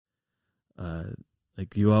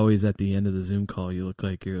like you always at the end of the Zoom call, you look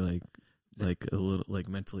like you're like a little like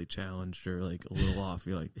mentally challenged or like a little off.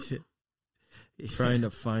 You're like trying to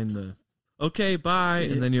find the okay, bye,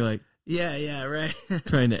 and then you're like. Yeah, right.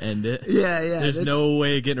 Trying to end it. Yeah. There's no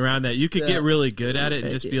way of getting around that. You could get really good at it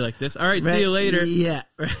and just be like this. All right, see you later. Yeah.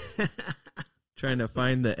 Trying to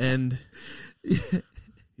find the end.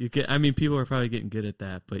 People are probably getting good at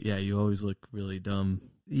that, but yeah, you always look really dumb.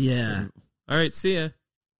 Yeah. All right, see ya.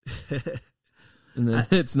 And then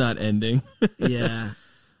it's not ending. Yeah.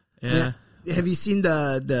 Yeah. Have you seen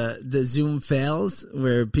the Zoom fails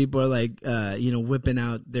where people are like, whipping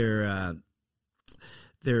out their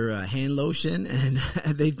hand lotion and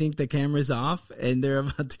they think the camera's off and they're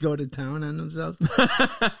about to go to town on themselves?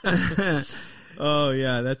 Oh,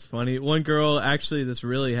 yeah, that's funny. One girl, actually, this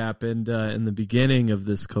really happened in the beginning of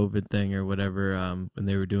this COVID thing or whatever, when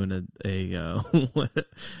they were doing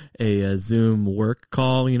a Zoom work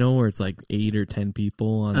call, where it's like 8 or 10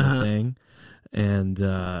 people on the thing. And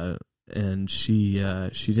she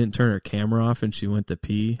didn't turn her camera off and she went to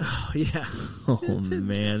pee. Oh, yeah. Oh,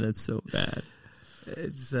 man, that's so bad.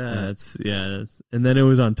 It's and then it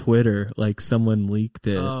was on Twitter, like someone leaked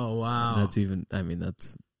it. Oh wow. That's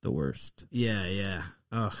the worst. Yeah.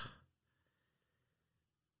 Oh.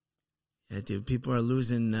 Yeah, dude, people are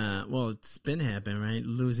losing it's been happening, right?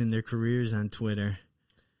 Losing their careers on Twitter.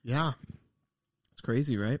 Yeah. It's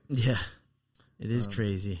crazy, right? Yeah. It is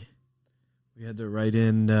crazy. We had to write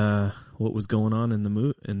in what was going on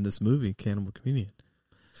in this movie, Cannible Comedian.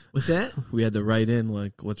 What's that? We had to write in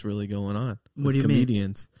like what's really going on. What do you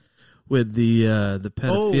comedians mean? With the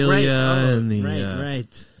pedophilia and the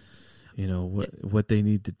right. What they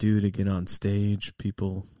need to do to get on stage.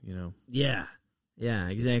 People, Yeah,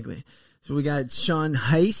 exactly. So we got Sean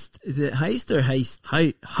Haitz. Is it Heist or Heist?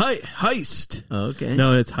 Heist. Oh, okay.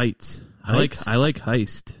 No, it's Haitz. Heitz? I like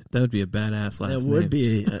Heist. That would be a badass last name. That would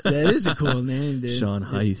be. That is a cool name, dude. Sean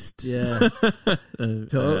Heist. Yeah.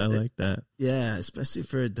 I like that. Yeah, especially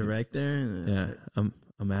for a director. Yeah,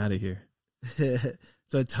 I'm out of here.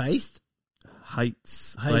 So it's Heist?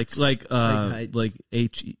 Heights. Heights. Like Heights. like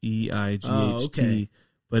HEIGHT. Oh, okay.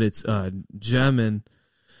 But it's German.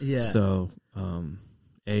 Yeah. So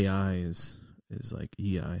AI is like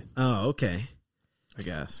EI. Oh, okay. I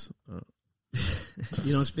guess.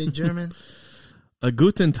 You don't speak German?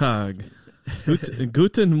 Guten Tag.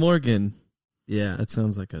 Guten Morgen. Yeah. That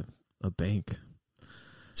sounds like a bank.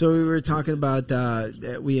 So we were talking about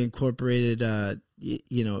that we incorporated,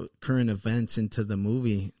 current events into the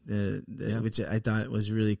movie, which I thought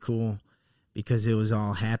was really cool because it was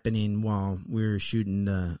all happening while we were shooting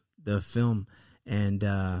the film. And,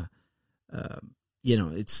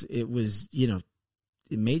 it was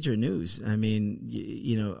major news. I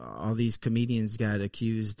mean, all these comedians got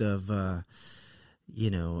accused of,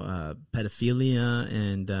 pedophilia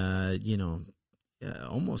and,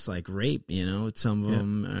 almost like rape, some of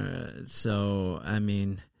them. So, I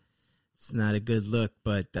mean, it's not a good look,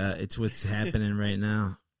 but it's what's happening right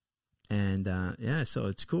now. And, so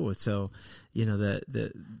it's cool. So,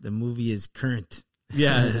 the movie is current.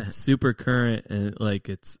 Yeah, it's super current, and like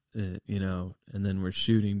it's and then we're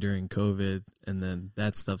shooting during COVID, and then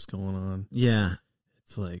that stuff's going on. Yeah,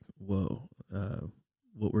 it's like whoa,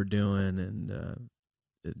 what we're doing, and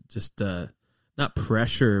it just not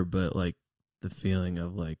pressure, but like the feeling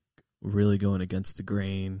of like really going against the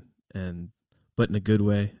grain, but in a good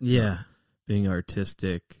way. Yeah, being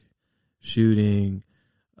artistic, shooting.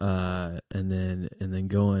 And then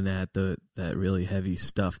going at that really heavy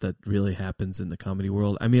stuff that really happens in the comedy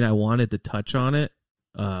world. I mean, I wanted to touch on it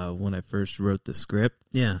when I first wrote the script.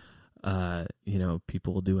 Yeah.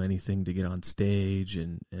 People will do anything to get on stage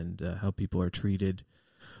and how people are treated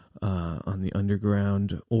on the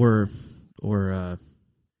underground or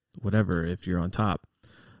whatever if you're on top.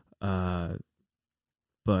 But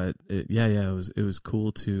it was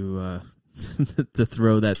cool to to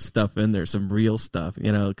throw that stuff in there, some real stuff,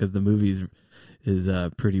 because the movie is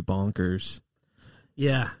pretty bonkers.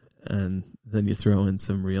 Yeah. And then you throw in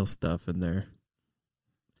some real stuff in there.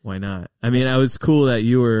 Why not? I mean, I was cool that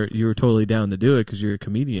you were totally down to do it because you're a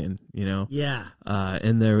comedian, Yeah.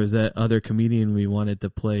 And there was that other comedian we wanted to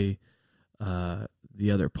play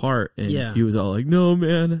the other part, and he was all like, "No,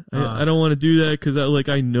 man, I don't want to do that because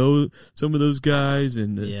I know some of those guys,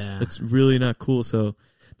 and it's really not cool." So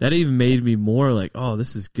that even made me more like, "Oh,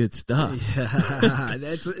 this is good stuff." Yeah,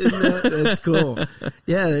 that's cool.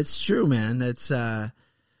 Yeah, that's true, man. That's a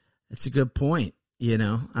good point.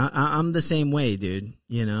 I'm the same way, dude.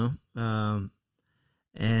 So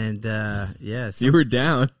you were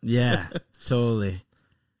down. Yeah, totally.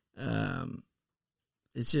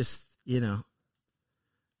 It's just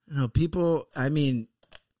people, I mean,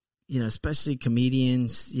 especially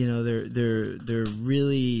comedians, they're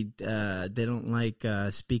really, they don't like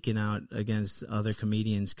speaking out against other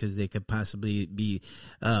comedians because they could possibly be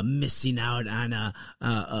missing out on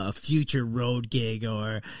a future road gig,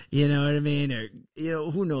 or, you know what I mean? Or,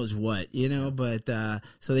 who knows what, but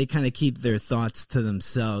so they kind of keep their thoughts to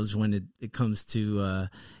themselves when it comes to,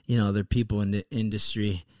 other people in the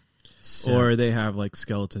industry. So, or they have like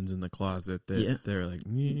skeletons in the closet that they're like,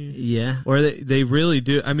 yeah. Or they really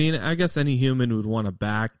do. I mean, I guess any human would want to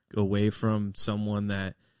back away from someone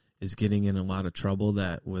that is getting in a lot of trouble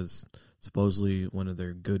that was supposedly one of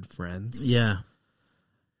their good friends. Yeah.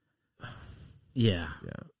 Yeah.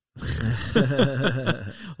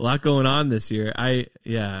 A lot going on this year. I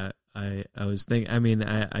was thinking, I mean,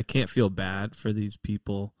 I can't feel bad for these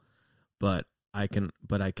people, but I can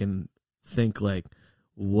think like,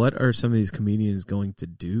 what are some of these comedians going to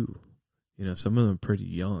do? Some of them are pretty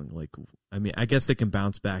young. Like, I mean, I guess they can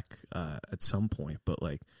bounce back at some point, but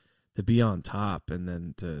like to be on top and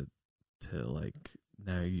then to like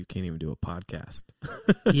now you can't even do a podcast.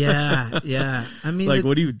 Yeah. I mean, like,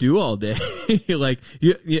 what do you do all day? Like,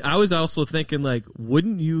 I was also thinking, like,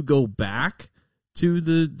 wouldn't you go back to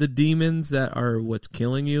the demons that are what's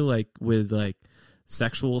killing you, like with like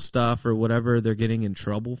sexual stuff or whatever they're getting in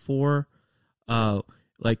trouble for?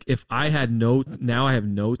 Like if I had now I have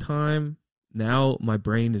no time. Now my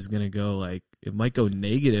brain is going to go like, it might go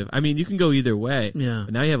negative. I mean, you can go either way. Yeah.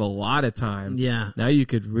 But now you have a lot of time. Yeah. Now you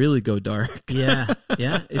could really go dark. Yeah.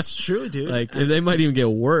 It's true, dude. Like they might even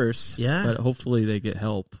get worse. Yeah. But hopefully they get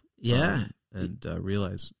help. Yeah. And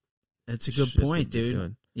realize. That's a good point,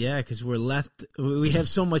 dude. Yeah. Because we have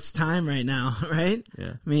so much time right now, right?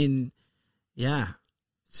 Yeah. I mean, yeah.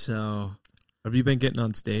 So. Have you been getting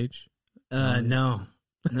on stage?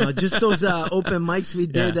 No, just those open mics we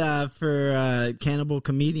did for Cannible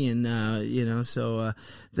Comedian. So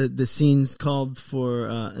the scenes called for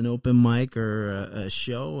an open mic or a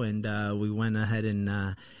show, and we went ahead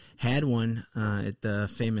and had one at the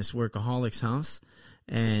famous Workaholics house,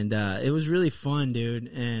 and it was really fun, dude.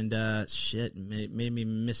 And made me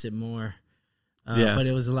miss it more. But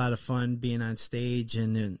it was a lot of fun being on stage,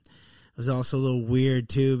 and it was also a little weird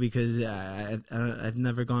too because I've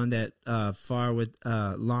never gone that far with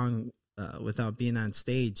long without being on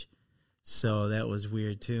stage, so that was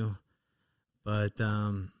weird too. But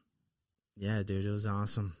yeah, dude, it was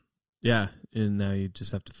awesome. Yeah, and now you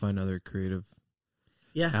just have to find other creative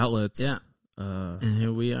outlets. Yeah, and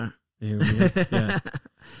here we are. Yeah.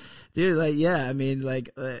 Dude, like, yeah, I mean, like,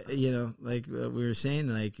 like we were saying,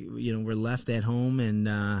 like, we're left at home,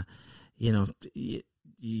 and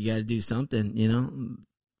you got to do something,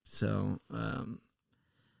 So,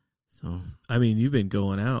 I mean, you've been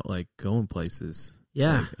going out, like going places.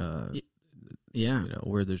 Yeah. Like, yeah.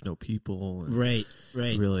 Where there's no people. And right.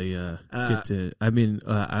 Really get to. I mean,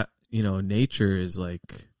 nature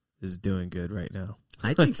is doing good right now.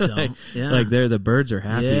 I think so. Yeah. Like the birds are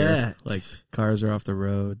happier. Yeah. Like cars are off the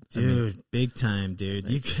road. Dude, big time, dude.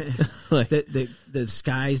 Like, you can, the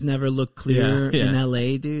skies never look clear in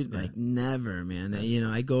LA, dude. Like never, man.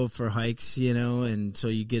 I go for hikes, and so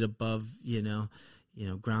you get above,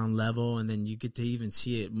 ground level, and then you get to even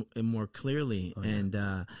see it more clearly. Oh, yeah.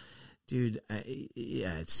 And dude,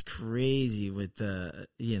 it's crazy with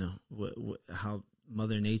how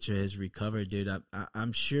Mother Nature has recovered, dude.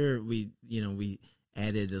 I'm sure we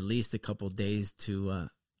added at least a couple days to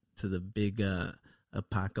the big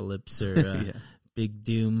apocalypse or big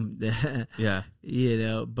doom. Yeah,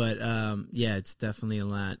 but it's definitely a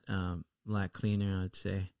lot cleaner, I'd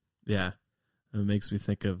say. Yeah, it makes me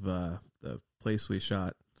think of the place we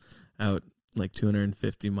shot out like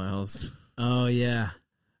 250 miles. Oh yeah,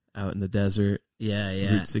 out in the desert. Yeah.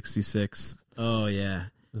 Route 66. Oh yeah,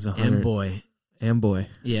 it was Amboy.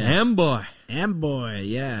 Yeah. Amboy,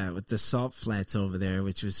 yeah, with the salt flats over there,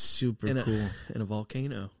 which was super cool. And a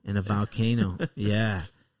volcano. Yeah.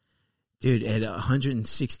 Dude, at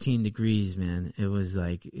 116 degrees, man, it was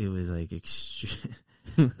like extreme.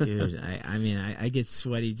 Dude, I get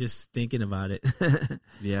sweaty just thinking about it.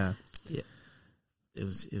 Yeah. It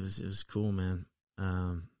was cool, man.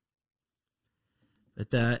 What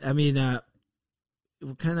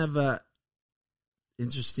kind of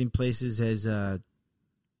interesting places has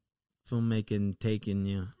filmmaking taken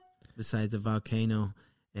you besides a volcano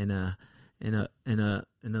and a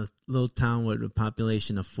little town with a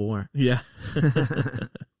population of 4? Yeah.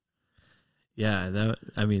 Yeah,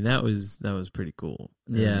 that was pretty cool.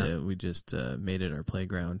 Yeah. And, we just made it our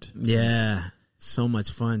playground. Yeah. So much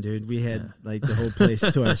fun, dude. We had like the whole place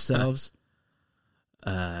to ourselves.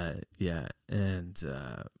 Yeah, and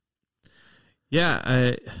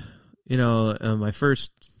Yeah, my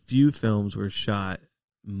first few films were shot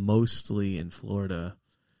mostly in Florida.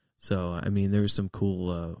 So, I mean, there was some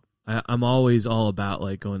cool... I'm always all about,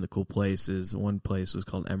 like, going to cool places. One place was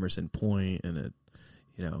called Emerson Point, and it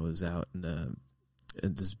was out in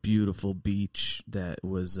this beautiful beach that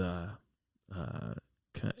was... it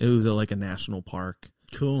was like a national park.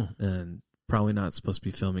 Cool. And probably not supposed to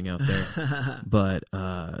be filming out there. But,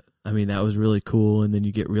 I mean, that was really cool. And then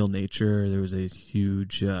you get real nature. There was a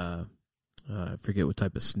huge... I forget what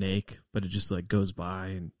type of snake, but it just like goes by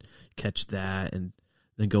and catch that, and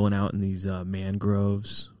then going out in these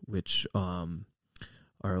mangroves, which are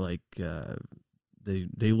like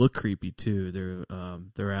they look creepy too.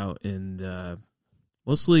 They're out in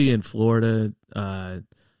mostly in Florida.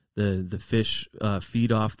 The fish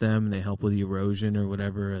feed off them, and they help with the erosion or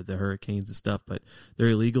whatever, the hurricanes and stuff. But they're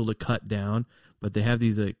illegal to cut down. But they have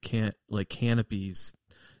these canopies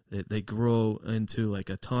that they grow into like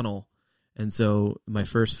a tunnel. And so my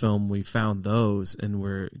first film, we found those, and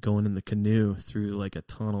we're going in the canoe through like a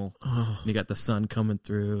tunnel. Oh. And you got the sun coming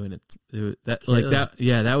through, and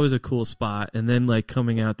that was a cool spot. And then like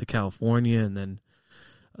coming out to California, and then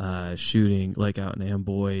shooting like out in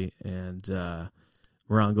Amboy and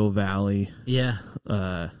Morongo Valley. Yeah,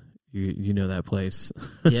 you know that place.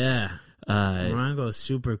 Yeah, Morongo is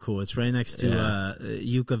super cool. It's right next to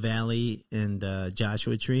Yucca Valley and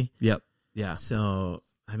Joshua Tree. Yep. Yeah. So.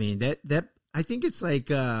 I mean that I think it's like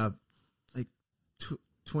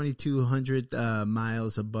 2,200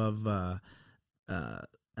 miles above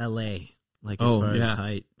L.A. Like as far as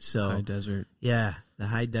height. So high desert. Yeah, the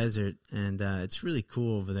high desert, and it's really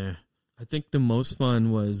cool over there. I think the most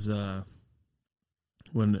fun was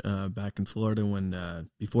when back in Florida when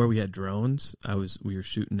before we had drones, we were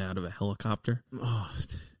shooting out of a helicopter. Oh,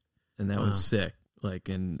 and that was sick. Like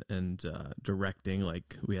and directing,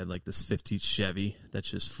 like we had like this 50 Chevy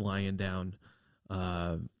that's just flying down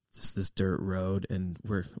just this dirt road, and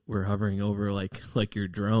we're hovering over like your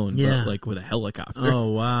drone, but like with a helicopter.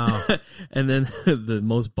 Oh wow. And then the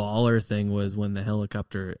most baller thing was when the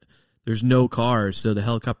helicopter, there's no cars, so the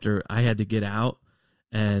helicopter, I had to get out,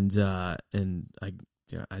 and I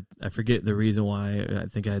forget the reason why. I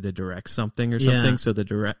think I had to direct something or something. So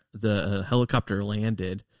the helicopter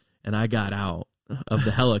landed, and I got out of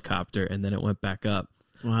the helicopter, and then it went back up.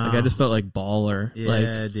 Wow. Like I just felt like baller. Yeah,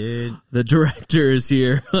 like, dude. The director is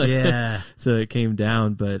here. Like, yeah. So it came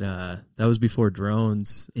down, but that was before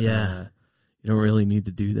drones. Yeah. You don't really need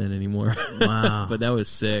to do that anymore. Wow. But that was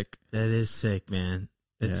sick. That is sick, man.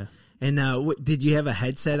 Yeah. And did you have a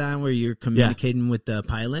headset on where you're communicating with the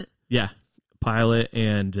pilot? Yeah. Pilot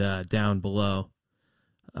and down below.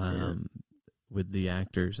 With the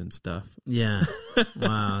actors and stuff. Yeah.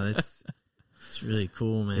 Wow. It's really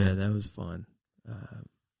cool, man. Yeah, that was fun.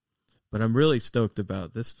 But I'm really stoked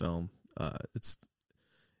about this film.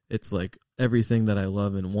 It's like everything that I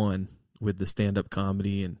love in one, with the stand-up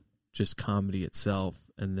comedy and just comedy itself,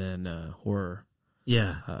 and then horror.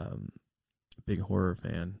 Yeah. Big horror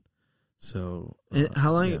fan. So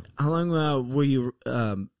how long were you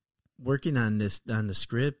working on the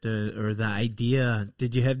script or the idea?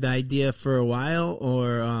 Did you have the idea for a while,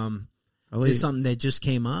 or is this something that just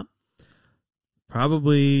came up?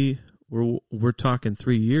 Probably we're talking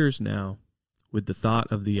 3 years now with the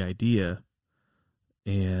thought of the idea,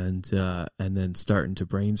 and then starting to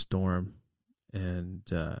brainstorm, and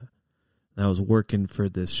I was working for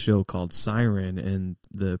this show called Siren, and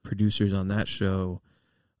the producers on that show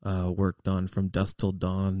worked on From Dusk Till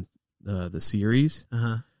Dawn, the series,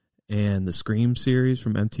 and the Scream series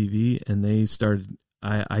from MTV, and they started.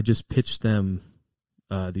 I just pitched them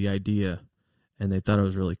the idea. And they thought it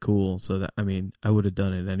was really cool. So that, I mean, I would have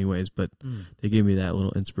done it anyways, but they gave me that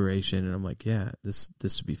little inspiration, and I'm like, yeah, this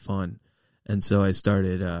would be fun. And so I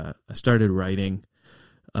started writing.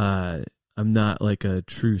 I'm not like a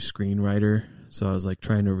true screenwriter, so I was like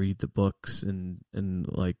trying to read the books and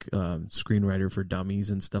like Screenwriter for Dummies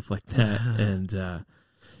and stuff like that. And I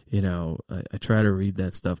try to read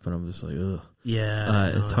that stuff, but I'm just like, ugh.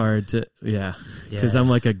 Yeah. It's hard to, because I'm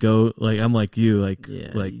like I'm like you,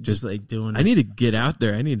 just like doing it. I need to get out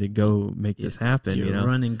there. I need to go make this happen. You're a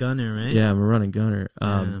running gunner, right? Yeah, I'm a running gunner.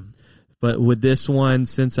 But with this one,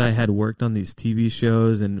 since I had worked on these TV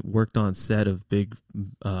shows and worked on set of big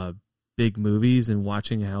movies and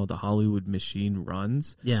watching how the Hollywood machine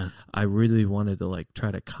runs, I really wanted to like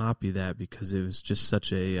try to copy that, because it was just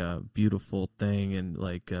such a beautiful thing, and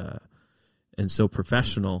like and so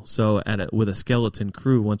professional. So with a skeleton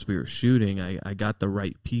crew, once we were shooting, I got the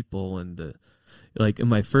right people, and like in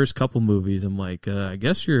my first couple movies, I'm like, I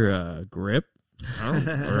guess your grip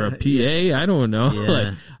or a PA. I don't know.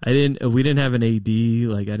 Yeah. Like we didn't have an AD.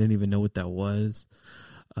 Like I didn't even know what that was.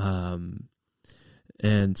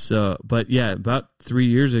 And so, but yeah, about 3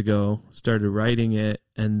 years ago, started writing it,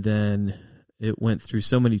 and then it went through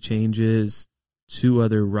so many changes, 2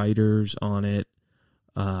 other writers on it.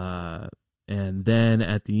 And then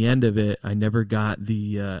at the end of it, I never got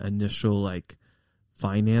the initial like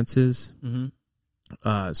finances. Mm-hmm.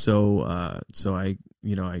 So I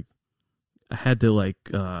had to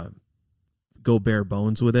like go bare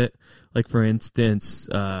bones with it. Like for instance,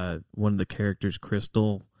 one of the characters,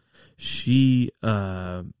 Crystal, she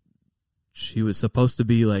was supposed to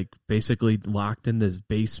be like basically locked in this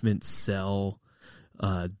basement cell,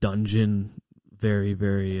 dungeon, very,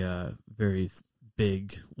 very, very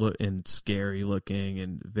big and scary looking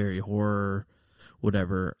and very horror,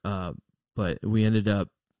 whatever. But we ended up,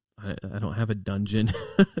 I don't have a dungeon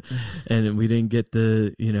and we didn't get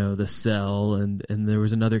the cell, and there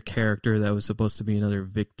was another character that was supposed to be another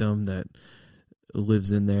victim that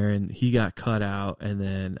lives in there, and he got cut out, and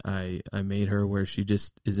then I made her where she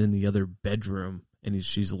just is in the other bedroom, and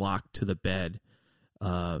she's locked to the bed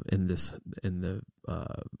in the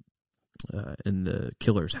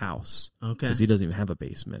killer's house. Okay. Because he doesn't even have a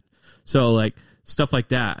basement. So like stuff like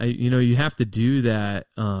that, you have to do that,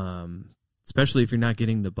 especially if you're not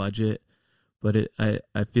getting the budget. But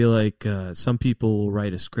I feel like some people will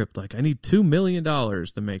write a script like, I need $2 million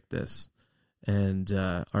to make this, and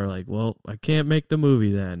are like, well, I can't make the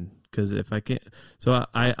movie then, because if I can't. So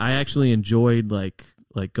I actually enjoyed like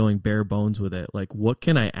going bare bones with it. Like, what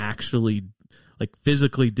can I actually like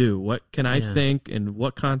physically do? What can I think, and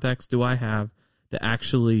what context do I have to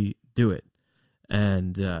actually do it?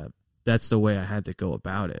 And that's the way I had to go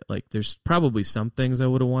about it. Like, there's probably some things I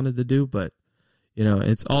would have wanted to do, but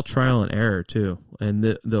it's all trial and error too. And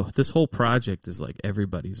this whole project is like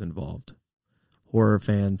everybody's involved. Horror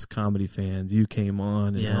fans, comedy fans, you came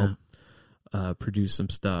on and helped produce some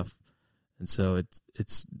stuff. And so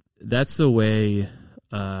that's the way,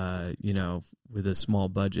 with a small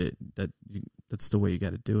budget, that's the way you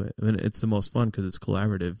got to do it. I mean, it's the most fun because it's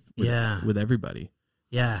collaborative with everybody.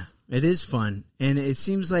 Yeah, it is fun. And it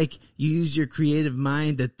seems like you use your creative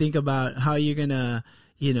mind to think about how you're going to,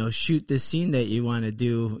 shoot the scene that you want to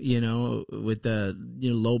do, with the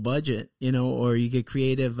low budget, or you get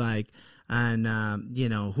creative like on,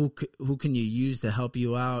 who can you use to help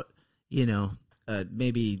you out,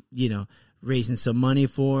 maybe, raising some money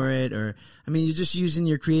for it, or, I mean, you're just using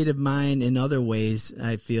your creative mind in other ways,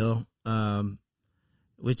 I feel,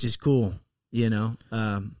 which is cool, Yeah.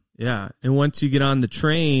 And once you get on the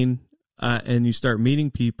train and you start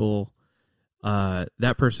meeting people,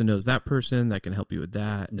 that person knows that person that can help you with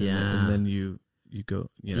that. And then you go,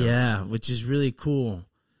 Yeah, which is really cool.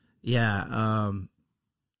 Yeah.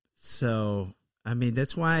 So, I mean,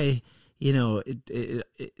 that's why,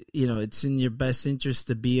 it's in your best interest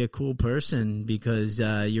to be a cool person, because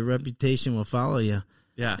your reputation will follow you.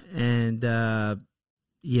 Yeah. And,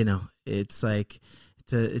 it's like,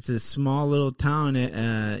 it's a small little town,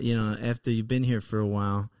 after you've been here for a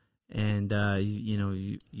while, and,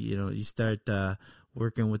 you start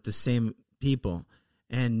working with the same people,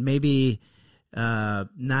 and maybe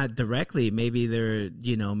not directly, maybe they're a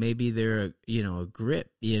grip,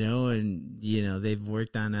 and they've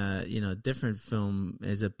worked on a different film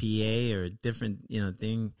as a PA or a different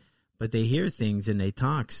thing, but they hear things and they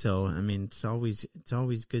talk. So I mean, it's always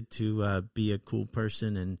good to be a cool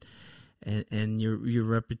person, and your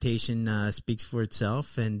reputation speaks for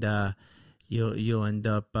itself, and you'll end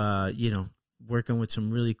up working with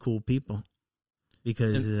some really cool people.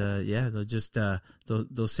 Because they'll just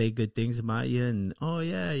they'll say good things about you, and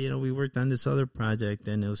we worked on this other project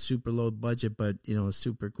and it was super low budget, but it was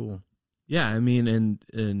super cool. Yeah, I mean,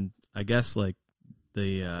 and I guess like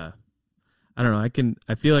the I don't know,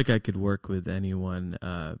 I feel like I could work with anyone,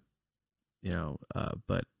 but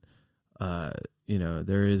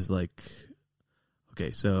there is like,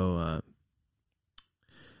 okay, so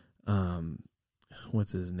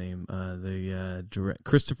what's his name? The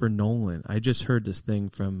Christopher Nolan. I just heard this thing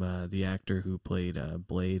from the actor who played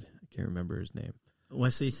Blade. I can't remember his name.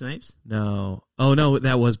 Wesley Snipes? No. Oh, no,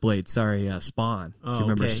 that was Blade. Sorry, Spawn. Oh, do you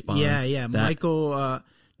remember okay. Spawn? Yeah. Michael,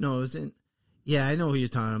 no, it was in, I know who you're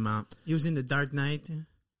talking about. He was in The Dark Knight.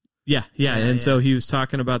 Yeah. So he was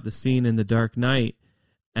talking about the scene in The Dark Knight,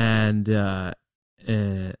 and the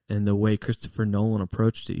way Christopher Nolan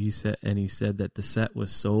approached it. He said that the set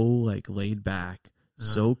was so like laid back,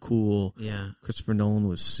 so cool. Yeah, Christopher Nolan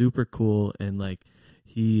was super cool, and like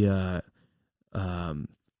he, that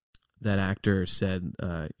actor said,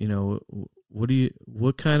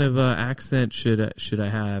 what kind of accent should I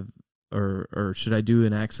have or should I do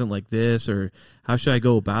an accent like this, or how should I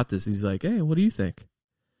go about this? He's like, hey, what do you think?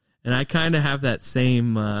 And I kind of have that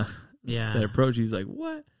same that approach. He's like,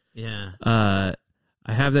 what? Yeah.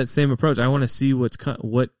 I have that same approach. I want to see what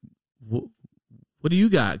do you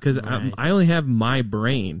got? Because I only have my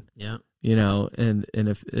brain. Yeah. You know, and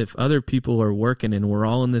if other people are working and we're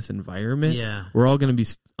all in this environment, we're all going to be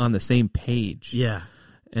on the same page. Yeah.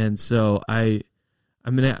 And so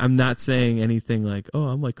I'm not saying anything like, oh,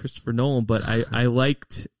 I'm like Christopher Nolan, but I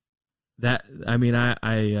liked that. I mean, that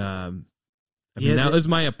was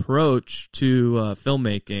my approach to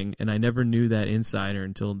filmmaking, and I never knew that insider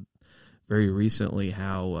until very recently,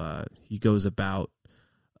 how he goes about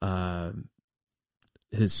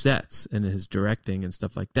his sets and his directing and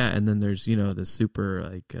stuff like that. And then there's, the super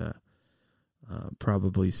like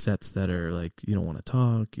probably sets that are like, you don't want to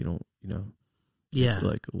talk, you don't, it's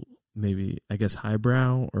like maybe, I guess,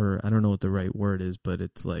 highbrow, or I don't know what the right word is, but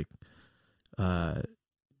it's like I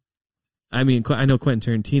know Quentin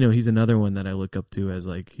Tarantino, he's another one that I look up to as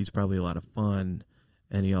like, he's probably a lot of fun,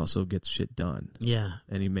 and he also gets shit done. Yeah.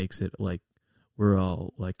 And he makes it like we're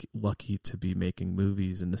all like lucky to be making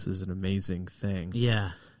movies, and this is an amazing thing.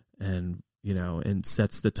 Yeah. And, and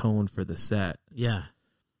sets the tone for the set. Yeah.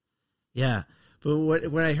 Yeah. But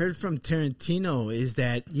what I heard from Tarantino is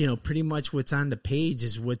that, pretty much what's on the page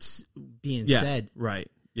is what's being said. Right.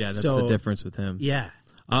 Yeah. That's the difference with him. Yeah.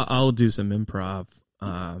 I'll do some improv.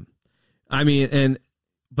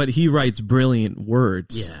 But he writes brilliant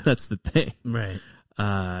words. Yeah. That's the thing. Right.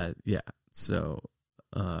 Yeah. So,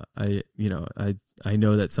 I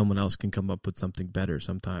know that someone else can come up with something better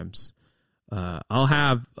sometimes. I'll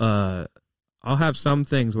have some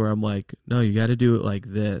things where I'm like, no, you got to do it like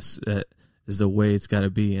this. That is the way it's got to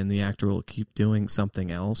be, and the actor will keep doing something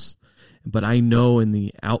else. But I know in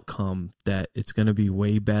the outcome that it's going to be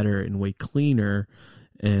way better and way cleaner,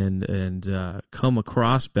 and come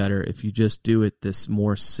across better if you just do it this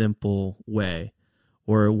more simple way,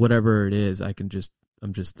 or whatever it is. I'm just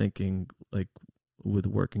thinking like with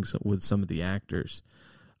working with some of the actors,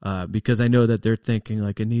 because I know that they're thinking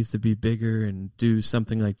like it needs to be bigger and do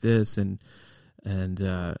something like this, and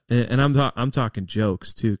I'm talking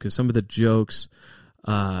jokes too, because some of the jokes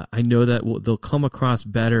I know that they'll come across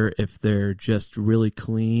better if they're just really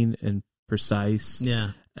clean and precise.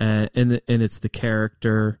 Yeah. And it's the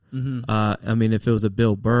character. Mm-hmm. If it was a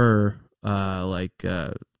Bill Burr, like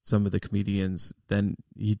some of the comedians, then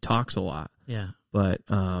he talks a lot. Yeah. But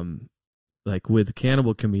like with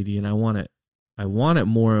Cannible Comedian, I want it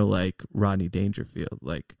more like Rodney Dangerfield,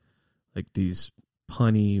 like these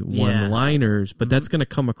punny one-liners, but that's going to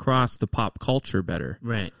come across the pop culture better.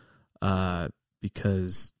 Right.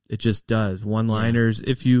 Because it just does. One-liners,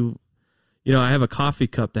 if I have a coffee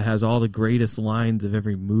cup that has all the greatest lines of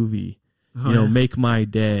every movie, Make My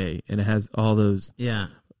Day, and it has all those. Yeah.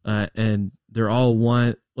 And they're all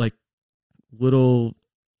one, like little,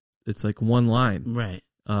 it's like one line. Right.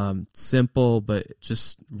 Simple, but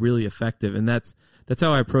just really effective. And that's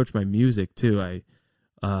how I approach my music too. I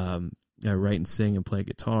write and sing and play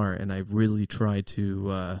guitar, and I really try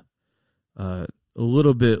to, a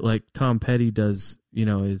little bit like Tom Petty does,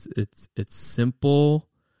 it's simple,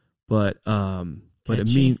 but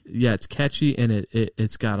it's catchy, and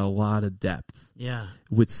it's got a lot of depth. Yeah.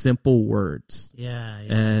 With simple words. Yeah.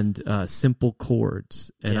 And simple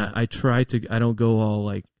chords. And I try to, I don't go all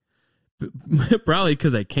like, probably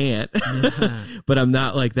because I can't, but I'm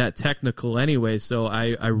not like that technical anyway. So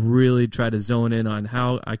I really try to zone in on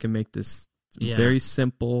how I can make this very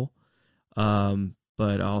simple,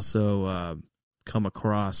 but also come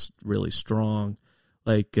across really strong.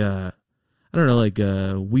 Like, I don't know, like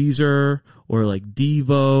Weezer or like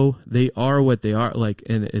Devo, they are what they are. Like,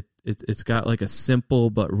 and it's got like a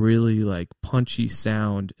simple but really like punchy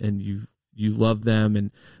sound, and you love them.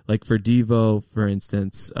 And like for Devo, for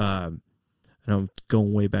instance, I'm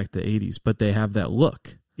going way back to the 80s, but they have that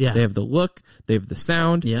look. Yeah. They have the look. They have the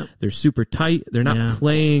sound. Yeah. They're super tight. They're not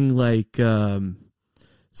playing like some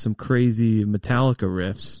crazy Metallica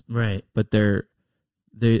riffs. Right. But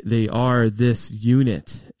they are this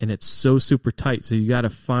unit, and it's so super tight. So you got to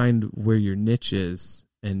find where your niche is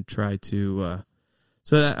and try to.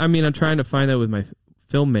 I'm trying to find that with my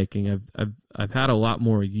filmmaking. I've had a lot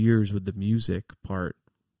more years with the music part.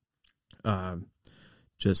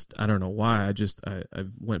 Just I don't know why. I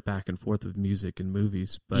went back and forth with music and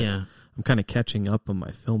movies, but I'm kind of catching up on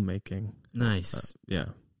my filmmaking. Nice. Yeah.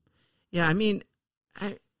 Yeah. I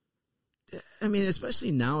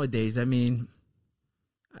especially nowadays. I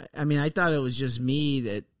thought it was just me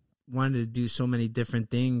that wanted to do so many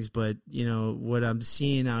different things, but what I'm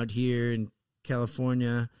seeing out here in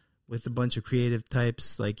California with a bunch of creative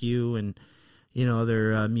types like you and, you know,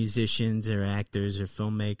 other musicians or actors or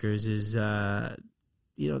filmmakers is,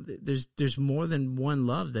 you know, there's more than one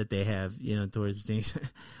love that they have, you know, towards things.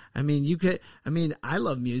 I mean, I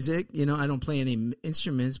love music, you know, I don't play any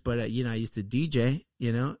instruments, but, you know, I used to DJ,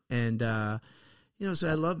 you know, and, you know, so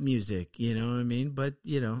I love music, you know what I mean? But,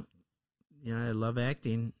 you know, I love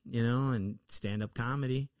acting, you know, and stand-up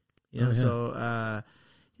comedy, you know, so,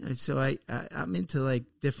 you know, so I'm into like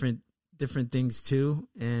different things too.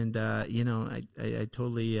 And, you know, I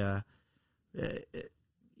totally,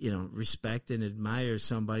 you know, respect and admire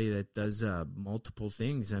somebody that does multiple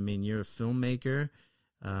things. I mean, you're a filmmaker,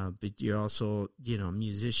 but you're also, you know, a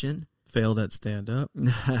musician. Failed at stand-up.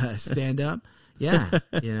 Stand-up. Yeah.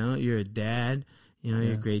 You know, you're a dad. You know,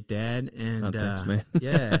 you're a great dad. And, thanks, man.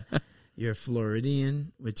 Yeah. You're a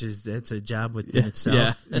Floridian, that's a job within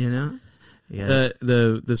itself, you know? Yeah.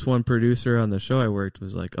 This one producer on the show I worked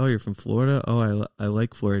was like, "Oh, you're from Florida? Oh, I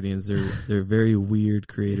like Floridians. They're very weird,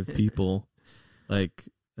 creative people." Like,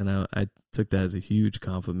 and I took that as a huge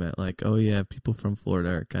compliment. Like, "Oh yeah, people from Florida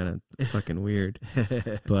are kind of fucking weird."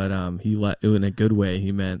 But he let in a good way.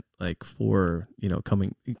 He meant like for, you know,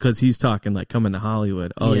 coming, because he's talking like coming to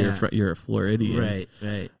Hollywood. Oh, you're a Floridian,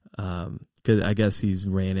 right. Because I guess he's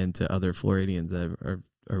ran into other Floridians that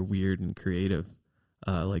are weird and creative.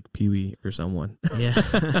 Like Pee Wee or someone. Yeah.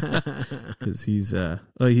 Because he's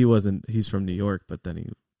from New York, but then he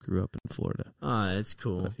grew up in Florida. Oh, that's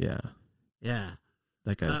cool. Yeah.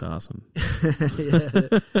 That guy's awesome.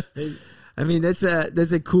 Yeah. I mean, that's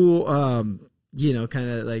a cool, you know, kind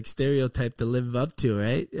of like stereotype to live up to,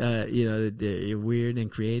 right? You know, that you're weird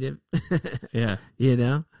and creative. Yeah. You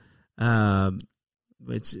know,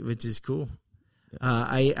 which is cool.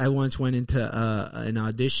 I once went into an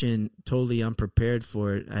audition totally unprepared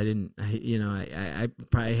for it. I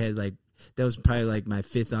probably had that was probably like my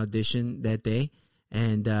 5th audition that day.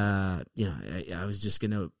 And, you know, I was just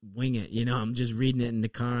going to wing it. You know, I'm just reading it in the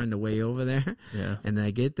car on the way over there. Yeah. And then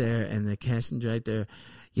I get there and the casting director,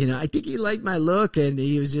 you know, I think he liked my look and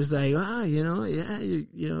he was just like, "Oh, you know, yeah,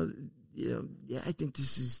 yeah, I think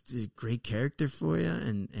this is a great character for you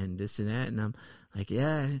and this and that." And I'm like,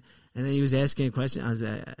 "Yeah." And then he was asking a question. He's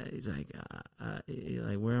like,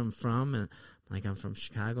 where I'm from, and I'm like, I'm from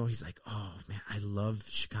Chicago. He's like, "Oh man, I love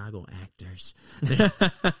Chicago actors.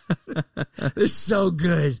 They're so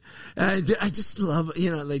good. I just love,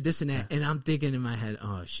 you know, like this and that." And I'm thinking in my head,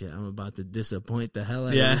 "Oh shit, I'm about to disappoint the hell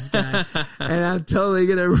out of this guy," and I'm totally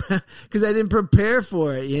gonna, because I didn't prepare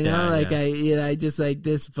for it, you know, I just like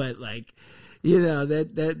this, but like, you know,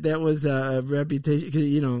 that was a reputation,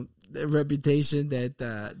 you know. A reputation that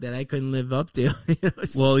I couldn't live up to. You know?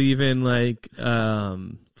 Well, even like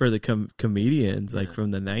for the comedians, like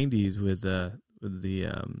from the 90s with the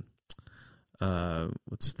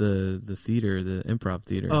what's the theater, the improv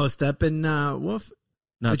theater? Oh, Steppenwolf?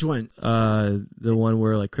 Which one? The one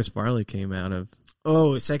where like Chris Farley came out of.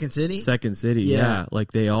 Oh, Second City? Second City, yeah.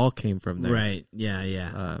 Like they all came from there. Right,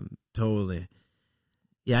 yeah. Totally.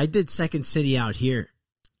 Yeah, I did Second City out here.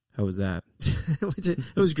 How was that?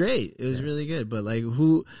 It was great. It was really good. But like,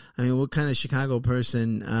 what kind of Chicago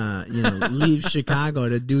person, you know, leaves Chicago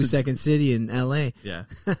to do Second City in L.A.? Yeah.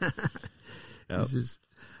 This is,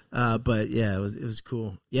 but yeah, it was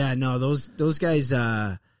cool. Yeah, no, those guys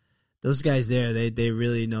there, they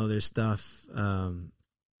really know their stuff. Yeah,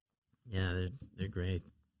 they're great.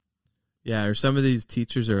 Yeah, or some of these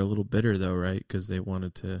teachers are a little bitter though, right? Because they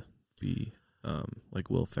wanted to be like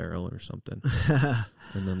Will Ferrell or something.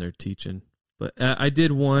 And then they're teaching. But I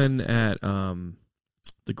did one at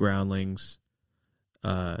the Groundlings,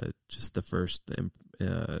 just the first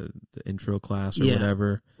the intro class or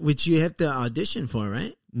whatever. Which you have to audition for,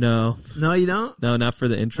 right? No. No, you don't? No, not for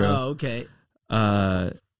the intro. Oh, okay.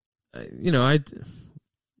 You know, I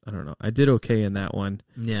don't know. I did okay in that one.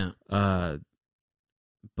 Yeah.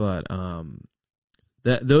 But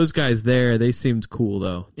those guys there, they seemed cool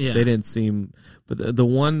though. Yeah. They didn't seem, but the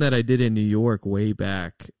one that I did in New York way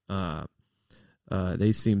back,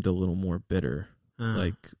 they seemed a little more bitter.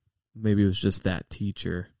 Like maybe it was just that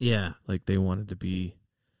teacher. Yeah. Like they wanted to be,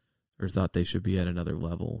 or thought they should be at another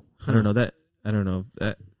level. I don't know that. I don't know if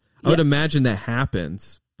that. I would imagine that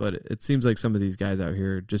happens, but it seems like some of these guys out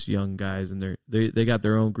here are just young guys, and they got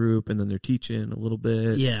their own group, and then they're teaching a little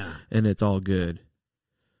bit. Yeah. And it's all good.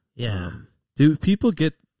 Yeah. Do people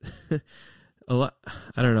get a lot?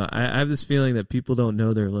 I don't know. I have this feeling that people don't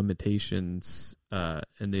know their limitations, and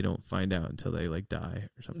they don't find out until they like die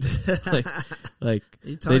or something. like are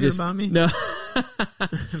you talking about me? No,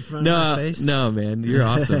 in front of my face? No, man. You're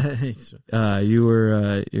awesome.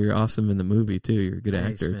 You're awesome in the movie too. You're a good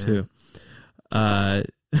actor man. too.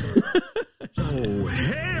 Oh,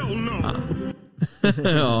 hell no.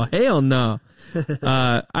 Oh, hell no.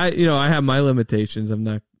 I have my limitations. I'm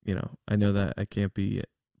not, I know that I can't be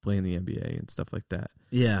playing the NBA and stuff like that.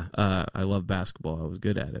 Yeah. I love basketball. I was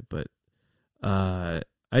good at it, but I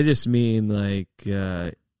just mean like,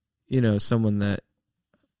 someone that,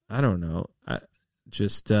 I don't know,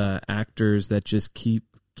 just actors that just keep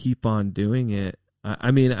on doing it.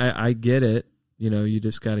 I get it. You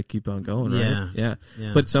just got to keep on going, right? Yeah.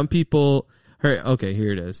 But some people, okay,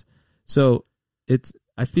 here it is. So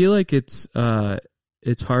I feel like it's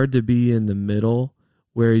hard to be in the middle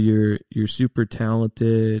where you're super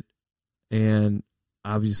talented and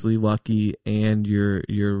obviously lucky, and you're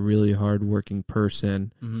a really hardworking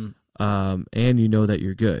person, and that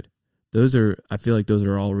you're good. I feel like those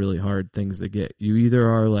are all really hard things to get. You either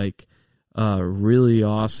are like really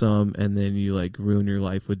awesome, and then you like ruin your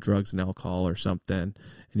life with drugs and alcohol or something,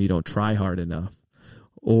 and you don't try hard enough,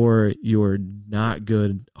 or you're not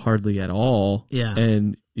good hardly at all,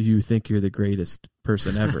 and you think you're the greatest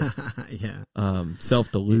person ever.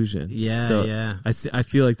 Self-delusion. I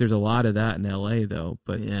feel like there's a lot of that in LA though,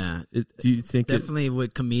 but do you think definitely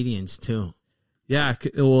with comedians too?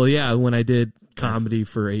 When I did comedy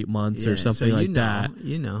for 8 months or something like that,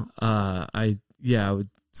 I would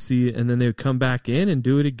see it, and then they would come back in and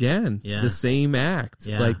do it again, the same act,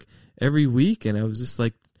 like every week, and I was just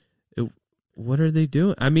like, what are they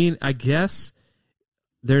doing? I guess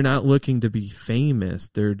they're not looking to be famous.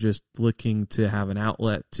 They're just looking to have an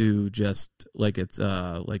outlet to just like it's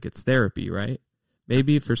therapy, right?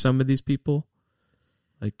 Maybe for some of these people,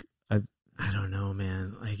 like I don't know,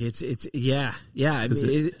 man. Like it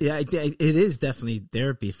is definitely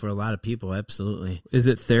therapy for a lot of people. Absolutely. Is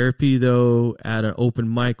it therapy though at an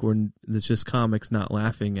open mic where it's just comics not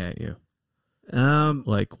laughing at you?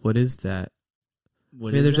 Like what is that?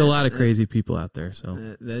 There's a lot of crazy people out there,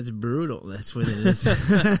 so that's brutal. That's what it is.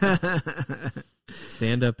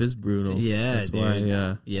 Stand up is brutal. Yeah, that's dude.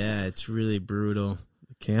 Why. It's really brutal.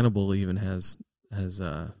 Cannibal even has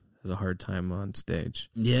a hard time on stage.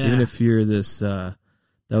 Yeah, even if you're this, that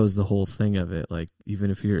was the whole thing of it. Like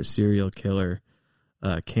even if you're a serial killer,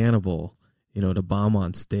 cannibal, to bomb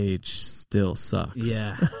on stage still sucks.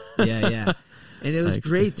 Yeah. And it was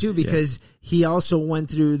great, too, because he also went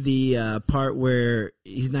through the part where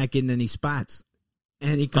he's not getting any spots.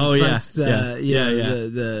 And he confronts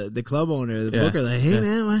the club owner, the booker, like, hey,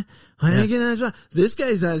 man, why are you getting on spot? This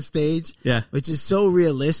guy's on stage, which is so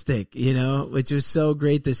realistic, which was so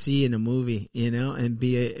great to see in a movie, and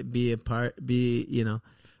be a part,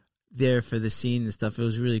 there for the scene and stuff. It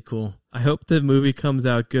was really cool. I hope the movie comes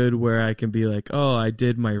out good where I can be like, oh, I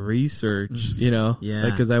did my research,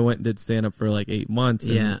 because I went and did stand up for like 8 months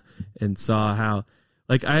and saw how,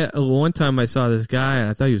 like one time I saw this guy and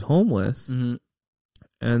I thought he was homeless, and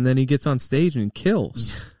then he gets on stage and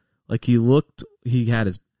kills. Like he had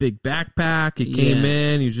his big backpack. He came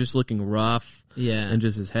in, he was just looking rough. And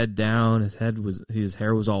just his head down. His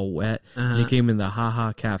hair was all wet. And he came in the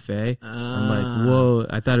Ha Cafe. I'm like, whoa!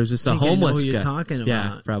 I thought it was just a homeless guy. You're talking about.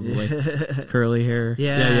 Yeah, probably curly hair.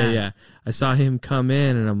 Yeah. I saw him come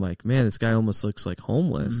in, and I'm like, man, this guy almost looks like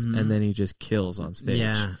homeless. And then he just kills on stage.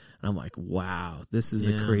 Yeah. And I'm like, wow, this is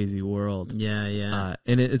a crazy world. Yeah.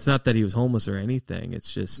 And it's not that he was homeless or anything.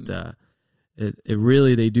 It's just it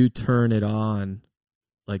really, they do turn it on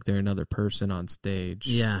like they're another person on stage.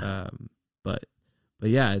 Yeah. But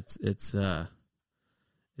yeah, it's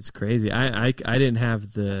crazy. I didn't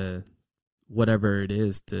have the whatever it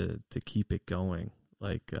is to keep it going.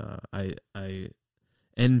 Like I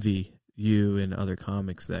envy you and other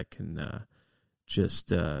comics that can just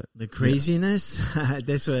the craziness.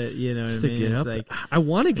 That's what what I mean. Get up like, I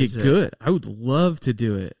want to get good. I would love to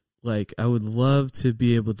do it. Like I would love to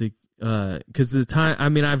be able to because the time.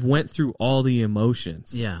 I've went through all the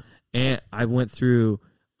emotions. Yeah, and I went through.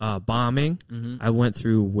 Bombing. I went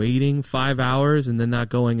through waiting 5 hours and then not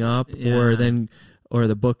going up, or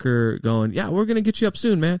the booker going, yeah, we're gonna get you up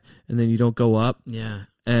soon, man, and then you don't go up. Yeah,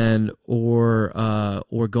 and or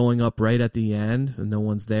going up right at the end and no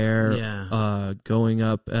one's there. Yeah, going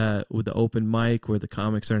up with the open mic where the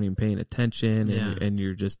comics aren't even paying attention, and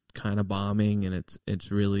you're just kind of bombing, and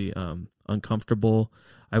it's really uncomfortable.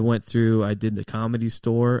 I did the Comedy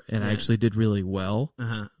Store, and I actually did really well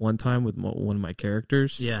one time with one of my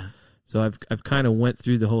characters. Yeah. So I've kind of went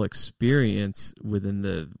through the whole experience within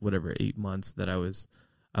the 8 months that I was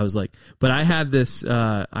like, but I had this.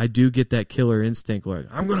 I do get that killer instinct, like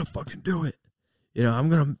I'm gonna fucking do it. I'm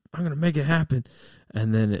gonna make it happen,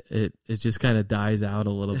 and then it just kind of dies out a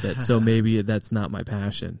little bit. So maybe that's not my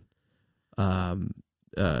passion.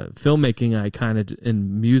 Filmmaking, I kind of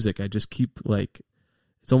in music, I just keep like.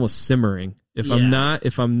 it's almost simmering. If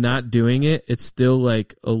I'm not doing it, it's still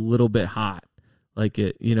like a little bit hot. Like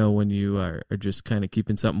it, when you are just kind of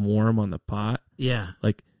keeping something warm on the pot. Yeah.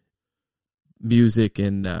 Like music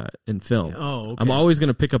and film. Oh, okay. I'm always going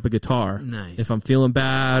to pick up a guitar. Nice. If I'm feeling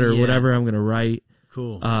bad or whatever, I'm going to write.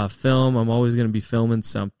 Cool. Film, I'm always going to be filming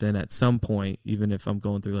something at some point, even if I'm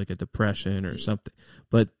going through like a depression or something.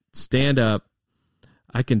 But stand up,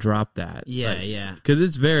 I can drop that. Yeah. Because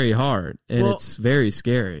it's very hard and it's very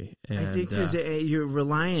scary. And, I think because you're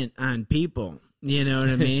reliant on people. You know what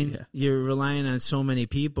I mean? Yeah. You're relying on so many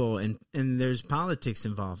people, and there's politics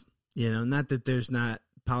involved. Not that there's not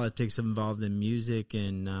politics involved in music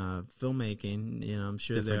and filmmaking. I'm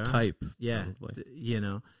sure different there are. Type. Yeah.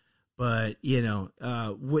 But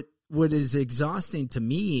what is exhausting to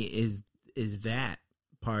me is that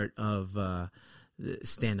part of the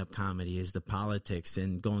stand-up comedy is the politics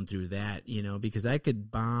and going through that. Because I could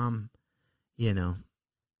bomb, on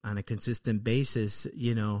a consistent basis.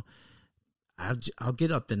 I'll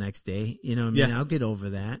get up the next day, I'll get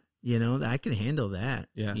over that, I can handle that,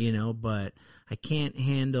 but I can't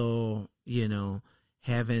handle,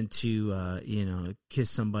 having to,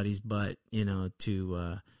 kiss somebody's butt, to,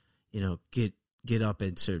 get up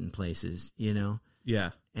in certain places,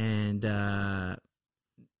 Yeah. And, other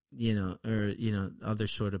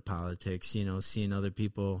sort of politics, seeing other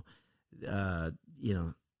people,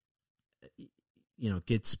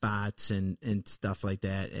 get spots and stuff like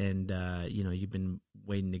that. And, you've been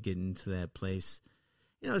waiting to get into that place,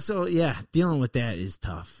 so dealing with that is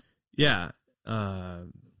tough. Yeah. I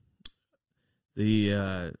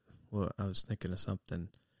was thinking of something,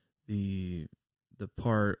 the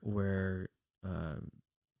part where, I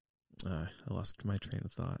lost my train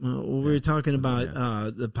of thought. Well, we were talking about,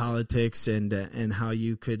 the politics and how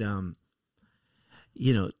you could,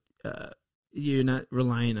 you're not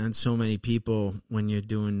relying on so many people when you're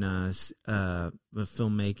doing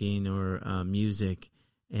filmmaking or music,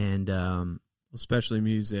 and especially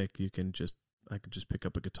music. I could just pick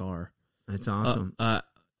up a guitar. That's awesome.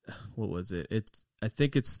 What was it? I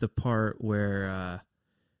think it's the part where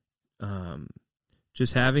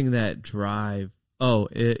just having that drive. Oh,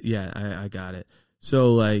 I got it.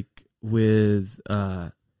 So like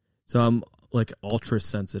so I'm like ultra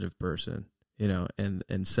sensitive person.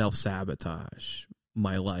 And self-sabotage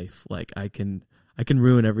my life. Like I can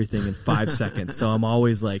ruin everything in 5 seconds. So I'm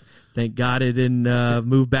always like, thank God I didn't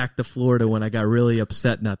move back to Florida when I got really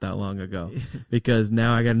upset not that long ago, because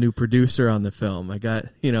now I got a new producer on the film.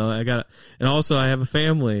 And also I have a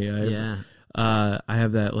family. I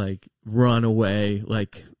have that like runaway,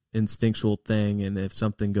 like instinctual thing. And if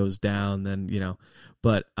something goes down, then,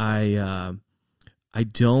 but I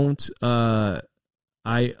don't,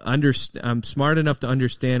 I understand. I'm smart enough to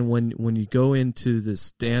understand when you go into the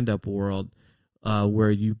stand-up world, where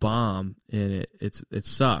you bomb and it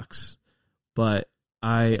sucks, but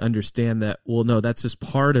I understand that. Well, no, that's just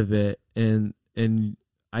part of it, and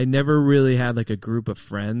I never really had like a group of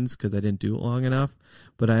friends because I didn't do it long enough.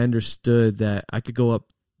 But I understood that I could go up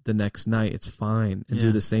the next night, it's fine, and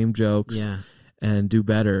do the same jokes, and do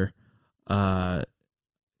better.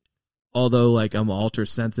 Although like I'm ultra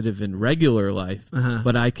sensitive in regular life,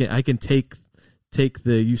 but I can take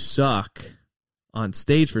the you suck on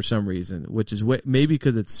stage for some reason, which is maybe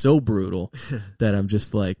because it's so brutal that I'm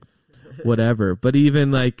just like whatever. But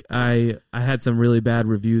even like I had some really bad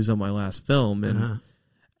reviews on my last film,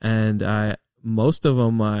 and most of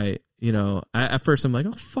them at first I'm like,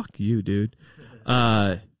 oh fuck you, dude.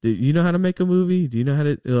 Do you know how to make a movie? Do you know how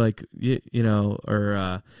to like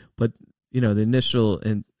but the initial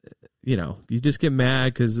and. You just get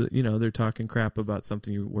mad because, they're talking crap about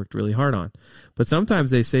something you worked really hard on. But sometimes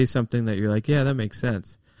they say something that you're like, yeah, that makes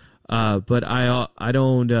sense. But I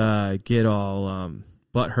don't get all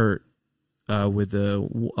butthurt with a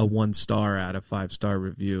 1-star out of 5-star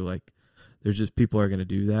review. Like, there's just people are going to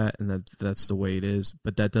do that, and that's the way it is.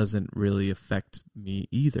 But that doesn't really affect me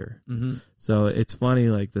either. Mm-hmm. So it's funny,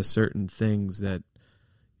 like the certain things that,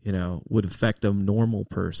 would affect a normal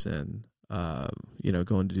person.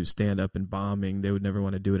 Going to do stand-up and bombing, they would never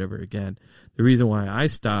want to do it ever again. The reason why I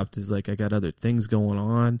stopped is like I got other things going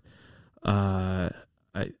on. I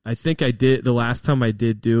think I did the last time I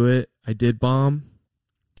did do it, I did bomb,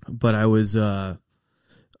 but I was I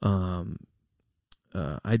did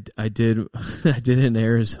I did in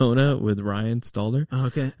Arizona with Ryan Stalder. Oh,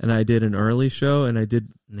 okay. And I did an early show and I did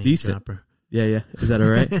decent. Dropper. Yeah. Is that all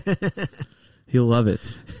right? He'll love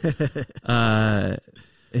it.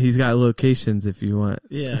 He's got locations if you want.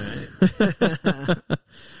 Yeah.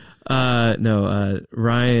 No,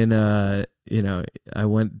 Ryan, I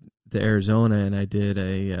went to Arizona and I did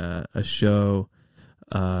a show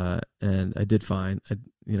and I did fine.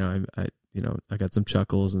 I got some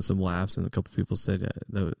chuckles and some laughs, and a couple people said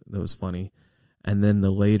that was funny. And then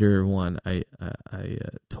the later one, I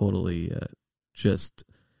totally just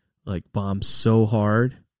like bombed so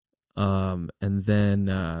hard. And then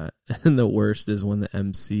and the worst is when the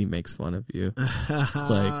MC makes fun of you.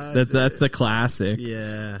 Like that's the classic.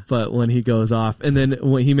 Yeah. But when he goes off, and then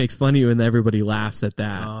when he makes fun of you, and everybody laughs at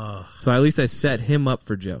that. Oh. So at least I set him up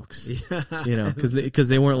for jokes. Yeah. Because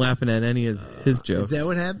they weren't laughing at any of his jokes. Is that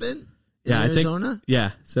what happened? Yeah, Arizona? I think.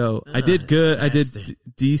 Yeah. So I did good. Bastard. I did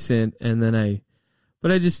decent, and then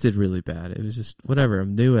but I just did really bad. It was just whatever.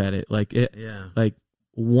 I'm new at it. Like it. Yeah. Like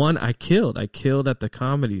one, I killed at the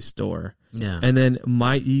Comedy Store. Yeah. And then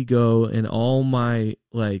my ego and all my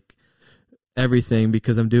like everything,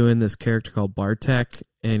 because I'm doing this character called Bartek,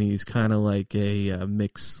 and he's kind of like a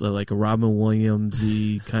mix, like a Robin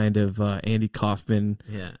Williams-y kind of Andy Kaufman,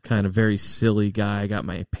 kind of very silly guy. I got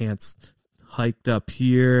my pants hiked up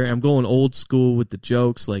here. I'm going old school with the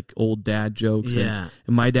jokes, like old dad jokes. Yeah.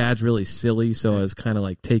 And my dad's really silly, so I was kind of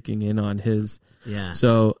like taking in on his. Yeah.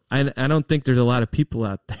 So I don't think there's a lot of people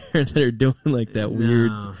out there that are doing like that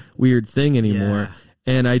weird thing anymore. Yeah.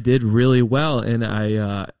 And I did really well, and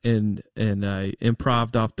I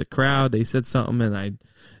improved off the crowd. They said something, and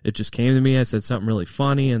it just came to me. I said something really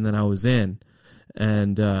funny, and then I was in,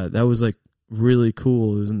 and that was like really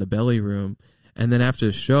cool. It was in the belly room, and then after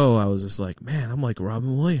the show, I was just like, man, I'm like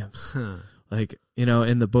Robin Williams, like, you know.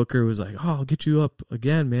 And the booker was like, oh, I'll get you up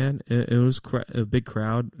again, man. It was a big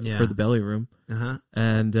crowd for the belly room,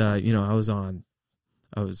 and I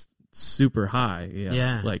was super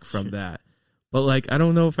high, like from that. But, like, I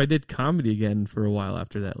don't know if I did comedy again for a while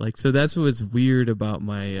after that. Like, so that's what's weird about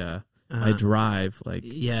my my drive. Like,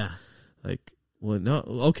 like, well, no,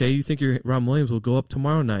 okay, you think you're Robin Williams? Will go up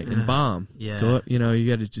tomorrow night and bomb. Go up, you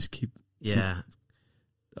got to just keep.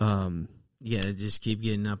 Just keep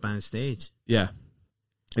getting up on stage. Yeah.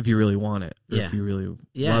 If you really want it. Or if you really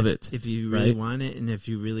love it. If you really want it and if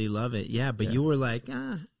you really love it. Yeah, but you were like,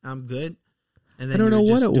 I'm good. And then I don't know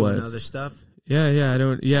what it doing was. Other stuff.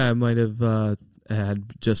 I might have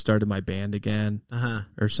had just started my band again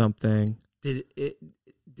or something. Did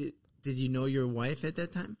you know your wife at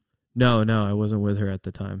that time? No, I wasn't with her at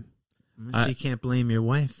the time. So you can't blame your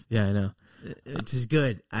wife. Yeah, I know. It is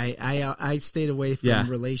good. I stayed away from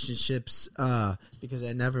relationships because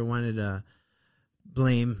I never wanted to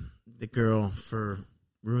blame the girl for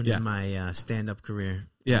ruining my stand-up career.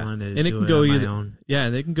 Yeah, and it can go either. Yeah,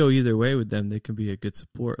 they can go either way with them. They can be a good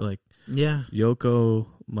support. Like Yoko,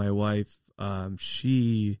 my wife,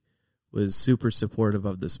 she was super supportive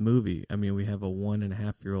of this movie. I mean, we have a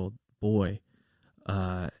 1.5-year-old boy,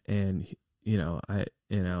 and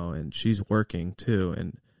and she's working too,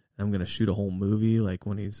 and I'm gonna shoot a whole movie like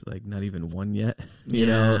when he's like not even one yet, you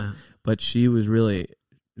know. But she was really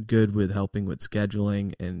good with helping with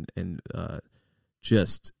scheduling and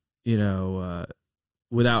just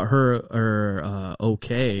without her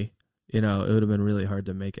okay, it would have been really hard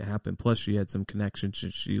to make it happen. Plus, she had some connections.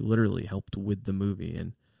 She literally helped with the movie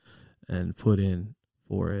and put in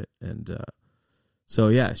for it. And so,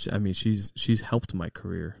 yeah, she's helped my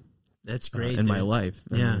career. That's great. In my life.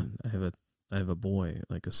 Yeah. I have a boy,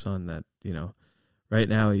 like a son that, right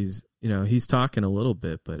now he's talking a little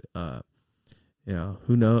bit, but,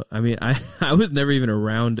 who knows? I mean, I was never even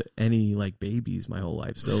around any like babies my whole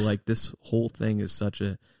life. So like this whole thing is such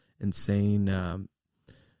a insane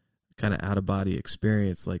kind of out of body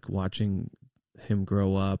experience, like watching him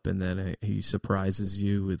grow up, and then he surprises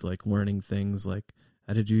you with like learning things like,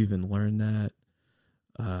 how did you even learn that?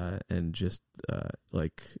 And just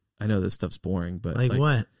like, I know this stuff's boring, but like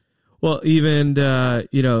what? Well, even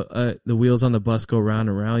the wheels on the bus go round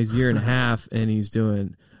and round. He's a year and a half, and he's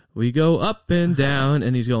doing. We go up and down,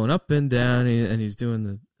 and he's going up and down, and he's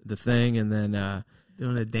doing the thing, and then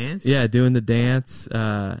doing a dance. Yeah, doing the dance,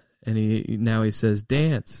 and he says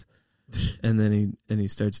dance, and then he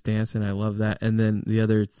starts dancing. I love that. And then the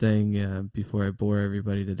other thing, before I bore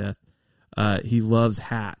everybody to death, he loves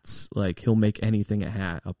hats. Like he'll make anything a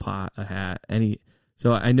hat, a pot, a hat, any.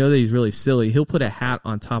 So I know that he's really silly. He'll put a hat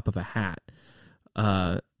on top of a hat,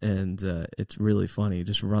 and it's really funny. He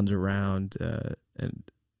just runs around and.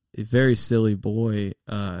 A very silly boy,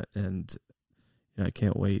 and I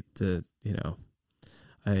can't wait to,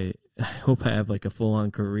 I hope I have like a full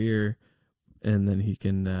on career, and then he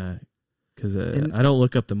can, because I don't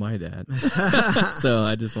look up to my dad, so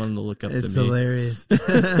I just want him to look up to me. It's hilarious.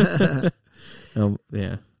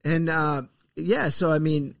 Yeah, and so I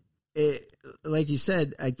mean, like you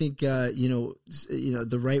said, I think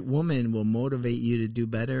the right woman will motivate you to do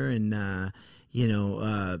better, and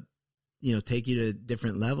take you to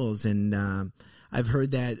different levels. And I've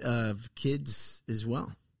heard that of kids as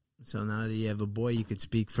well. So now that you have a boy, you could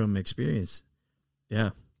speak from experience.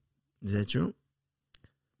 Yeah. Is that true?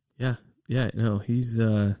 Yeah. Yeah. No, he's,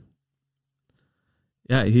 I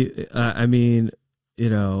mean, I don't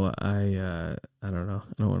know. I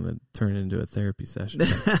don't want to turn it into a therapy session.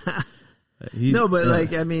 No, but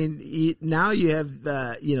now you have,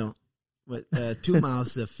 2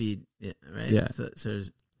 mouths to feed, right? Yeah.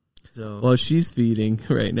 So well, she's feeding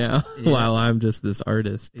right now while I'm just this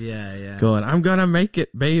artist. Yeah. Going, I'm gonna make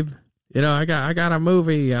it, babe. I got a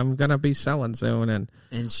movie I'm gonna be selling soon, and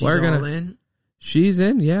she's all in. She's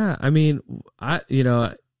in, yeah. I mean,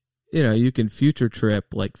 you can future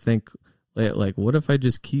trip, like think, like what if I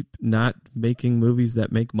just keep not making movies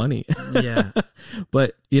that make money? Yeah.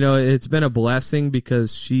 But it's been a blessing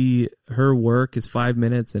because her work is 5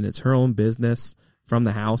 minutes and it's her own business from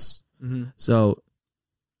the house. Mm-hmm. So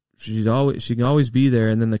she can always be there.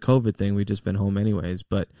 And then the COVID thing, we've just been home anyways.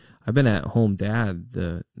 But I've been at home dad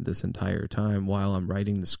this entire time while I'm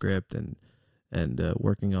writing the script and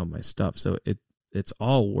working on my stuff. So it's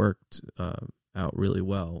all worked out really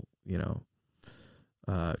well,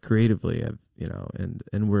 creatively, and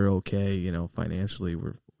we're okay, financially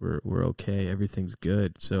we're okay. Everything's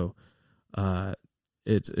good. So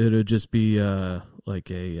it'll just be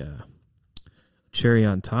like a cherry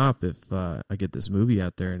on top if I get this movie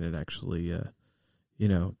out there and it actually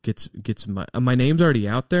gets my name's already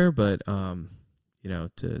out there, but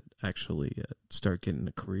to actually start getting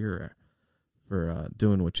a career for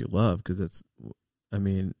doing what you love, because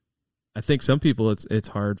I think some people it's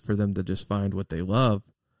hard for them to just find what they love.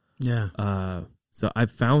 Yeah. So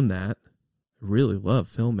I've found that I really love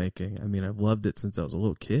filmmaking. I mean, I've loved it since I was a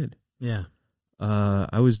little kid. Yeah.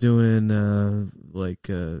 I was doing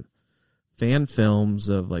fan films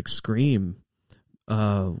of like Scream.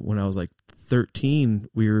 When I was like 13,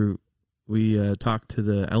 we talked to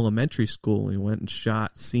the elementary school and we went and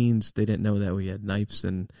shot scenes. They didn't know that we had knives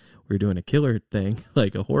and we were doing a killer thing,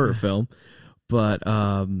 like a horror film. But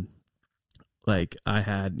like I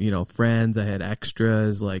had, friends, I had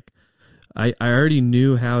extras. Like I already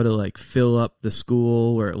knew how to like fill up the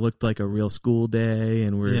school where it looked like a real school day,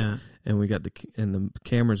 and we got the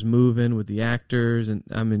cameras moving with the actors, and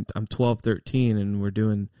I'm 12, 13, and we're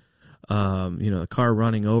doing the car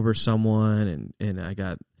running over someone, and I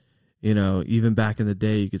got, even back in the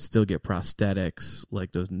day you could still get prosthetics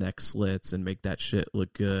like those neck slits and make that shit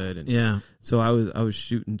look good. And so I was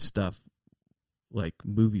shooting stuff like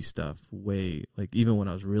movie stuff way, like even when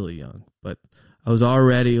I was really young, but I was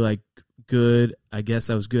already like good. I guess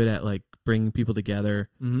I was good at like bringing people together.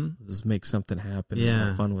 Mm-hmm. Just make something happen and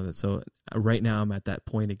have fun with it. So right now I'm at that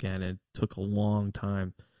point again. It took a long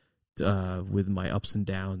time with my ups and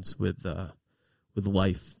downs with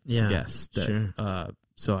life, I guess. Sure.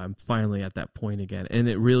 So I'm finally at that point again, and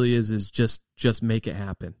it really is just make it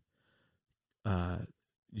happen.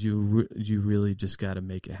 You really just got to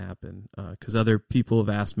make it happen. Because other people have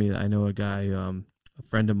asked me. I know a guy, a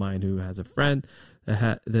friend of mine who has a friend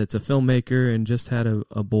that's a filmmaker and just had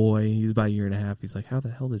a boy. He's about a year and a half. He's like, how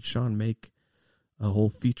the hell did Sean make a whole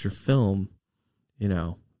feature film,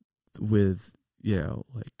 with, like a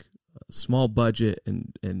small budget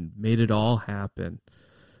and made it all happen?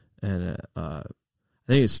 And I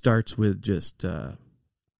think it starts with just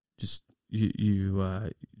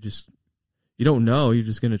you don't know. You're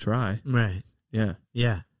just going to try. Right. Yeah.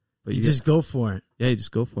 Yeah. But you just go for it. Yeah, you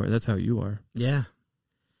just go for it. That's how you are. Yeah.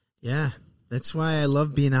 Yeah. That's why I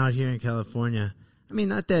love being out here in California. I mean,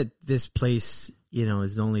 not that this place,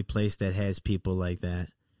 is the only place that has people like that,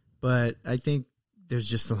 but I think there's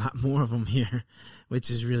just a lot more of them here,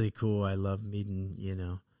 which is really cool. I love meeting,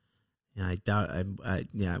 I doubt I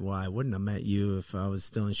wouldn't have met you if I was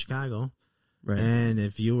still in Chicago. Right. And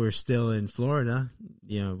if you were still in Florida,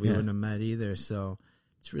 we wouldn't have met either. So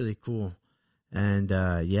it's really cool. And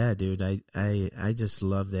dude, I just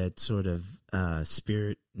love that sort of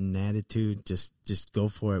spirit and attitude. Just go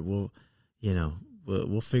for it. We'll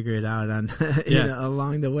figure it out on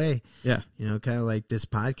along the way. Yeah. Kind of like this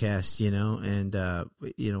podcast, and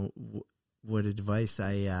what advice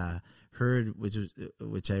I heard,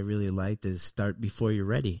 which I really liked, is start before you're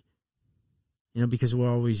ready. Because we're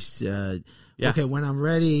always okay. When I'm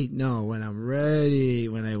ready, when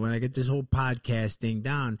I get this whole podcast thing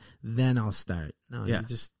down, then I'll start. No, you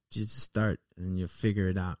just start and you'll figure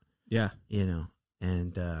it out. Yeah,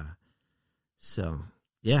 and so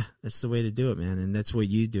that's the way to do it, man. And that's what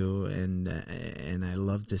you do, and I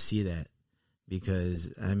love to see that,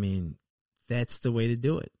 because I mean that's the way to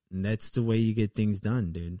do it, and that's the way you get things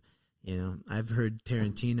done, dude. I've heard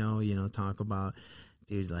Tarantino, talk about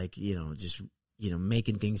dude, like, just,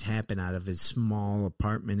 making things happen out of his small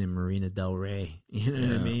apartment in Marina Del Rey. You know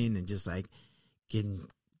what I mean? And just like getting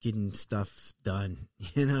stuff done.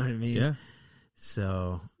 You know what I mean? Yeah.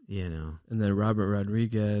 So, And then Robert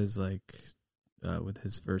Rodriguez, like, with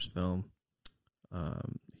his first film,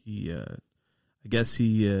 he, I guess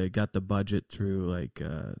he got the budget through, like,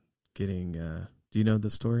 getting, do you know the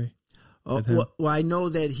story? Oh, well, I know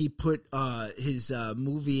that he put his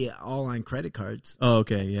movie all on credit cards. Oh,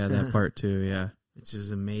 okay. Yeah, that part too, yeah. Which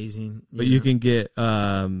is amazing. But you can get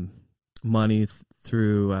money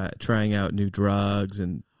through trying out new drugs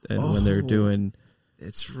and when they're doing...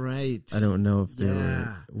 That's right. I don't know if they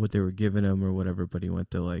were what they were giving him or whatever, but he went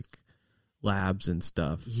to, like, labs and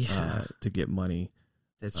stuff to get money.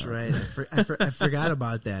 That's right. I forgot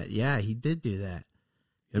about that. Yeah, he did do that.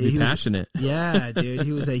 Be passionate. Yeah, dude.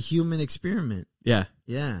 He was a human experiment. Yeah.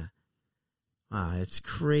 Yeah. Wow, it's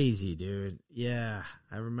crazy, dude. Yeah.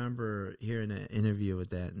 I remember hearing an interview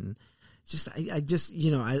with that, and I just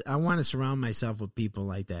I want to surround myself with people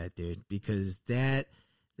like that, dude, because that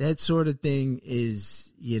sort of thing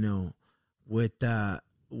is, what's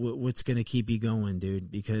going to keep you going, dude,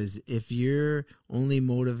 because if you're only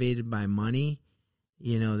motivated by money,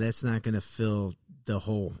 that's not going to fill the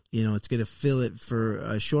hole. It's going to fill it for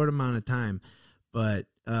a short amount of time, but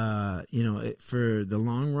for the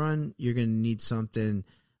long run, you're going to need something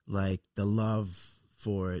like the love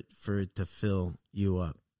for it to fill you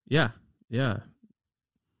up. Yeah, yeah.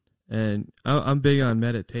 And I'm big on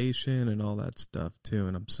meditation and all that stuff too,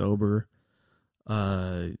 and I'm sober.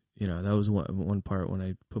 That was one part when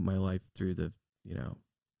I put my life through the,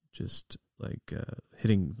 just like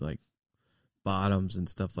hitting like bottoms and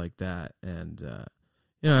stuff like that, and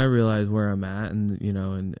I realize where I'm at, and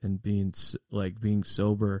and being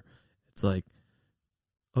sober, it's like,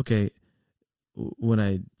 okay, when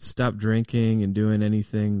I stop drinking and doing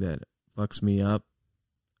anything that fucks me up,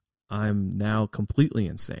 I'm now completely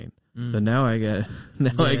insane. So now I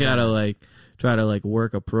gotta like try to like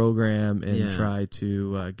work a program and try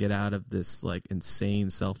to get out of this like insane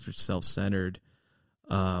self-centered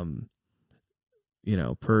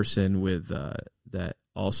person with that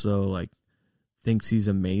also like thinks he's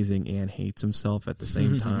amazing and hates himself at the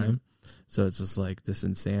same time. So it's just like this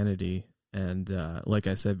insanity. And like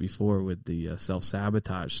I said before with the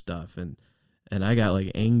self-sabotage stuff, and I got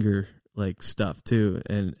like anger like stuff too,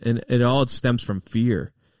 and it all stems from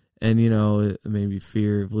fear. And maybe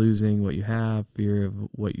fear of losing what you have, fear of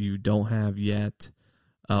what you don't have yet,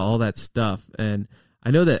 all that stuff. And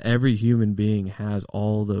I know that every human being has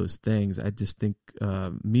all those things. I just think,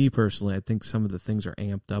 me personally, I think some of the things are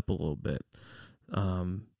amped up a little bit.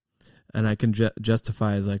 And I can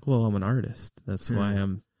justify as like, well, I'm an artist. That's why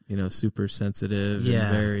I'm, super sensitive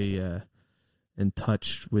and very in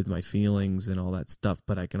touch with my feelings and all that stuff.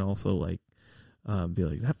 But I can also like be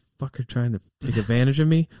like, that fucker trying to take advantage of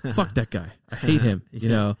me? Fuck that guy. I hate him,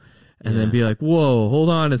 and then be like, whoa, hold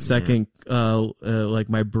on a second. Like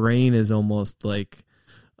my brain is almost like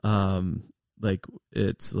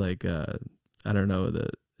it's like I don't know,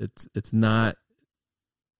 it's not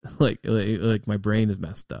like my brain is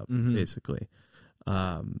messed up basically.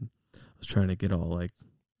 I was trying to get all like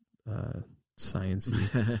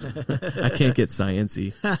sciencey. I can't get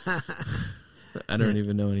sciencey. I don't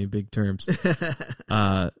even know any big terms.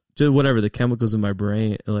 Just whatever, the chemicals in my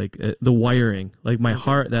brain, like the wiring, like my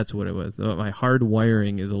heart, that's what it was. My hard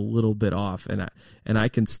wiring is a little bit off, and I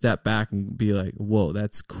can step back and be like, whoa,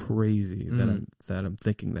 that's crazy that I'm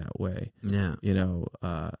thinking that way. Yeah.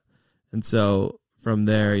 And so from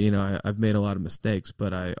there, I've made a lot of mistakes,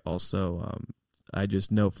 but I also I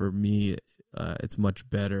just know for me it's much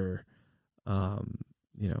better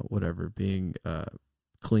being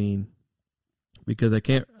clean. Because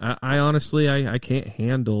I honestly can't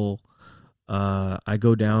handle. I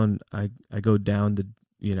go down the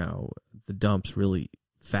the dumps really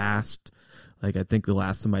fast. Like I think the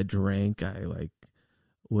last time I drank, I like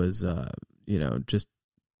was just.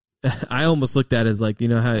 I almost looked at it as like,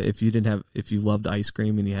 how if you loved ice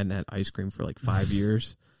cream and you hadn't had ice cream for like 5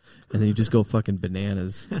 years, and then you just go fucking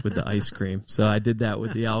bananas with the ice cream. So I did that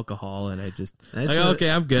with the alcohol, and I just okay,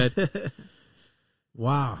 I'm good.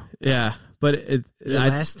 Wow. Yeah, but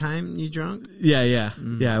last time you drunk? Yeah.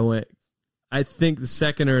 I went. I think the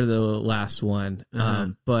second or the last one.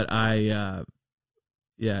 But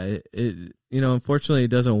unfortunately, it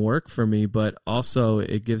doesn't work for me. But also,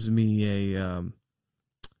 it gives me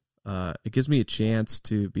a chance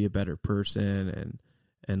to be a better person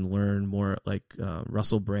and learn more. Like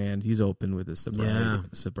Russell Brand, he's open with his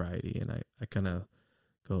sobriety, and I kind of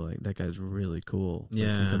go like, that guy's really cool.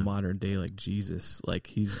 Yeah. Like, he's a modern day like Jesus. Like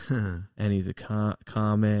he's and he's a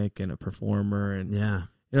comic and a performer, and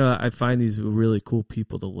I find these really cool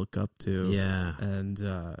people to look up to. Yeah. And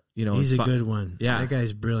he's a good one. Yeah. That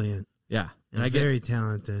guy's brilliant. Yeah. And very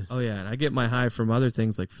talented. Oh yeah, and I get my high from other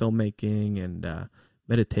things like filmmaking and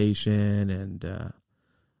meditation and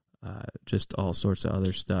just all sorts of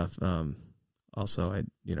other stuff. Also,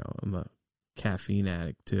 I'm a caffeine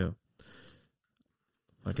addict too.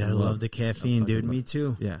 Gotta love the caffeine, dude. Me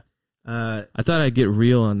too. Yeah. I thought I'd get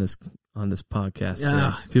real on this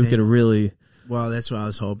podcast. People could really. Well, that's what I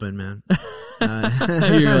was hoping, man.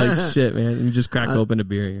 You're like, shit, man. You just crack open a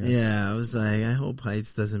beer. Yeah, I was like, I hope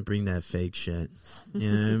Haitz doesn't bring that fake shit.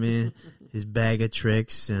 You know what I mean? His bag of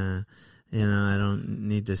tricks. I don't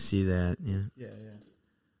need to see that. Yeah.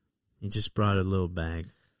 He just brought a little bag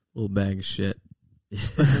of shit.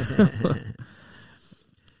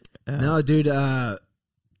 No, dude.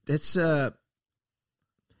 That's and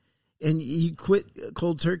you quit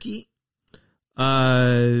cold turkey?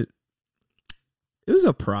 It was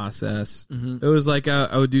a process. It was like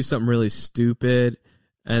I would do something really stupid,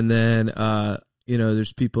 and then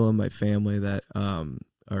there's people in my family that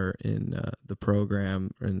are in the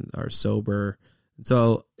program and are sober,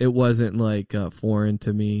 so it wasn't like foreign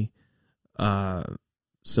to me.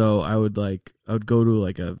 So I would go to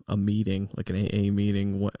like a meeting, like an AA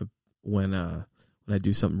meeting, when I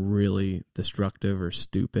do something really destructive or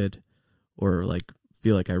stupid, or like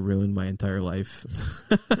feel like I ruined my entire life.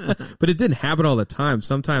 But it didn't happen all the time.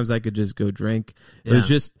 Sometimes I could just go drink. Yeah. It was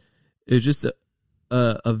just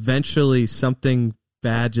eventually something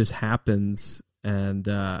bad just happens, and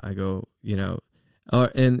I go,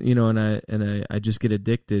 and I just get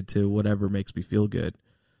addicted to whatever makes me feel good.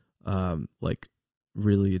 Like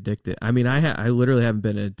really addicted. I mean, I literally haven't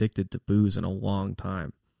been addicted to booze in a long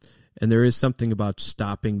time. And there is something about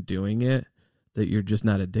stopping doing it that you're just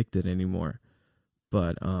not addicted anymore.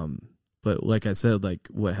 But like I said, like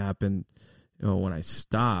what happened, when I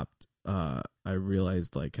stopped, I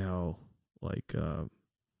realized like how, like,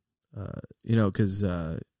 because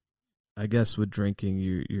I guess with drinking,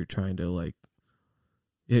 you're trying to like,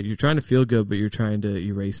 you're trying to feel good, but you're trying to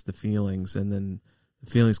erase the feelings, and then the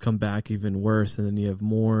feelings come back even worse, and then you have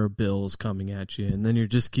more bills coming at you, and then you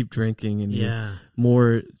just keep drinking, and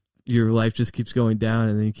your life just keeps going down,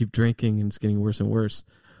 and then you keep drinking, and it's getting worse and worse.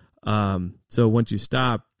 So once you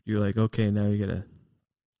stop, you're like, okay, now you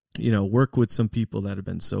gotta, work with some people that have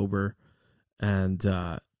been sober, and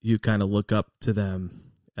you kind of look up to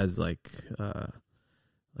them as like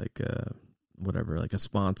whatever, like a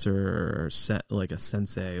sponsor or like a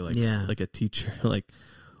sensei, like a teacher. Like,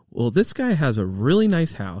 well, this guy has a really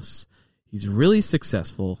nice house. He's really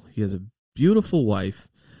successful. He has a beautiful wife.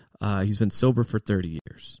 He's been sober for 30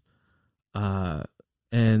 years.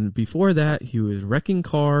 And before that, he was wrecking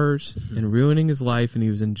cars and ruining his life, and he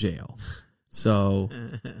was in jail. So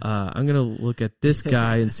I'm going to look at this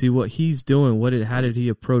guy and see what he's doing. How did he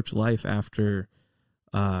approach life after?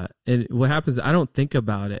 And what happens, I don't think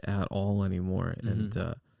about it at all anymore. And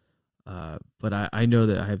but I know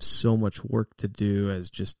that I have so much work to do, as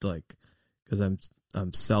just like, because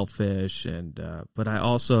I'm selfish, and but I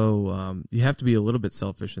also you have to be a little bit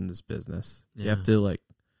selfish in this business. You have to, like,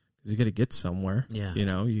 because you got to get somewhere. Yeah, you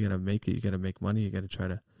got to make it. You got to make money. You got to try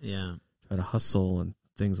to hustle and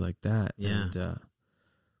things like that. Yeah. And,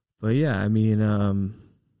 but yeah, I mean,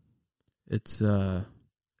 it's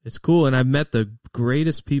cool, and I've met the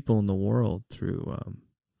greatest people in the world through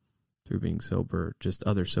being sober, just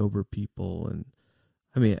other sober people. And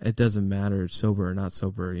I mean, it doesn't matter sober or not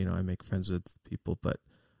sober, I make friends with people, but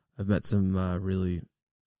I've met some really,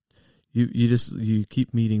 you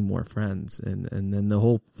keep meeting more friends, and then the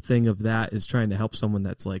whole thing of that is trying to help someone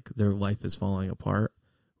that's like, their life is falling apart,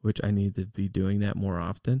 which I need to be doing that more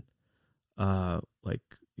often. Like,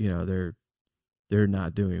 they're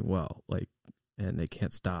not doing well, like, and they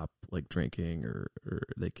can't stop like drinking, or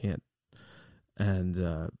they can't, and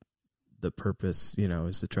the purpose,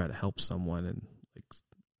 is to try to help someone, and like,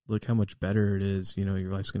 look how much better it is,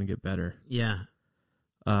 your life's going to get better. Yeah.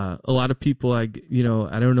 A lot of people, I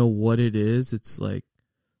don't know what it is. It's like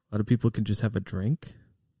a lot of people can just have a drink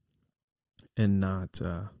and not,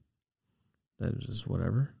 that's just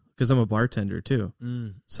whatever. Because I'm a bartender too.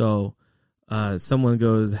 So someone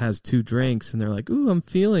has 2 drinks and they're like, ooh, I'm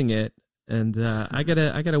feeling it. And I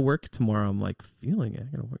gotta work tomorrow. I'm like, feeling it.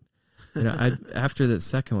 I gotta work. After that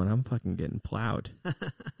second one, I'm fucking getting plowed.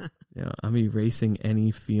 I'm erasing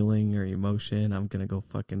any feeling or emotion. I'm gonna go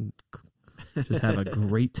fucking just have a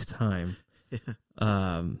great time. Yeah.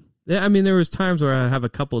 I mean, there was times where I have a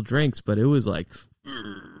couple drinks, but it was like,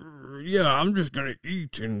 yeah, I'm just going to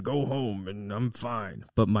eat and go home and I'm fine.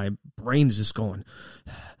 But my brain's just going,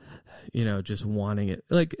 just wanting it.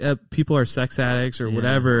 Like people are sex addicts or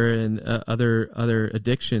whatever, and other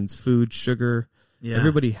addictions, food, sugar. Yeah.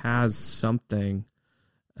 Everybody has something.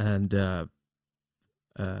 And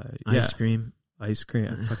ice cream. Ice cream.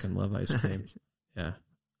 I fucking love ice cream. Yeah.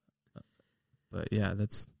 But yeah,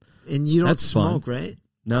 that's... And you don't smoke, fun. Right?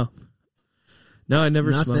 No, I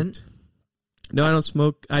never smoked. No, I don't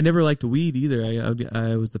smoke. I never liked weed either.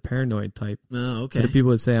 I was the paranoid type. Oh, okay. People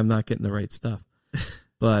would say I'm not getting the right stuff.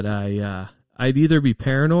 But I'd either be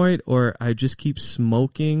paranoid or I just keep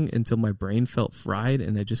smoking until my brain felt fried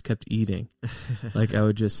and I just kept eating. Like I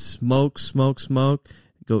would just smoke,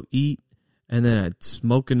 go eat, and then I'd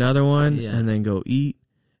smoke another one and then go eat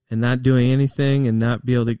and not doing anything and not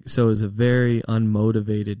be able to. So it was a very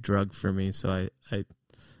unmotivated drug for me. So I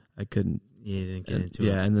couldn't. You didn't get into it.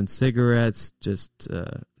 Yeah, and then cigarettes, just no.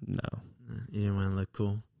 You didn't want to look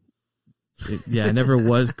cool. I never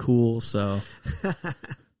was cool. So,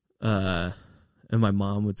 and my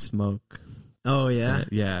mom would smoke. Oh yeah,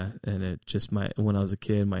 and it just when I was a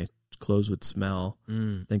kid, my clothes would smell.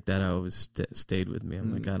 I think that always stayed with me.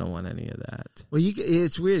 I'm like, I don't want any of that. Well,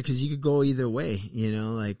 it's weird because you could go either way,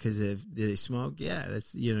 like because if they smoke,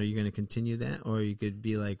 that's you're going to continue that, or you could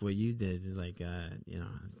be like what you did, like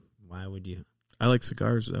why would you? I like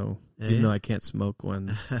cigars though, even though I can't smoke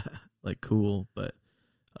one, like cool. But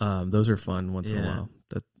those are fun once in a while.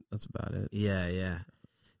 That's about it. Yeah.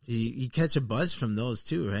 You catch a buzz from those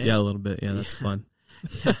too, right? Yeah, a little bit. Yeah, that's fun.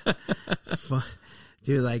 Fun,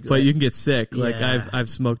 dude. But you can get sick. Like I've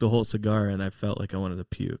smoked a whole cigar and I felt like I wanted to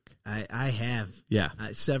puke. I have. Yeah.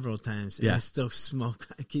 Several times. Yeah. I still smoke.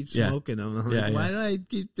 I keep smoking them. I'm like, why do I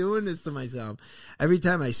keep doing this to myself? Every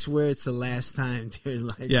time I swear it's the last time, dude.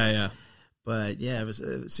 Like, yeah. But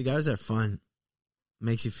cigars are fun.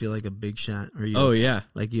 Makes you feel like a big shot, or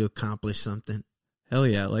like you accomplished something. Hell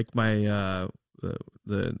yeah! Like my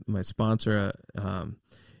my sponsor,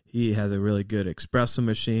 he has a really good espresso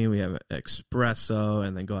machine. We have an espresso,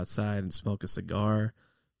 and then go outside and smoke a cigar.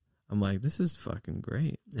 I'm like, this is fucking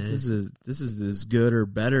great. This is as good or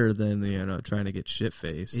better than trying to get shit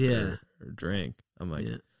faced or drink. I'm like,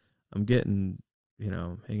 I'm getting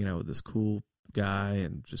hanging out with this cool guy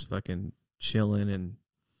and just fucking chilling and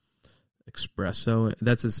espresso.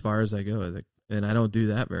 That's as far as I go. And I don't do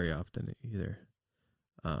that very often either.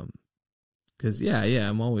 Because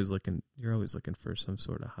I'm always looking. You're always looking for some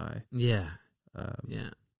sort of high. Yeah.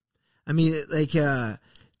 I mean, like,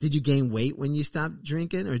 did you gain weight when you stopped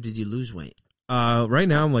drinking, or did you lose weight? Right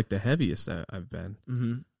now I'm like the heaviest I've been.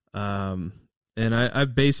 Mm-hmm. And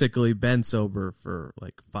I've basically been sober for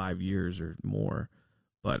like 5 years or more,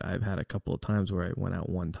 but I've had a couple of times where I went out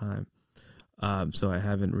one time. So I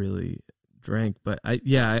haven't really drank, but I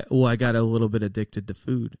got a little bit addicted to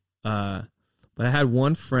food. But I had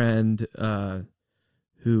one friend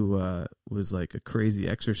who was like a crazy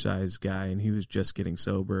exercise guy, and he was just getting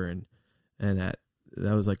sober, and that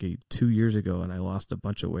was like 2 years ago, and I lost a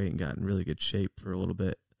bunch of weight and got in really good shape for a little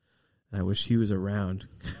bit. And I wish he was around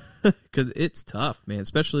because it's tough, man,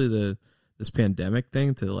 especially this pandemic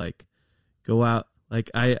thing to like go out.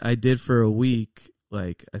 Like I did for a week.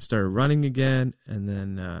 Like I started running again, and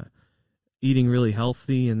then eating really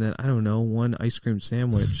healthy, and then I don't know, one ice cream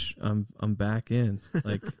sandwich. I'm back in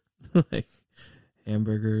like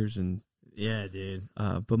hamburgers and dude.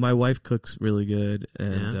 But my wife cooks really good,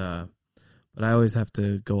 and but I always have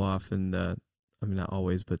to go off and I mean not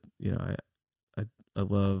always, but I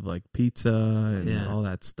love like pizza and all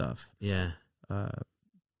that stuff. Yeah.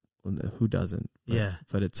 Who doesn't?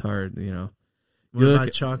 But it's hard, What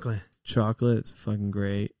about chocolate? Chocolate, it's fucking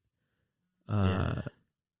great.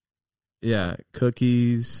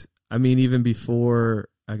 Cookies. I mean, even before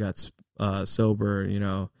I got sober,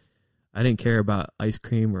 I didn't care about ice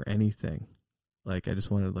cream or anything. Like, I just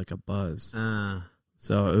wanted like a buzz.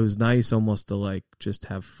 So it was nice almost to like just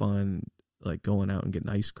have fun, like going out and getting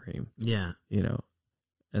ice cream. Yeah.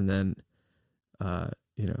 And then,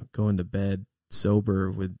 going to bed sober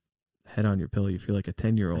with head on your pillow, you feel like a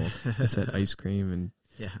 10-year-old. I said ice cream, and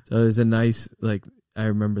so it was a nice, like, I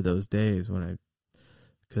remember those days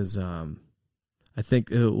because I think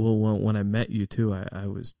when I met you too, I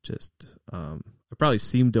was just I probably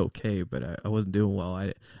seemed okay, but I wasn't doing well.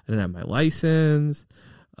 I didn't have my license,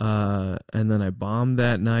 and then I bombed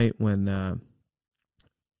that night when.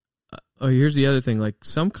 Here's the other thing: like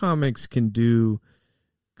some comics can do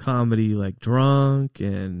comedy like drunk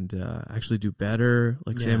and actually do better,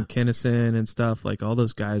 like Sam Kinison and stuff. Like all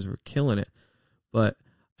those guys were killing it, but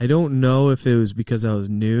I don't know if it was because I was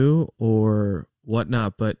new or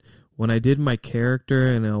whatnot. But when I did my character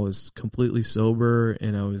and I was completely sober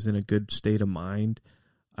and I was in a good state of mind,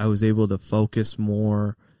 I was able to focus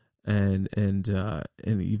more, and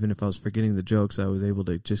even if I was forgetting the jokes, I was able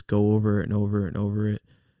to just go over it and over and over it,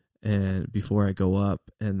 and before I go up,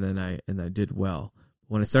 and then I did well.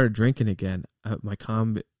 When I started drinking again,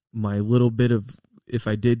 my little bit of, if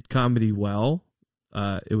I did comedy well,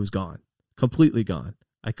 it was gone, completely gone.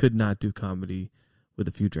 I could not do comedy with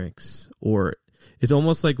a few drinks, or it's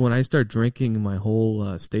almost like when I start drinking, my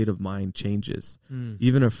whole state of mind changes.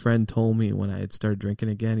 Even a friend told me when I had started drinking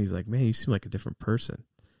again, he's like, man, you seem like a different person.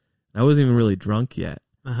 I wasn't even really drunk yet.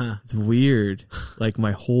 It's weird. Like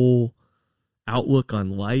my whole outlook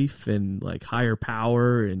on life and like higher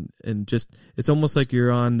power and just, it's almost like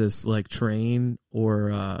you're on this like train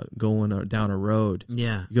or going down a road.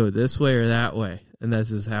 Yeah. You go this way or that way. And this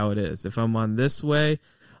is how it is. If I'm on this way,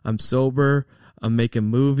 I'm sober, I'm making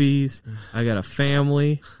movies, I got a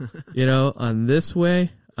family, on this way,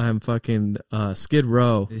 I'm fucking Skid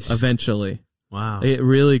Row eventually. Wow. It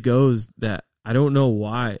really goes that. I don't know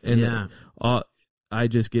why. And I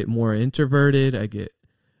just get more introverted. I get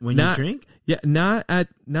when you drink? Yeah, not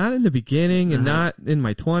in the beginning and not in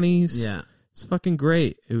my 20s. Yeah. It's fucking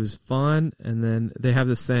great. It was fun, and then they have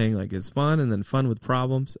this saying like it's fun and then fun with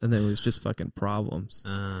problems, and then it was just fucking problems.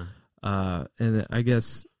 And I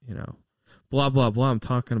guess, blah blah blah. I'm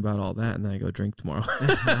talking about all that, and then I go drink tomorrow.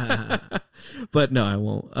 But no, I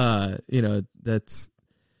won't. That's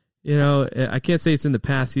I can't say it's in the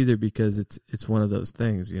past either, because it's one of those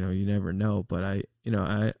things. You never know. But I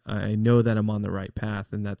know that I'm on the right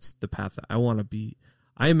path, and that's the path that I want to be.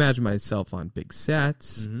 I imagine myself on big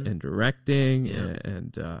sets and directing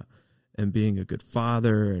and being a good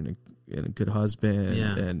father and a good husband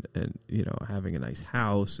and having a nice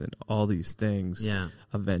house and all these things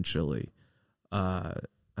eventually. I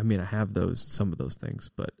have some of those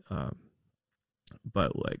things, but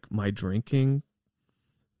like my drinking,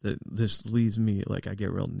 that just leaves me like I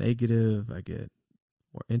get real negative. I get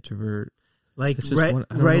more introvert. Like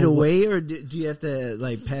right away, or do you have to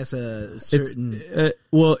like pass a certain?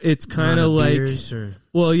 It's kind of like,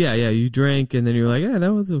 you drink and then you're like,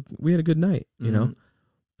 we had a good night,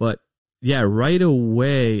 But yeah, right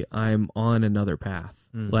away I'm on another path.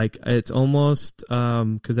 Like it's almost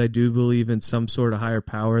because I do believe in some sort of higher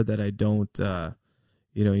power that I don't, I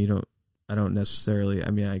don't necessarily.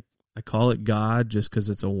 I call it God just because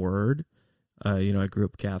it's a word. I grew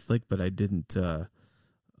up Catholic, but I didn't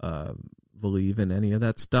believe in any of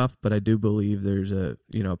that stuff. But I do believe there's a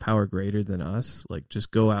power greater than us. Like just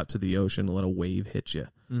go out to the ocean and let a wave hit you.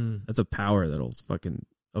 That's a power that'll fucking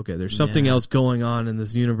there's something else going on in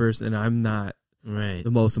this universe, and I'm not the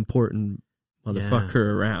most important motherfucker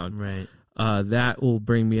around. Right. That will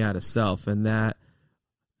bring me out of self, and that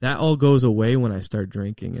all goes away when I start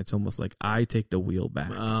drinking. It's almost like I take the wheel back.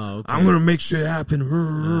 Oh, okay. I'm going to make shit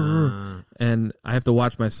happen. And I have to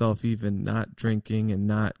watch myself even not drinking and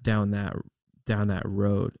not down that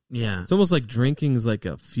road. Yeah. It's almost like drinking is like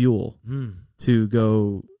a fuel to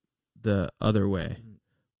go the other way.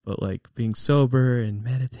 But like being sober and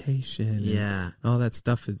meditation and all that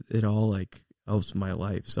stuff, it all like helps my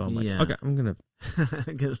life. So I'm like, okay, I'm going to,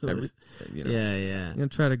 I'm going to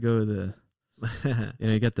try to go the,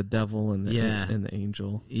 you got the devil and the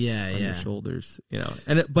angel on your shoulders,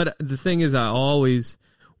 but the thing is, I always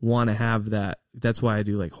want to have that. That's why I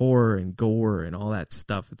do like horror and gore and all that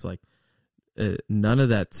stuff. It's like none of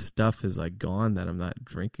that stuff is like gone that I'm not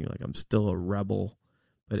drinking. Like I'm still a rebel,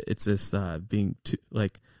 but it's this being too,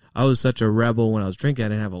 like I was such a rebel when I was drinking. I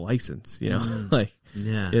didn't have a license, like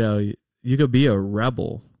you could be a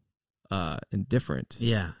rebel and different,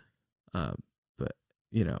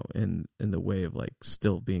 in the way of like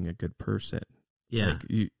still being a good person. Yeah. Like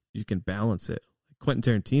you can balance it.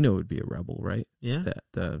 Quentin Tarantino would be a rebel, right? Yeah.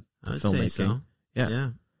 To I'd filmmaking. say so. Yeah.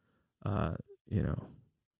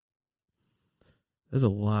 There's a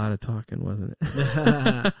lot of talking, wasn't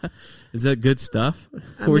it? Is that good stuff?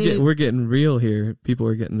 We're getting real here. People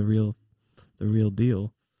are getting the real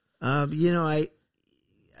deal.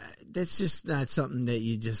 That's just not something that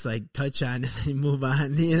you just like touch on and then move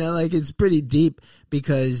on. Like it's pretty deep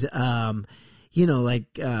because,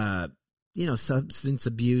 substance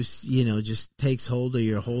abuse, just takes hold of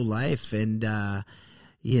your whole life, and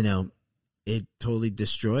it totally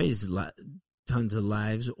destroys tons of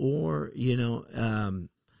lives. Or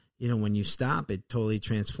when you stop, it totally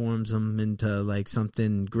transforms them into like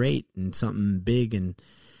something great and something big And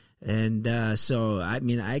so,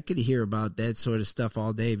 I could hear about that sort of stuff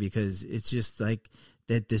all day, because it's just like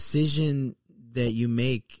that decision that you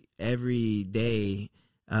make every day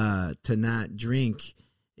to not drink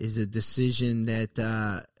is a decision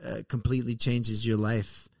that completely changes your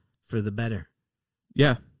life for the better.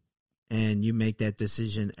 Yeah. And you make that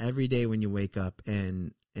decision every day when you wake up,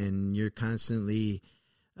 and you're constantly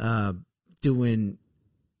doing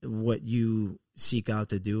what you seek out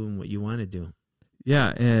to do and what you want to do.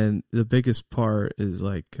 Yeah, and the biggest part is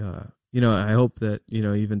like, I hope that,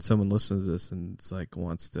 even someone listens to this and it's like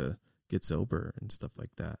wants to get sober and stuff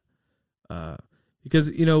like that. Because,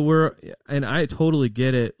 and I totally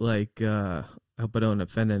get it. Like, I hope I don't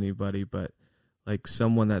offend anybody, but like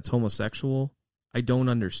someone that's homosexual, I don't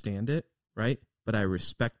understand it, right? But I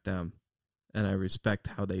respect them, and I respect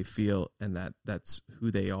how they feel, and that's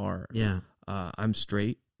who they are. Yeah. I'm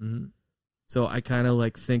straight. Mm-hmm. So I kind of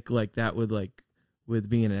like think like that with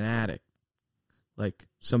being an addict. Like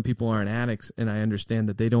some people aren't addicts, and I understand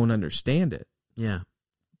that they don't understand it. Yeah.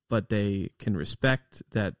 But they can respect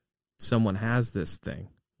that someone has this thing,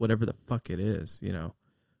 whatever the fuck it is,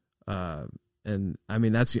 and I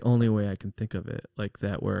mean, that's the only way I can think of it like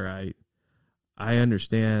that, where I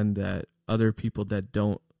understand that other people that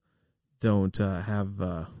don't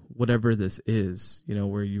have whatever this is,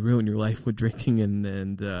 where you ruin your life with drinking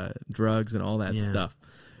and drugs and all that stuff.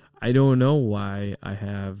 I don't know why I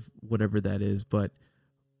have whatever that is, but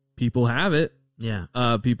people have it. Yeah.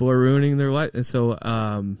 People are ruining their life. And so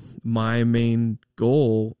my main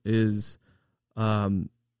goal is to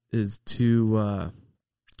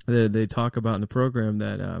they talk about in the program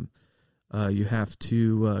that you have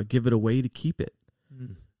to give it away to keep it.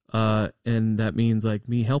 Mm. And that means like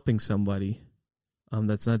me helping somebody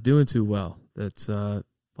that's not doing too well, that's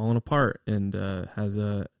falling apart and has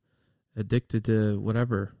addicted to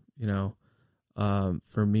whatever,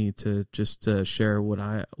 for me to just share what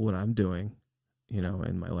I'm doing.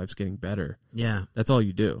 And my life's getting better. Yeah. That's all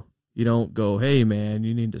you do. You don't go, hey, man,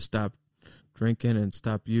 you need to stop drinking and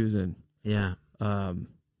stop using. Yeah.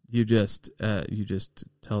 You just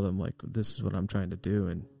tell them, like, this is what I'm trying to do.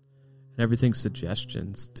 And everything's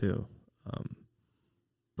suggestions, too.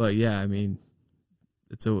 But, yeah, I mean,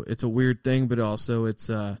 it's a weird thing, but also it's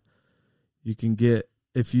you can get,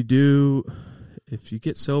 if you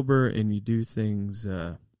get sober and you do things,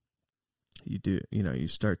 you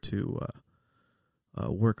start to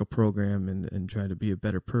work a program and try to be a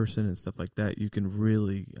better person and stuff like that, you can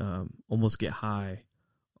really almost get high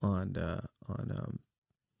on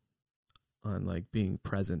like being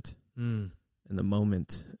present in the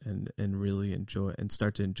moment and really enjoy and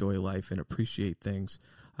start to enjoy life and appreciate things.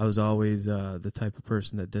 I was always the type of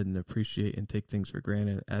person that didn't appreciate and take things for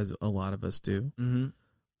granted, as a lot of us do. Mm-hmm.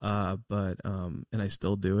 But and I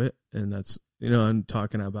still do it, and that's, I'm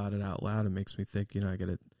talking about it out loud. It makes me think, I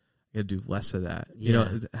gotta do less of that. Yeah.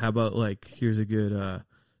 How about, like, here's a good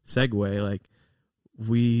segue. Like,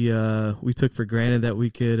 we took for granted that we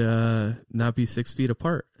could not be 6 feet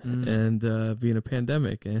apart and be in a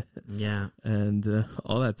pandemic and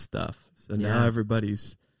all that stuff. So now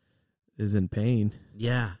everybody's is in pain.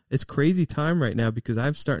 Yeah. It's crazy time right now because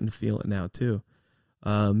I'm starting to feel it now too.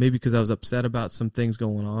 Maybe because I was upset about some things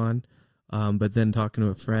going on, but then talking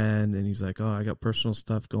to a friend and he's like, oh, I got personal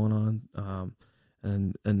stuff going on.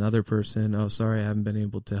 And another person, oh, sorry, I haven't been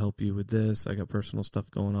able to help you with this. I got personal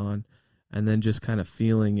stuff going on. And then just kind of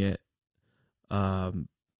feeling it.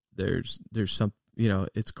 There's some,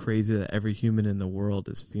 it's crazy that every human in the world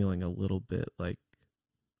is feeling a little bit like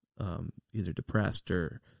either depressed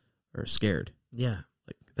or scared. Yeah.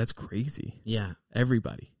 Like, that's crazy. Yeah.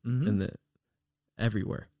 Everybody. Mm-hmm.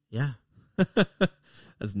 Everywhere. Yeah.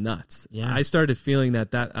 That's nuts. Yeah. I started feeling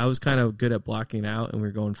that I was kind of good at blocking out, and we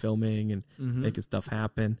were going filming and making stuff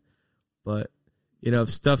happen. But, if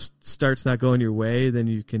stuff starts not going your way, then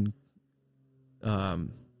you can, I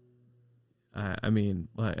mean,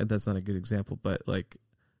 that's not a good example, but like,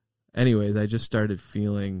 anyways, I just started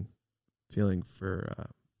feeling for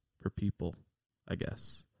people, I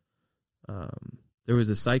guess. There was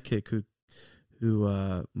a sidekick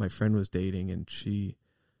who my friend was dating, and she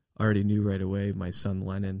already knew right away my son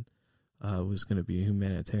Lennon was going to be a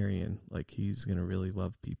humanitarian. Like, he's going to really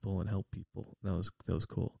love people and help people. That was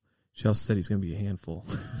cool. She also said he's going to be a handful.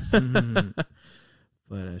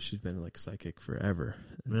 But she's been like psychic forever.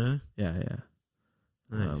 Really? Yeah.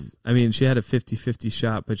 Nice. I mean, she had a 50-50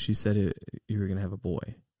 shot, but she said you were going to have a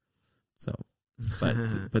boy. So,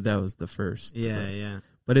 but that was the first. Yeah.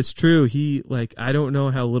 But it's true. He, like, I don't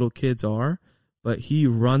know how little kids are, but he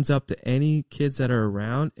runs up to any kids that are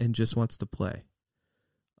around and just wants to play.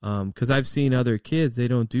 Because I've seen other kids, they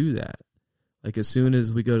don't do that. Like, as soon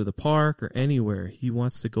as we go to the park or anywhere, he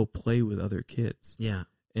wants to go play with other kids. Yeah.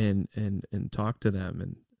 And talk to them.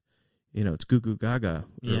 And, it's goo goo gaga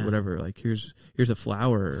or whatever. Like here's a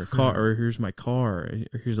flower or a car or here's my car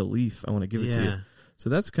or here's a leaf. I want to give it to you. So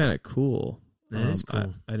that's kind of cool. That is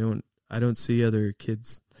cool. I don't see other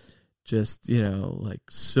kids just, like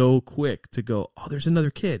so quick to go, oh, there's another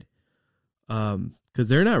kid. 'Cause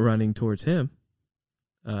they're not running towards him.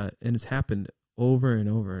 And it's happened over and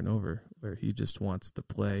over and over where he just wants to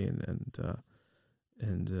play and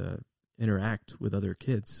interact with other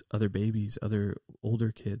kids, other babies, other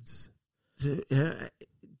older kids. Do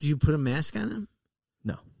you put a mask on him?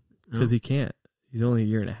 No, because he can't. He's only a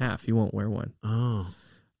year and a half. He won't wear one. Oh.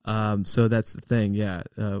 So that's the thing. Yeah.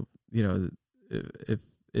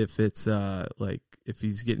 If it's like if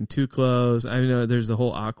he's getting too close, I know there's a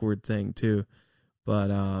whole awkward thing too, but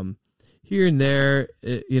here and there,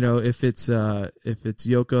 if it's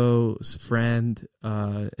Yoko's friend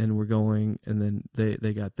and we're going, and then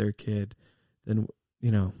they got their kid, then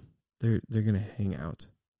they're gonna hang out.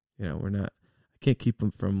 We're not. I can't keep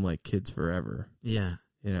them from like kids forever. Yeah.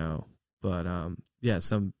 But yeah,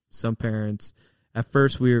 some parents. At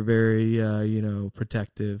first, we were very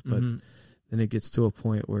protective, but then it gets to a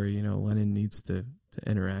point where Lennon needs to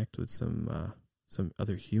interact with some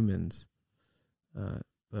other humans.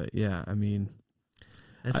 But yeah, I mean,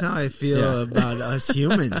 that's how I feel about us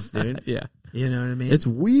humans, dude. Yeah, you know what I mean. It's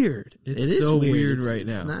weird. It's so weird right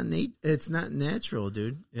now. It's not natural,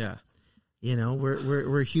 dude. Yeah,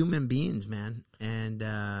 we're human beings, man, and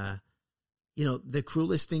the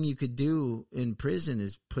cruelest thing you could do in prison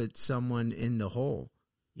is put someone in the hole,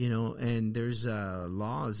 and there's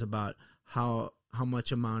laws about how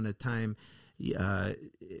much amount of time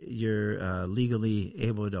you're legally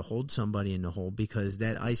able to hold somebody in the hole, because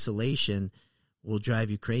that isolation will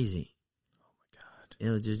drive you crazy. Oh my God.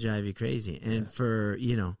 It'll just drive you crazy. And for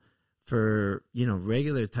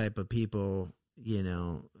regular type of people,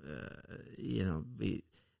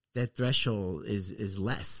 that threshold is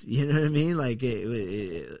less, you know what I mean? Like,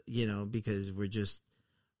 because we're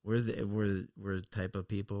the type of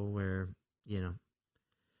people where,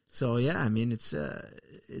 so yeah, I mean, it's a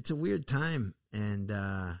weird time, and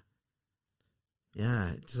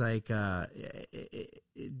it's like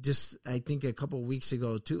just I think a couple of weeks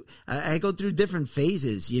ago too. I go through different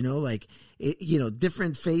phases,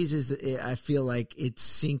 different phases. I feel like it's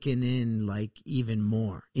sinking in like even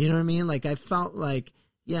more. You know what I mean? Like I felt like,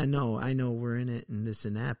 I know we're in it and this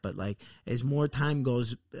and that, but like as more time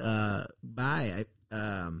goes by,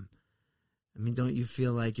 I mean, don't you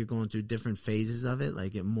feel like you're going through different phases of it?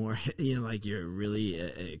 Like it more, like you're really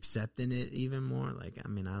accepting it even more? Like, I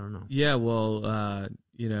mean, I don't know. Yeah, well,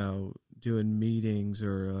 doing meetings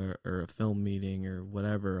or a film meeting or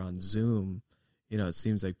whatever on Zoom, it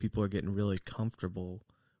seems like people are getting really comfortable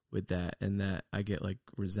with that, and that I get like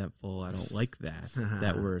resentful. I don't like that,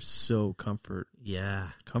 that we're so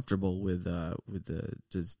comfortable with the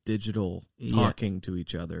just digital talking to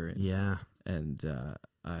each other. And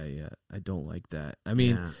I don't like that. I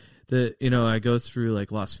mean, I go through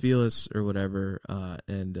like Los Feliz or whatever,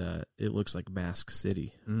 and it looks like Mask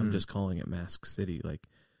City. I'm just calling it Mask City. Like,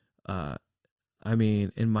 I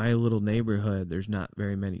mean, in my little neighborhood, there's not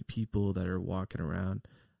very many people that are walking around.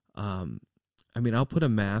 I mean, I'll put a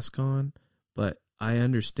mask on, but I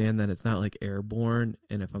understand that it's not like airborne,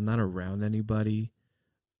 and if I'm not around anybody,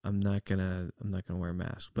 I'm not gonna wear a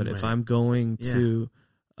mask. But if I'm going to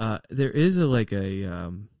there is a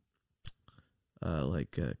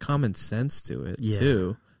common sense to it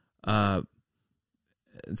too. And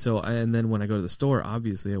then when I go to the store,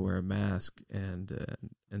 obviously I wear a mask and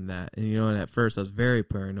that. And at first I was very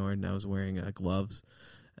paranoid, and I was wearing gloves,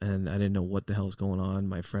 and I didn't know what the hell's going on.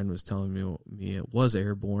 My friend was telling me it was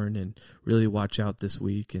airborne, and really watch out this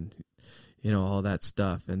week, and all that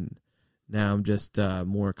stuff. And now I'm just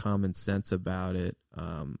more common sense about it.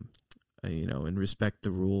 And respect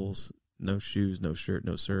the rules. No shoes, no shirt,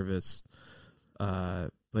 no service.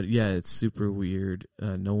 But yeah, it's super weird.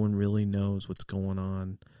 No one really knows what's going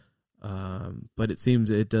on. But it seems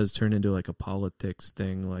it does turn into like a politics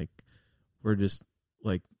thing. Like we're just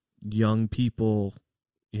like young people,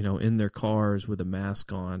 in their cars with a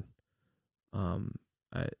mask on.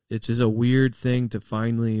 It's just a weird thing to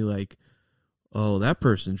finally like, oh, that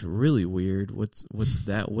person's really weird. What's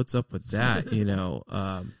that? What's up with that?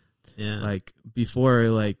 Yeah. Like before,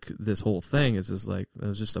 like this whole thing is just like it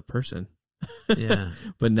was just a person. Yeah.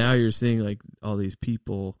 But now you're seeing like all these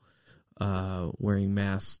people wearing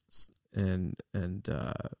masks and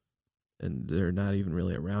they're not even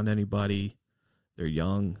really around anybody. They're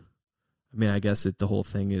young. I mean, I guess the whole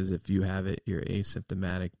thing is if you have it, you're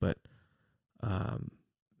asymptomatic. But I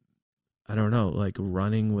don't know, like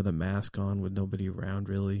running with a mask on with nobody around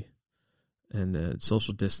really. and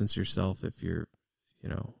social distance yourself if you're,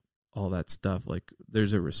 all that stuff. Like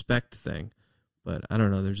there's a respect thing, but I don't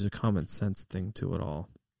know. There's a common sense thing to it all.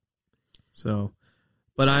 So,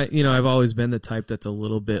 but I've always been the type that's a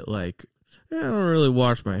little bit like, I don't really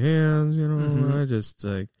wash my hands, I just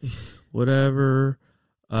like whatever.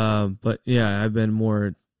 But yeah, I've been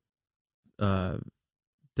more,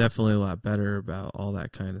 definitely a lot better about all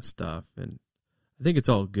that kind of stuff. And I think it's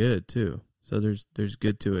all good too. So there's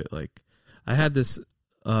good to it. Like I had this,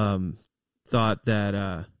 thought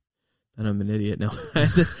that, and I'm an idiot. No,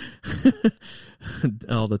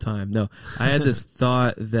 all the time. No, I had this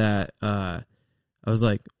thought that I was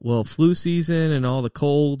like, well, flu season and all the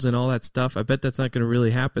colds and all that stuff, I bet that's not going to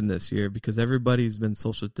really happen this year because everybody's been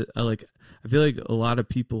I feel like a lot of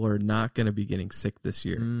people are not going to be getting sick this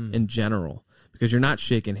year in general because you're not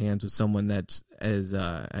shaking hands with someone that's has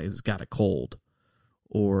got a cold.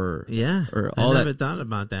 Or all I never thought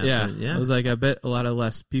about that. Yeah, yeah. I was like, I bet a lot of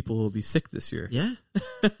less people will be sick this year. Yeah,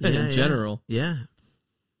 in general. Yeah,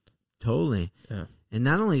 totally. Yeah, and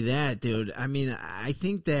not only that, dude. I mean, I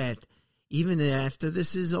think that even after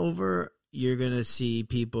this is over, you're gonna see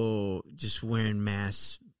people just wearing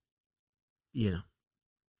masks. Yeah,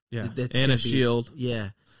 and a shield. Yeah,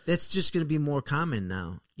 that's just gonna be more common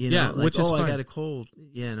now. Which is fine. I got a cold.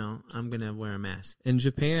 I'm gonna wear a mask. In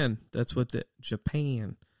Japan, that's what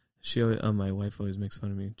Japan. My wife always makes fun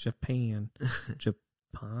of me. Japan. I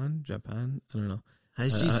don't know. How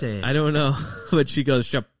does she say it? I don't know, but she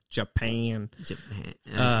goes Japan. Japan.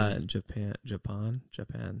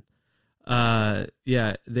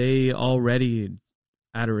 Yeah, they already,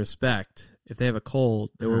 out of respect, if they have a cold,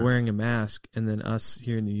 they were wearing a mask, and then us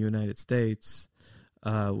here in the United States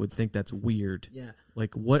would think that's weird. Yeah.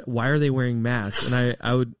 Like, what? Why are they wearing masks? And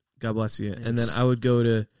I would, God bless you. And then I would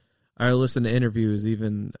listen to interviews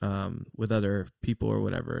even with other people or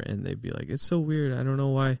whatever, and they'd be like, it's so weird. I don't know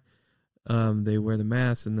why they wear the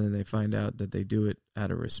mask, and then they find out that they do it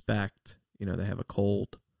out of respect. They have a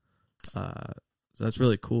cold. So that's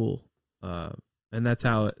really cool. And that's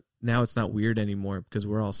how now it's not weird anymore because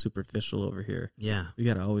we're all superficial over here. Yeah. We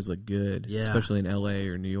got to always look good, especially in LA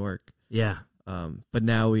or New York. Yeah. But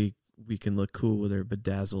now we can look cool with our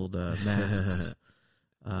bedazzled masks.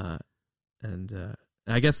 And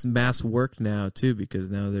I guess masks work now too because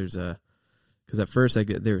now there's because at first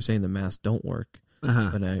they were saying the masks don't work,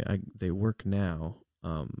 but they work now.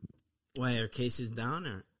 Why are cases down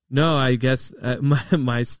or? No, I guess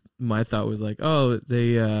my thought was like, oh,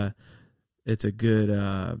 it's a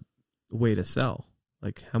good way to sell.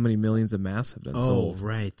 Like how many millions of masks have been sold? Oh,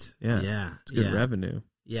 right. Yeah. It's good revenue.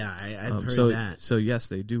 Yeah, I've heard that. So yes,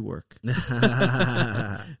 they do work. No,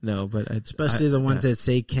 but especially the ones that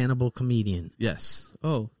say Cannible Comedian. Yes.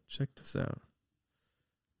 Oh, check this out.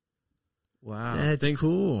 Wow, that's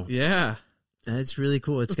cool. Yeah, that's really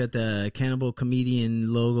cool. It's got the Cannible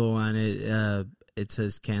Comedian logo on it. It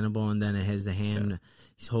says Cannibal, and then it has the hand. Yeah.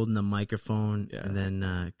 He's holding the microphone, and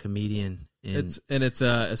then comedian. It's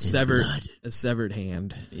a severed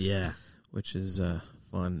hand. Yeah, which is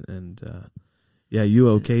fun and. Yeah, you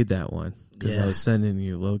okayed that one because I was sending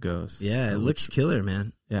you logos. Yeah, it looks killer,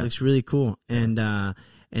 man. Yeah, it looks really cool, and the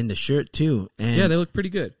shirt too. And yeah, they look pretty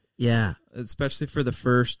good. Yeah, especially for the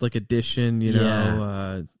first edition,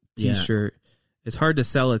 T-shirt. It's hard to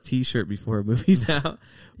sell a T-shirt before a movie's out,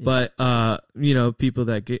 but people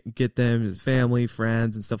that get them is family,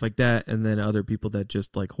 friends, and stuff like that, and then other people that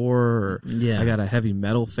just like horror. Or I got a heavy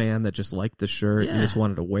metal fan that just liked the shirt and just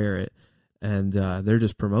wanted to wear it, and they're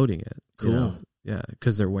just promoting it. Cool. Yeah,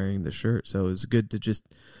 because they're wearing the shirt. So it's good to just,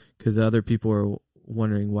 because other people are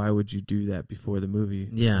wondering why would you do that before the movie.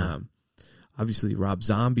 Yeah. Obviously, Rob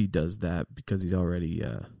Zombie does that because he's already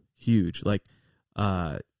huge. Like,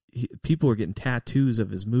 people were getting tattoos of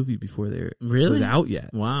his movie before it was out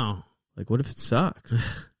yet. Wow. Like, what if it sucks?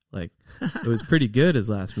 Like, it was pretty good, his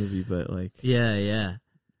last movie, but like. Yeah,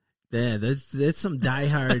 that's some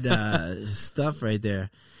diehard stuff right there.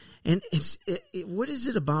 And what is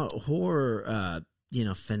it about horror,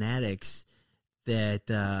 fanatics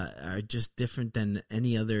that are just different than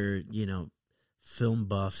any other, film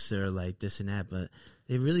buffs or like this and that, but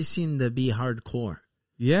they really seem to be hardcore.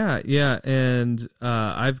 Yeah, and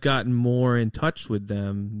I've gotten more in touch with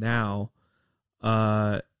them now.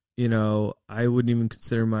 I wouldn't even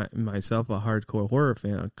consider myself a hardcore horror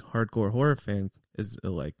fan. A hardcore horror fan is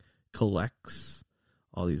like collects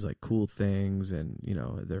all these like cool things, and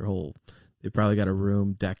they probably got a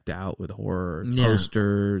room decked out with horror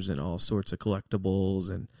posters and all sorts of collectibles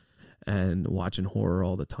and watching horror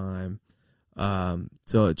all the time.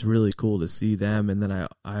 So it's really cool to see them. And then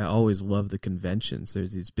I always love the conventions.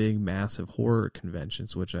 There's these big, massive horror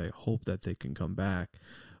conventions, which I hope that they can come back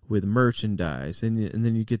with merchandise. And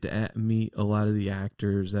then you get to meet a lot of the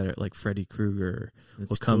actors that are like Freddy Krueger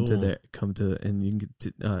will come to, and you can get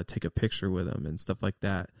to, take a picture with them and stuff like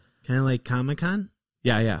that. Kind of like Comic-Con?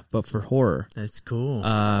 Yeah, but for horror. That's cool.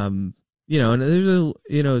 You know, and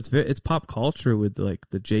there's it's pop culture with like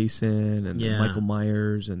the Jason and the Michael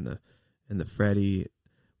Myers and the Freddy,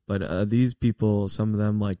 but these people, some of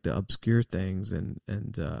them like the obscure things, and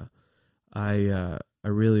I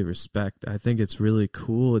really respect. I think it's really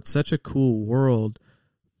cool. It's such a cool world.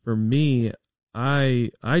 For me, I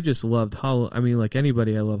just loved I mean, like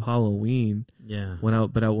anybody, I love Halloween. Yeah. When I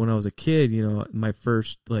was a kid, you know, my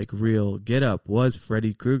first like real get up was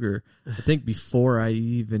Freddy Krueger. I think before I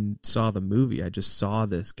even saw the movie, I just saw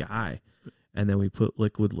this guy. And then we put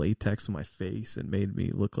liquid latex on my face and made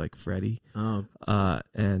me look like Freddy. Oh.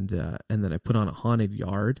 And then I put on a haunted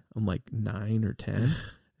yard. I'm like 9 or 10.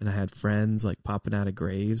 And I had friends like popping out of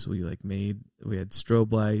graves. We had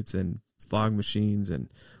strobe lights and fog machines and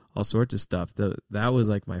all sorts of stuff. That was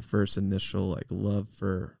like my first initial like love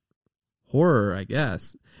for horror, I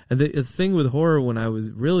guess. And the thing with horror when I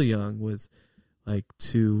was really young was like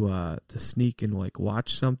to sneak and like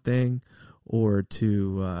watch something, or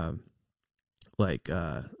to like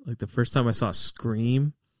the first time I saw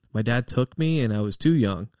Scream, my dad took me and I was too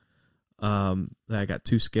young. I got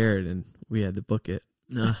too scared and we had to book it.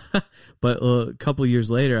 No. But a couple of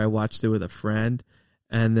years later, I watched it with a friend,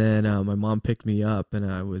 and then my mom picked me up, and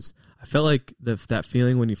I felt like that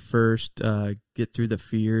feeling when you first get through the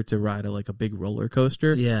fear to ride a big roller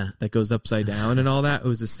coaster, that goes upside down and all that. It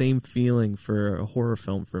was the same feeling for a horror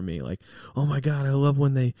film for me. Like, oh my God, I love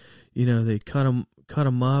when they cut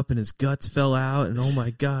him up and his guts fell out, and oh my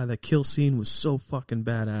God, that kill scene was so fucking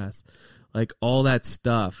badass. Like all that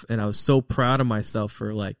stuff, and I was so proud of myself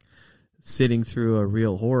for like sitting through a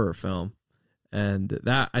real horror film. And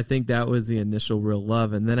I think that was the initial real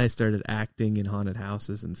love. And then I started acting in haunted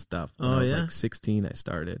houses and stuff. When I was like 16, I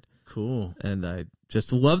started. Cool. And I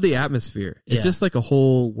just love the atmosphere. It's just like a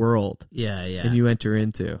whole world. Yeah. And you enter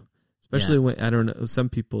into. Especially when, I don't know, some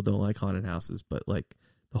people don't like haunted houses, but like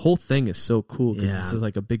the whole thing is so cool because this is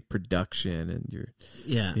like a big production, and you're,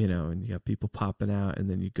 and you got people popping out, and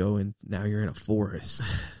then you go in, now you're in a forest.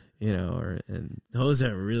 And those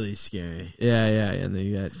are really scary. Yeah, and then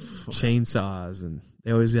you got chainsaws, and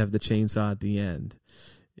they always have the chainsaw at the end.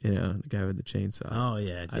 The guy with the chainsaw. Oh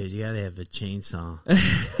yeah, dude, you gotta have a chainsaw.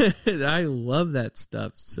 I love that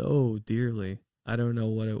stuff so dearly. I don't know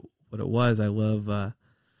what it was. I love,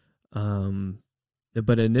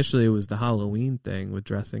 but initially it was the Halloween thing with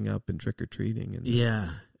dressing up and trick or treating,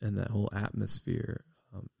 and that whole atmosphere.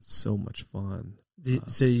 So much fun.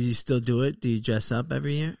 So you still do it? Do you dress up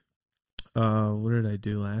every year? What did I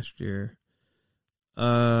do last year?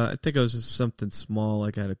 I think it was just something small,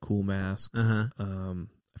 like I had a cool mask. I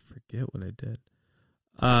forget what I did.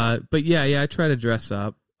 But yeah, I try to dress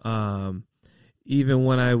up. Even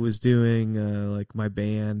when I was doing like my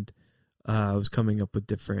band, I was coming up with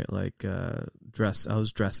different dress. I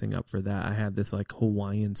was dressing up for that. I had this like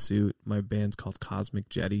Hawaiian suit. My band's called Cosmic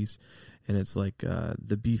Jetties, and it's like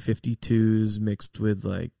the B-52s mixed with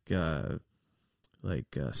like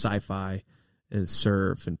sci-fi and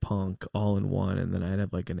surf and punk all in one. And then I'd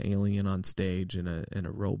have like an alien on stage and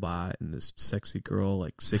a robot and this sexy girl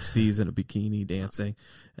like 60s in a bikini dancing,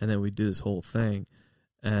 and then we do this whole thing.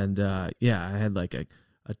 And I had like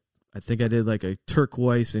I think I did like a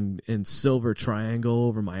turquoise and silver triangle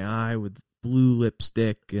over my eye with blue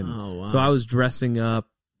lipstick, and so I was dressing up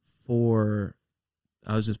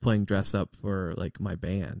I was just playing dress up for like my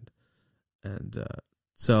band. And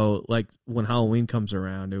so like when Halloween comes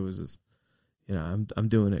around, it was just, I'm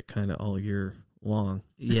doing it kind of all year long.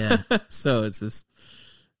 Yeah. So it's just,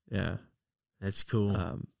 that's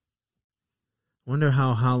cool. Wonder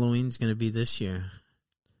how Halloween's going to be this year.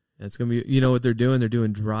 It's going to be, what they're doing? They're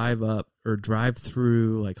doing drive up or drive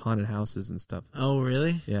through like haunted houses and stuff. Oh,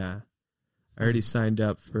 really? Yeah. I already signed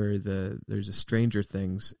up for there's a Stranger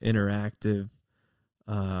Things interactive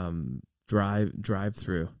drive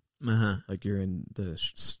through. Like you're in the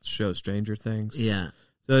show Stranger Things. Yeah.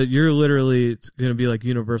 So you're literally, it's going to be like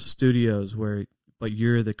Universal Studios but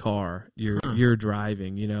you're the car. You're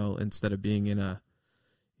driving, instead of being in a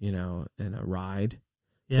ride.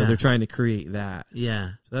 Yeah. So they're trying to create that.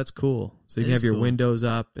 Yeah. So that's cool. So you can have your windows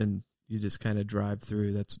up and you just kind of drive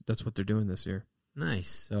through. That's what they're doing this year.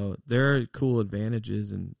 Nice. So there are cool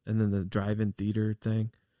advantages, and then the drive-in theater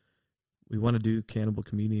thing we want to do Cannible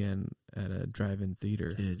Comedian at a drive-in theater.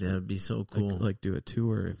 Dude, that would be so cool. Like do a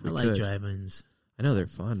tour if we could. I like drive-ins. I know they're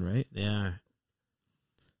fun, right? They are.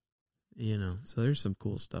 You know. So there's some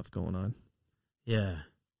cool stuff going on. Yeah.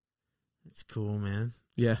 It's cool, man.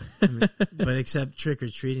 Yeah. I mean, but except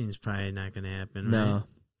trick-or-treating is probably not going to happen, right? No.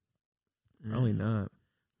 Probably not.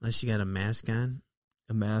 Unless you got a mask on.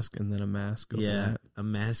 A mask and then a mask over that. A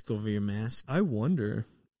mask over your mask. I wonder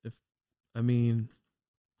if,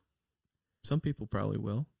 some people probably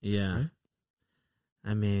will. Yeah. Right?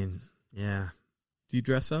 I mean, yeah. Do you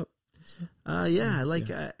dress up? Yeah, I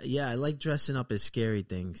like dressing up as scary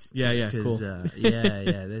things. Yeah, cool.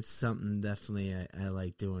 That's something definitely I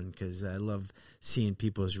like doing because I love seeing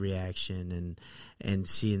people's reaction and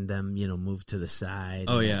seeing them, move to the side.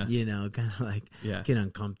 Oh, and, kind of like get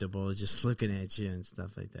uncomfortable just looking at you and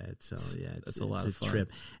stuff like that. So that's a lot of fun.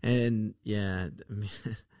 Trip. And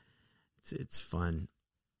it's fun,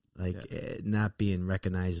 not being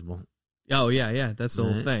recognizable. Oh, yeah. That's the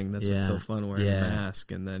whole thing. That's what's so fun, wearing a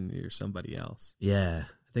mask, and then you're somebody else. Yeah.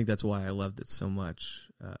 I think that's why I loved it so much,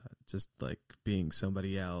 just like being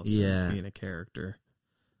somebody else, and being a character.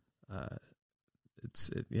 It's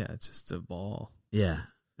just a ball. Yeah,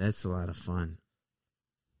 that's a lot of fun.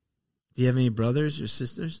 Do you have any brothers or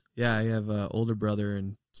sisters? Yeah, I have an older brother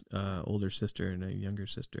and older sister and a younger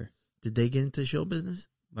sister. Did they get into show business?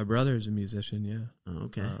 My brother is a musician, yeah. Oh,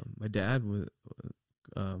 okay. My dad was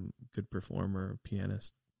good performer,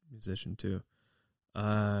 pianist, musician too.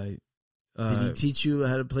 Did he teach you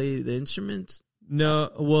how to play the instruments? No,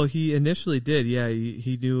 well, he initially did. Yeah,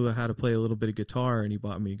 he knew how to play a little bit of guitar, and he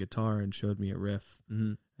bought me a guitar and showed me a riff.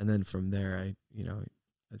 Mm-hmm. And then from there,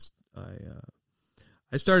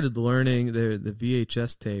 I started learning the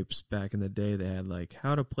VHS tapes back in the day. They had like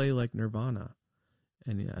how to play like Nirvana,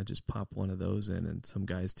 and I just pop one of those in, and some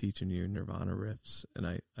guy's teaching you Nirvana riffs, and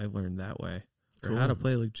I learned that way. Cool. Or how to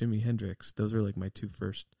play like Jimi Hendrix. Those were like my two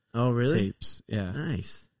first tapes. Yeah.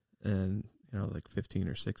 Nice. And, like 15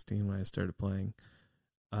 or 16 when I started playing.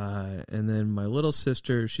 And then my little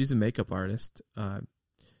sister, she's a makeup artist. I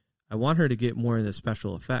want her to get more into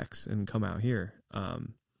special effects and come out here.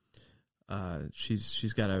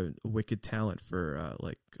 She's got a wicked talent for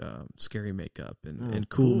scary makeup and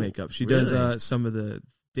cool makeup. She does some of the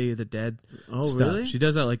Day of the Dead stuff. Really? She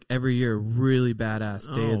does that like every year, really badass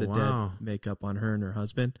Day of the Dead makeup on her and her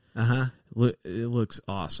husband. It looks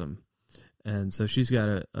awesome. And so she's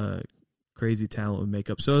got a crazy talent with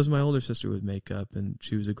makeup. So is my older sister with makeup, and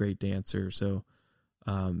she was a great dancer. So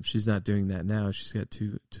she's not doing that now. She's got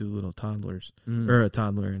two little toddlers, or a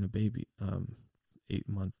toddler and a baby,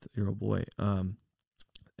 8-month-old boy. And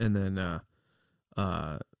then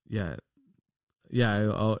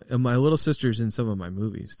and my little sister's in some of my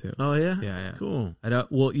movies too. Oh yeah, yeah. Cool.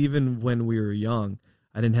 Even when we were young,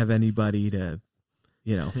 I didn't have anybody to,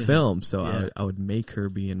 film, so I would make her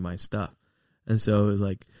be in my stuff, and so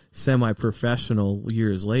like semi-professional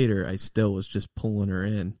years later, I still was just pulling her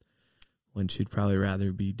in when she'd probably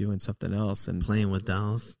rather be doing something else and playing with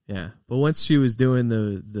dolls. Yeah, but once she was doing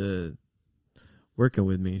the working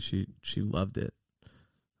with me, she loved it.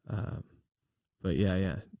 But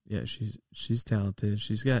yeah, she's talented.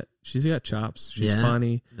 She's got chops. She's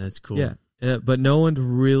funny. That's cool. Yeah, but no one's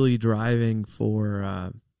really driving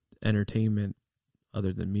for entertainment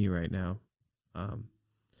other than me right now.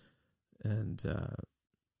 Did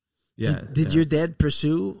your dad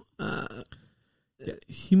pursue?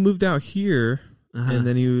 He moved out here, and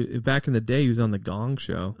then back in the day he was on the Gong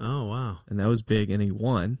Show. Oh wow! And that was big, and he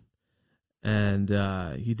won. And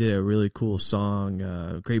he did a really cool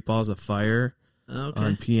song, "Great Balls of Fire."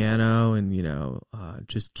 On piano, and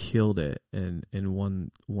just killed it and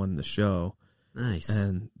won the show. Nice.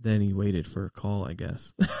 And then he waited for a call, I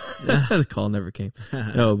guess. The call never came.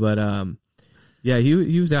 No, but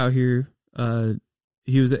he was out here.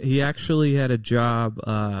 He actually had a job,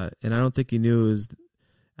 and I don't think he knew it was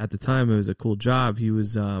at the time. It was a cool job. He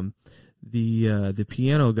was the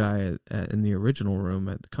piano guy in the original room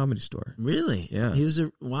at the Comedy Store. Really? Yeah. He was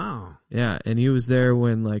wow. Yeah, and he was there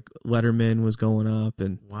when like Letterman was going up,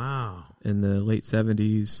 and wow, in the late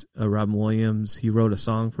 70s, Robin Williams. He wrote a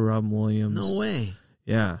song for Robin Williams. No way.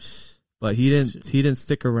 Yeah, but he didn't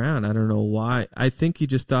stick around. I don't know why. I think he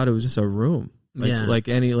just thought it was just a room, like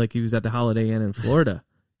he was at the Holiday Inn in Florida,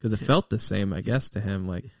 because it felt the same, I guess, to him.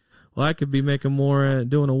 Like, well, I could be making more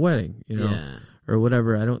doing a wedding, or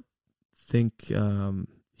whatever. I don't think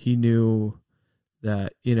he knew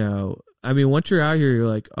that, once you're out here, you're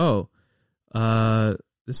like,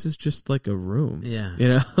 this is just like a room,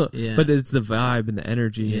 but it's the vibe and the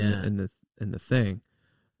energy and the thing.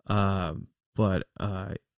 But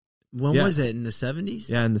When was it? In the 70s?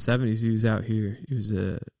 Yeah, in the 70s. He was out here. He was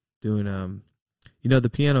doing, the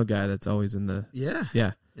piano guy that's always in the... Yeah.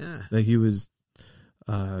 Yeah. Yeah. Like he was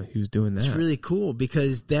doing that. It's really cool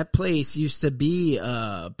because that place used to be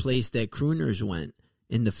a place that crooners went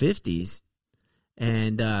in the 50s.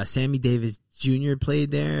 And Sammy Davis Jr.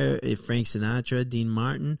 played there, Frank Sinatra, Dean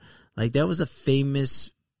Martin. Like, that was a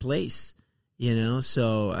famous place,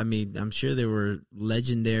 So, I mean, I'm sure there were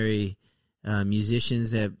legendary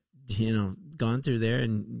musicians that, gone through there,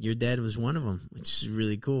 and your dad was one of them, which is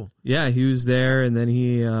really cool. Yeah, he was there, and then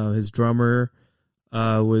his drummer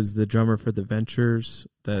was the drummer for the Ventures,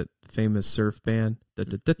 that famous surf band.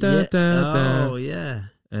 Oh, yeah.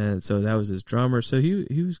 And so that was his drummer. So he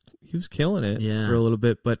was killing it for a little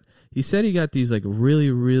bit. But he said he got these like really,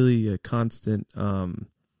 really constant,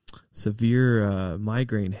 severe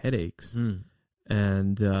migraine headaches.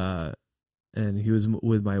 And he was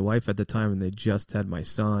with my wife at the time, and they just had my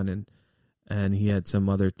son, and he had some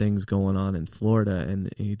other things going on in Florida,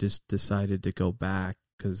 and he just decided to go back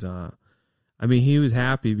because, he was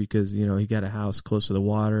happy because, he got a house close to the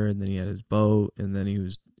water, and then he had his boat, and then he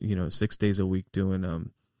was, 6 days a week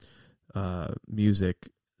doing music.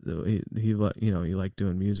 He liked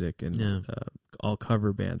doing music and all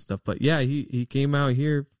cover band stuff. But yeah, he came out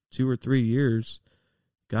here 2 or 3 years,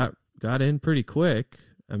 got in pretty quick.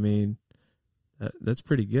 I mean, that's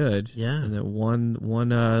pretty good. Yeah, and then won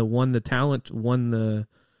the talent, that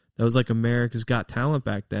was like America's Got Talent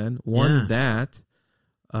back then. Won that,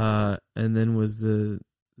 and then was the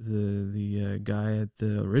guy at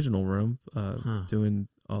the Original Room doing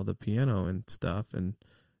all the piano and stuff and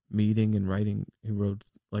meeting and writing. He wrote,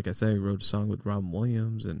 like I said, he wrote a song with Robin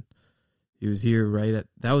Williams, and he was here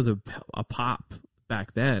that was a pop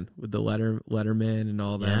back then with the Letterman and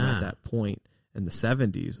all that at that point. In the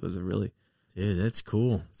 70s was a really... Dude, that's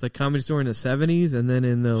cool. It's like Comedy Store in the 70s, and then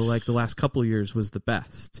in the last couple of years was the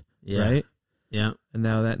best, right? Yeah. And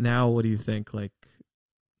now what do you think? Like,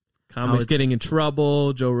 comics getting in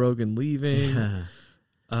trouble, Joe Rogan leaving.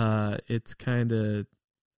 It's kind of...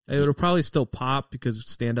 It'll probably still pop because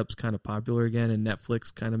stand-up's kind of popular again, and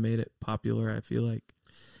Netflix kind of made it popular, I feel like,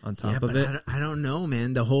 on top of it. I don't know,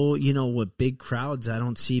 man. The whole, with big crowds, I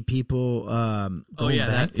don't see people going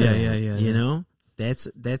back to that. Yeah.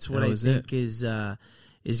 That's what I think is going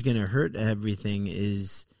to hurt everything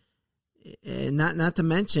is... Not to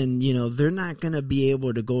mention, they're not going to be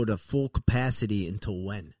able to go to full capacity until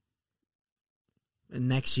when?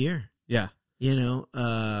 Next year. Yeah.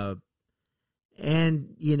 And,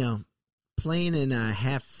 playing in a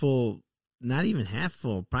half full, not even half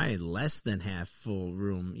full, probably less than half full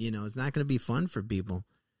room, it's not going to be fun for people.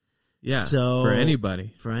 Yeah. So for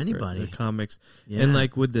anybody. For anybody. The comics. Yeah. And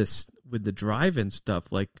like with the drive-in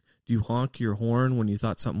stuff, like, do you honk your horn when you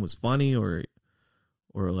thought something was funny or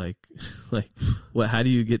like what, how do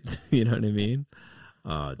you get, you know what I mean?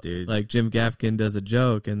 Oh, dude. Like Jim Gaffigan does a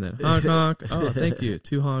joke and then honk, honk. Oh, thank you.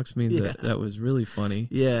 2 honks means that was really funny.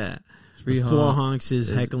 Yeah. 4 honks is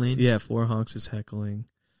heckling. Yeah, 4 honks is heckling.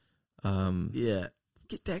 Yeah.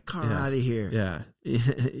 Get that car out of here. Yeah.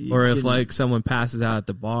 Or if like someone passes out at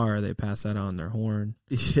the bar, they pass that on their horn.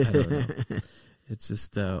 I don't know. It's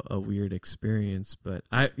just a weird experience. But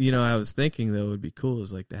I was thinking though it would be cool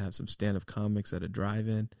is like to have some stand-up comics at a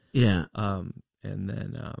drive-in. Yeah. And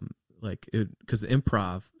then because the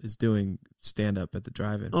Improv is doing stand-up at the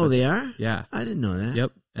drive-in. Oh, they are? Yeah. I didn't know that.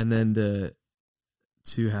 Yep. And then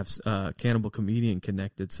to have Cannibal Comedian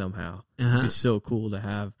connected somehow. It'd be so cool to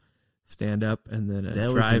have stand-up and then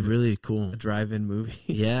that would be really cool. A drive-in movie.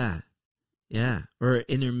 Yeah. Yeah. Or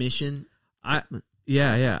intermission.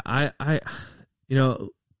 Yeah. I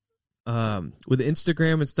with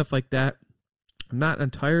Instagram and stuff like that, I'm not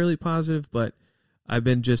entirely positive, but I've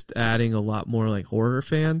been just adding a lot more like horror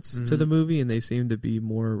fans to the movie, and they seem to be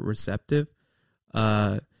more receptive.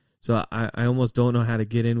 So I almost don't know how to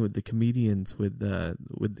get in with the comedians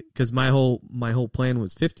because my whole plan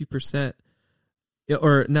was 50%,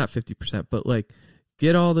 or not 50%, but like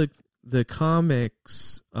get all the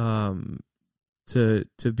comics to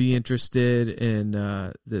be interested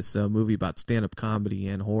in this movie about stand-up comedy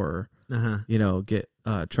and horror.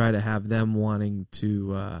 Try to have them wanting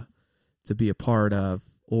to be a part of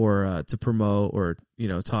or to promote or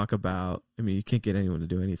talk about. I mean, you can't get anyone to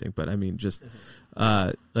do anything, but I mean just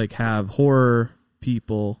like have horror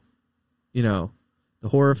people, the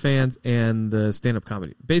horror fans and the stand-up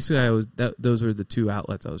comedy. Basically, those were the 2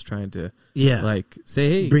 outlets I was trying to like say,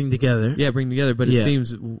 hey, bring together. Yeah, bring together. But it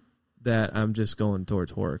seems that I'm just going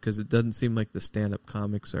towards horror because it doesn't seem like the stand-up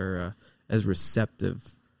comics are as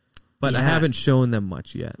receptive But I haven't shown them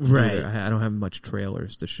much yet. Right. Either. I don't have much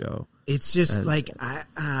trailers to show. It's just like a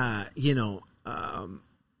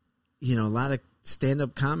lot of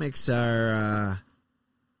stand-up comics are.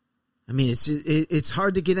 I mean, it's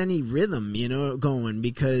hard to get any rhythm, going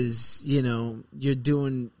because you're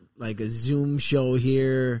doing like a Zoom show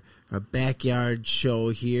here, or a backyard show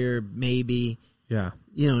here, maybe. Yeah.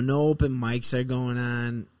 No open mics are going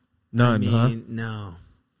on. None, huh? No.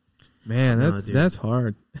 Man, that's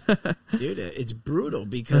hard. Dude, it's brutal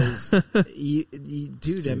because,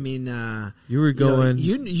 dude, I mean... you were going...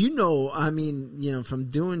 from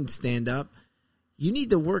doing stand-up, you need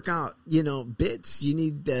to work out, bits. You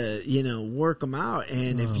need to, work them out.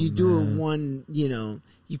 And if you do one, you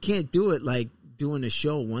can't do it like doing a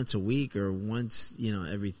show once a week or once,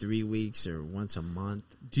 every 3 weeks or once a month.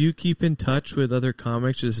 Do you keep in touch with other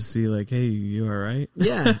comics just to see like, hey, you all right?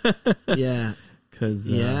 Yeah. Yeah.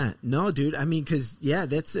 No, dude. I mean,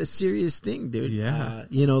 that's a serious thing, dude. Yeah.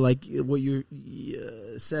 Like what you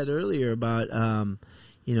said earlier about,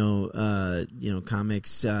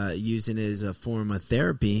 comics using it as a form of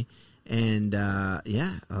therapy, and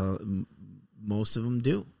most of them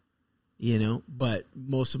do. But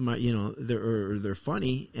most of them are, they're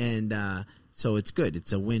funny, and so it's good.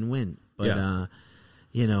 It's a win-win. But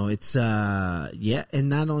it's and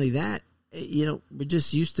not only that, we're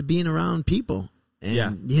just used to being around people.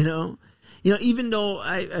 And, even though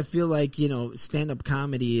I feel like, stand-up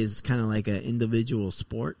comedy is kind of like an individual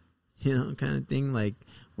sport, kind of thing. Like,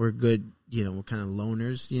 we're good, we're kind of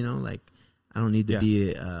loners, like, I don't need to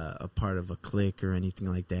be a part of a clique or anything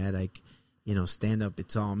like that. Like, stand-up,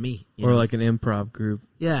 it's all me. Or like an improv group.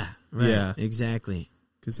 Yeah, right. Yeah. Exactly.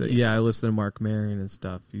 Because, I listen to Mark Maron and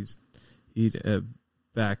stuff. He's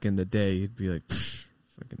back in the day, he'd be like,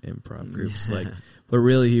 fucking improv groups, like... But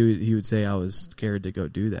really, he would say I was scared to go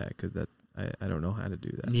do that because I don't know how to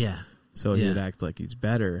do that. Yeah. So he would act like he's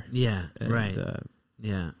better. Yeah. And, right.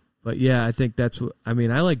 Yeah. But I think that's what I mean.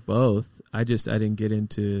 I like both. I didn't get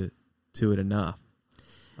into it enough.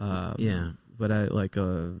 But I like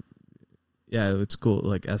it's cool.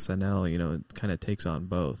 Like SNL, it kind of takes on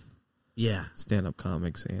both. Yeah. Stand-up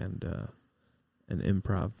comics and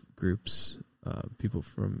improv groups. People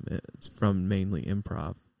from mainly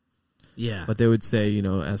improv. Yeah. But they would say,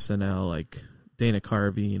 SNL, like Dana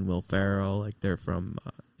Carvey and Will Ferrell, like they're from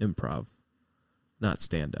improv, not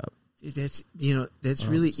stand-up. That's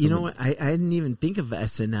really, what? I didn't even think of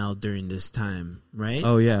SNL during this time, right?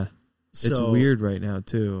 Oh, yeah. It's weird right now,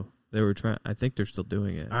 too. They were I think they're still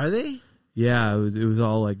doing it. Are they? Yeah, it was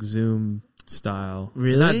all like Zoom style.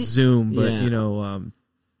 Really? Not Zoom, but,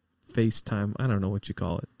 FaceTime. I don't know what you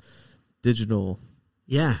call it. Digital.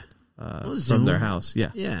 Yeah. From their house, yeah.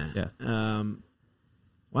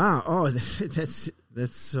 Wow. Oh, that's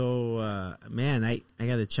so. Man, I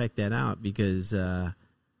got to check that out because I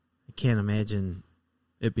can't imagine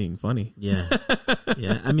it being funny. Yeah,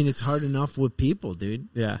 yeah. I mean, it's hard enough with people, dude.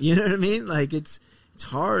 Yeah, you know what I mean. Like it's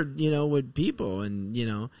hard, with people, and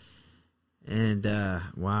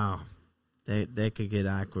wow, that could get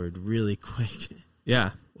awkward really quick. Yeah.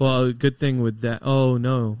 Well, a good thing with that. Oh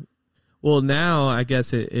no. Well, now I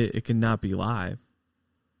guess it cannot be live.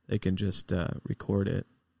 They can just record it.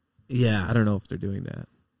 Yeah. I don't know if they're doing that.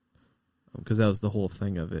 Because that was the whole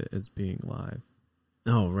thing of it, is being live.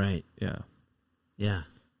 Oh, right. Yeah. Yeah.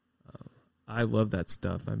 I love that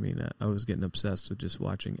stuff. I mean, I was getting obsessed with just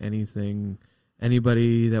watching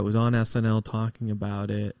anybody that was on SNL talking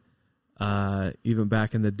about it. Even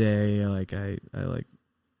back in the day, like I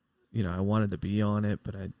wanted to be on it,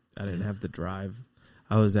 but I didn't have the drive.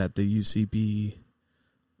 I was at the UCB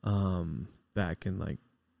back in like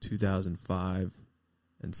 2005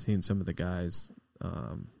 and seeing some of the guys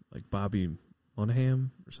like Bobby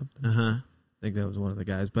Monahan or something. Uh-huh. I think that was one of the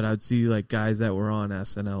guys. But I would see like guys that were on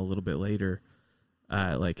SNL a little bit later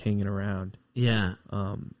like hanging around. Yeah.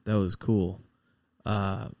 That was cool.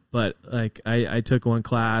 But like I took one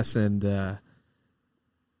class and the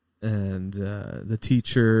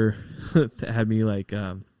teacher had me like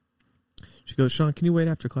she goes, Sean, can you wait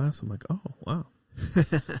after class? I'm like, oh, wow.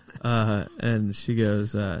 And she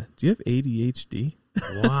goes, do you have ADHD?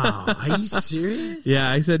 Wow. Are you serious?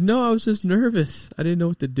 Yeah. I said, no, I was just nervous. I didn't know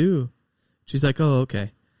what to do. She's like, oh,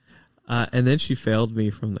 okay. And then she failed me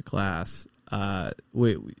from the class. At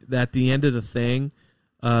the end of the thing,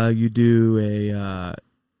 you go to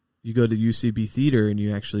UCB Theater and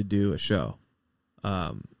you actually do a show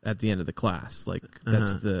at the end of the class. Like,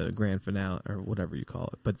 that's the grand finale or whatever you call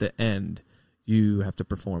it. But the end, you have to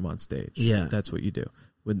perform on stage. Yeah. That's what you do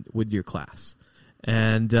with your class.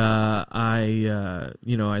 And I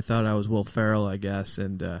thought I was Will Ferrell, I guess.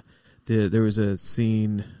 And there was a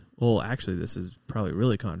scene, well, actually, this is probably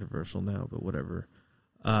really controversial now, but whatever.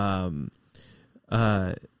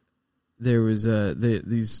 There was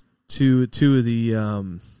these two of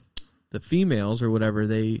the females or whatever.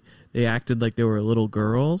 They acted like they were little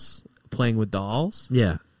girls playing with dolls.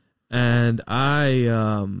 Yeah, and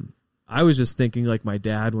I was just thinking like my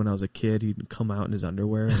dad when I was a kid, he'd come out in his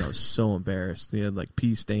underwear, and I was so embarrassed. He had like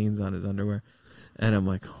pee stains on his underwear, and I'm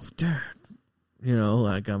like, oh, Dad,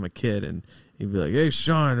 like I'm a kid, and he'd be like, hey,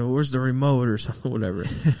 Sean, where's the remote or something, whatever.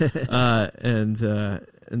 And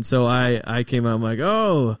so I came out, I'm like,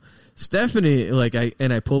 oh, Stephanie, like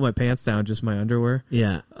I pulled my pants down, just my underwear.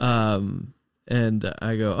 Yeah. And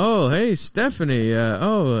I go, oh, hey, Stephanie,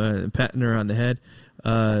 patting her on the head.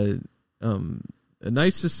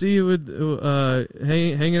 Nice to see you with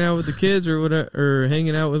hanging out with the kids or whatever, or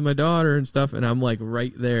hanging out with my daughter and stuff. And I'm like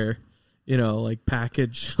right there, like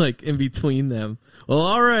packaged like in between them. Well,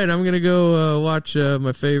 all right, I'm gonna go watch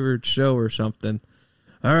my favorite show or something.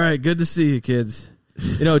 All right, good to see you, kids.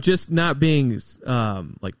 Just not being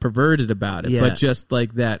like perverted about it, but just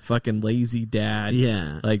like that fucking lazy dad.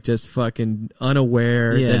 Yeah, like just fucking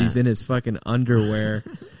unaware that he's in his fucking underwear.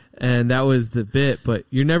 And that was the bit, but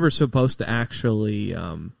you're never supposed to actually,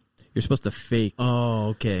 you're supposed to fake. Oh,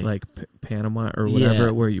 okay. Like Panama or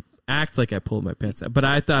whatever, where you act like I pulled my pants down. But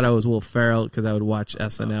I thought I was Will Ferrell because I would watch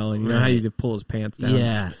SNL, and you know how you pull his pants down?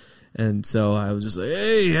 Yeah. And so I was just like,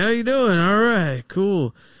 hey, how you doing? All right,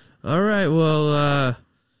 cool. All right, well,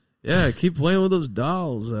 yeah, keep playing with those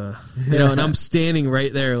dolls. And I'm standing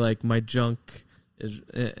right there, like my junk is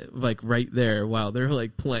like right there while they're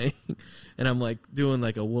like playing, and I'm like doing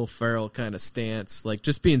like a Will Ferrell kind of stance, like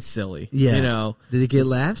just being silly. Yeah. Did it get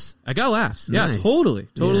laughs? I got laughs. Nice. Yeah,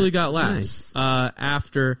 totally got laughs. Nice.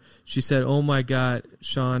 After she said, "Oh my God,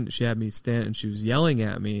 Sean," she had me stand and she was yelling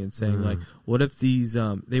at me and saying like, "What if these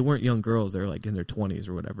they weren't young girls? They're like in their 20s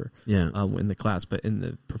or whatever." Yeah. In the class, but in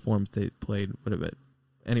the performance they played, whatever.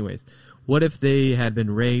 Anyways, what if they had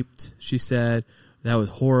been raped? She said. That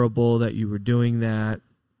was horrible that you were doing that.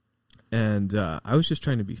 And I was just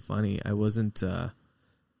trying to be funny. I wasn't,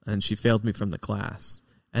 and she failed me from the class.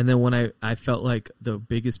 And then when I felt like the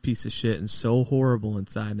biggest piece of shit and so horrible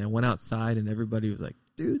inside, and I went outside and everybody was like,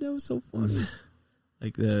 dude, that was so funny.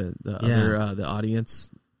 Like the other, the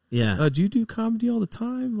audience. Yeah. Do you do comedy all the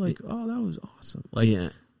time? Like, oh, that was awesome. Like,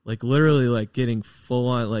 like literally like getting full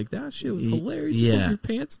on, like that shit was hilarious. You pulled your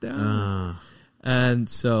pants down. And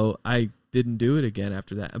so I didn't do it again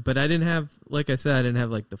after that. But I didn't have, like I said, I didn't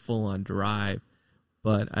have like the full on drive.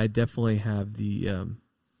 But I definitely have the,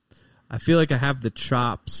 I feel like I have the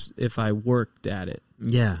chops if I worked at it.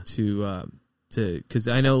 Yeah. Because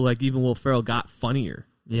I know like even Will Ferrell got funnier.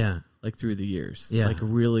 Yeah. Like through the years. Yeah. Like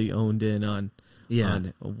really owned in on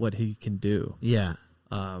what he can do. Yeah.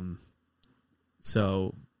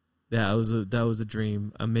 So yeah, that was a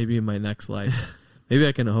dream. Maybe in my next life. Maybe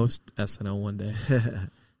I can host SNL one day.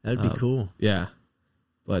 That'd be cool. Yeah.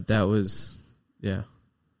 But that was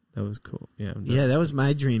cool. Yeah. Yeah, that was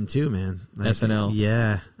my dream too, man. Like, SNL.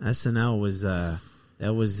 Yeah. SNL was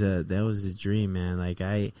that was a dream, man. Like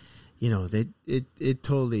it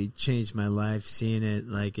totally changed my life seeing it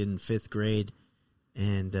like in 5th grade.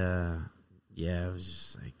 And it was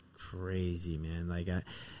just like crazy, man. Like I'd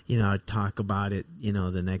talk about it,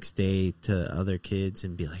 the next day to other kids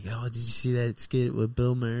and be like, oh, did you see that skit with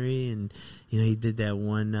Bill Murray? And, he did that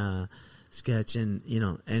one sketch and,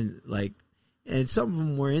 and some of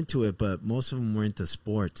them were into it, but most of them were into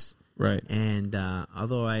sports. Right. And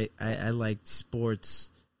although I liked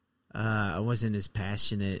sports, I wasn't as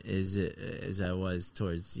passionate as I was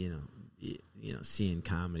towards, seeing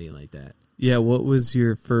comedy like that. Yeah. What was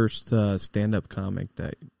your first stand-up comic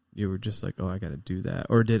that you were just like, oh, I got to do that?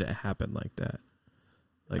 Or did it happen like that?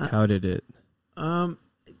 Like, how did it?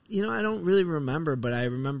 I don't really remember, but I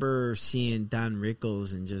remember seeing Don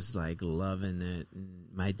Rickles and just like loving it. And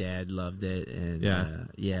my dad loved it. And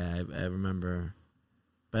I remember,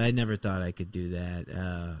 but I never thought I could do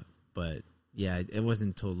that. But yeah, it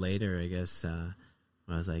wasn't until later, I guess, when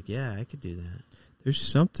I was like, yeah, I could do that. There's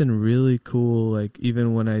something really cool. Like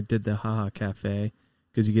even when I did the Haha Cafe,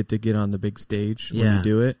 because you get on the big stage when you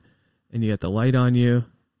do it, and you got the light on you,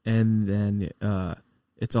 and then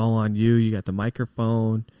it's all on you. You got the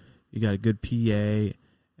microphone, you got a good PA,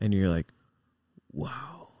 and you're like,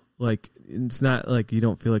 wow. Like it's not like you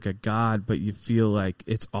don't feel like a god, but you feel like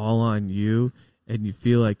it's all on you, and you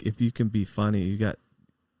feel like if you can be funny, you got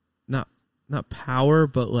not power,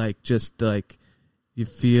 but like just like you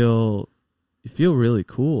feel really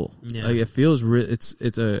cool. Yeah. Like it feels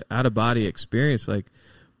it's a out of body experience. Like,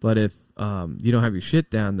 but if you don't have your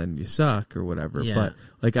shit down, then you suck or whatever. Yeah. But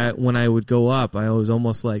like when I would go up, I was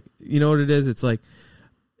almost like, you know what it is? It's like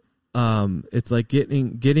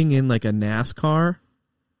getting in like a NASCAR,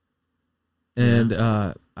 and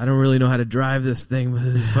I don't really know how to drive this thing, but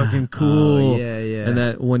it's fucking cool. Oh, yeah. And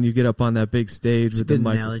that when you get up on that big stage with a the good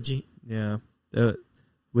mic, analogy. yeah,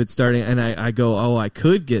 with starting, and I go, oh, I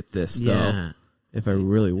could get this though if I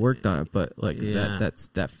really worked on it, but like that's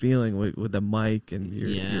that feeling with the mic, and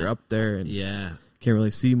you're up there and can't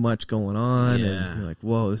really see much going on, and you're like,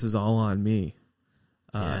 whoa, this is all on me.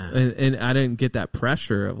 And I didn't get that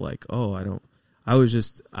pressure of like, oh, I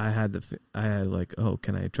had like, oh,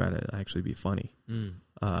 can I try to actually be funny?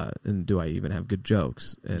 And do I even have good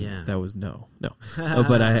jokes? And that was no.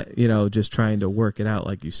 But I, just trying to work it out,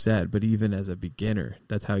 like you said. But even as a beginner,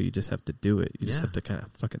 that's how you just have to do it. You just have to kind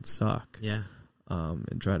of fucking suck. Yeah.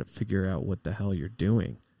 And try to figure out what the hell you're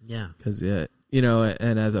doing. Yeah. Because and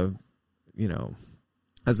as an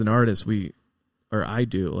artist, I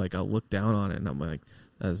do, like, I'll look down on it and I'm like,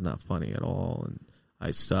 that is not funny at all, and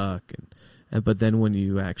I suck, and but then when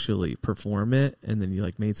you actually perform it and then you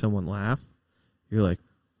like made someone laugh, you're like,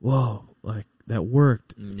 whoa, like that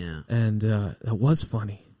worked. Yeah. And that was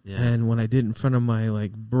funny. Yeah. And when I did in front of my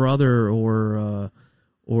like brother or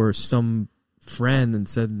some friend and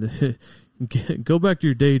said, go back to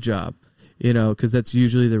your day job, because that's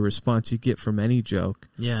usually the response you get from any joke.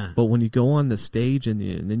 Yeah. But when you go on the stage and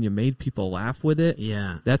then you made people laugh with it,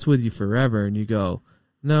 that's with you forever. And you go,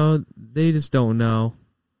 no, they just don't know.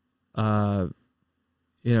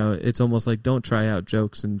 It's almost like, don't try out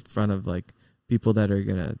jokes in front of like people that are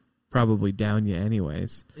gonna probably down you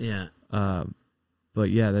anyways. Yeah.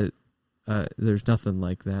 But yeah, there's nothing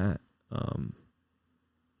like that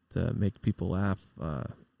to make people laugh,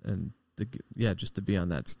 and just to be on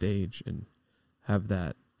that stage and have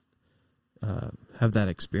that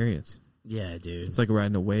experience. Yeah, dude. It's like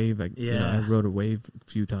riding a wave. I rode a wave a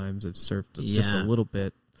few times. I've surfed just a little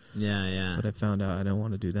bit. Yeah. But I found out I don't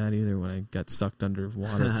want to do that either when I got sucked under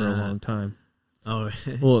water for a long time. Oh.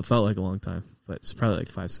 Well, it felt like a long time, but it's probably like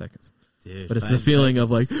 5 seconds. Dude, but it's the feeling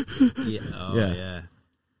of like... yeah.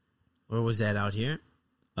 Where was that, out here?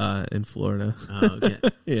 In Florida. Oh, okay.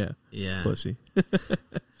 Yeah. Pussy. Yeah.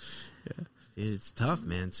 Dude, it's tough,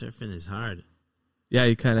 man. Surfing is hard. Yeah,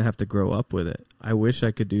 you kind of have to grow up with it. I wish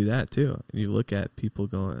I could do that, too. And you look at people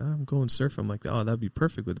going, I'm going surf. I'm like, oh, that'd be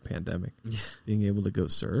perfect with the pandemic. Yeah. Being able to go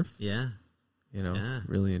surf. Yeah.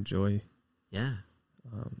 Really enjoy. Yeah.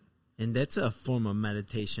 And that's a form of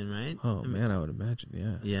meditation, right? Oh, man, I would imagine,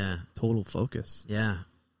 yeah. Yeah. Total focus. Yeah.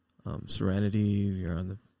 Serenity, you're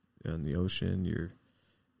on the ocean,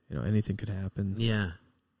 anything could happen. Yeah.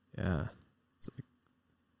 Yeah. It's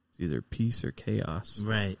either peace or chaos.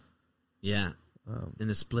 Right. Yeah. In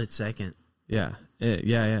a split second. Yeah.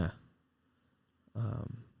 Yeah.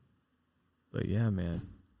 But yeah, man,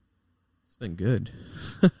 it's been good.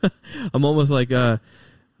 I'm almost like, I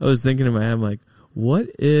was thinking in my head, I'm like, what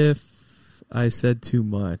if I said too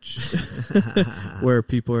much where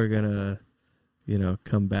people are going to,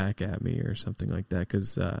 come back at me or something like that?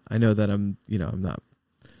 Because I know that I'm not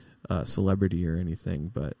a celebrity or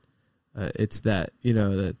anything, but it's that,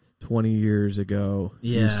 that 20 years ago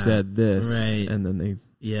you said this, right. And then they...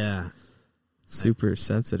 Yeah. Super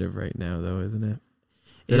sensitive right now, though, isn't it?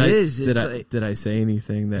 Did I say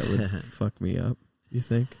anything that would fuck me up, you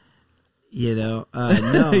think? No.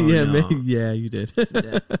 Yeah, no. Maybe, yeah, you did.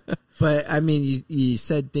 Yeah. But, I mean, you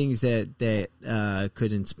said things that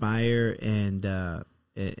could inspire and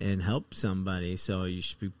help somebody, so you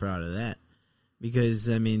should be proud of that. Because,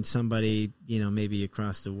 I mean, somebody, maybe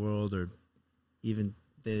across the world or even,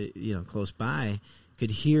 close by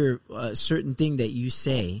could hear a certain thing that you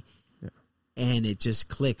say, and it just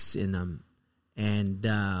clicks in them. And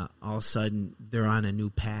all of a sudden, they're on a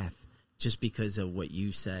new path just because of what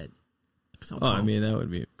you said. So, I mean, that would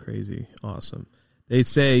be crazy awesome. They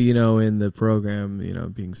say, in the program,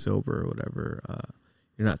 being sober or whatever,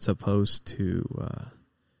 you're not supposed to,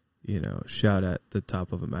 shout at the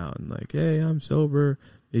top of a mountain like, hey, I'm sober,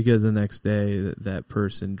 because the next day that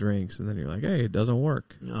person drinks, and then you're like, hey, it doesn't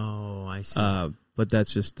work. Oh, I see. But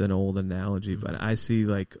that's just an old analogy. Mm-hmm. But I see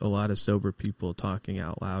like a lot of sober people talking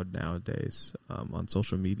out loud nowadays on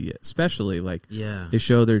social media, especially like they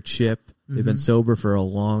show their chip. Mm-hmm. They've been sober for a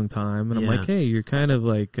long time, and I'm like, hey, you're kind of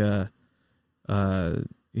like,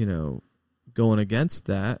 going against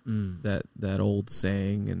that old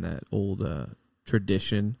saying and that old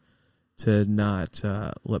tradition to not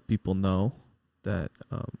let people know that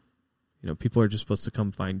people are just supposed to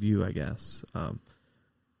come find you, I guess.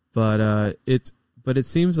 But it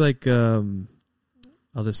seems like I'll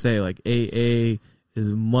just say like AA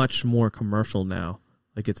is much more commercial now.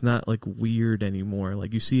 Like, it's not like weird anymore.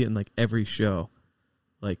 Like, you see it in like every show.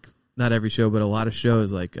 Like, not every show, but a lot of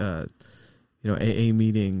shows, like AA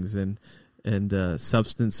meetings and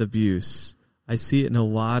substance abuse. I see it in a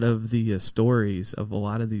lot of the stories of a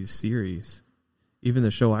lot of these series. Even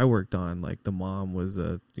the show I worked on, like the mom was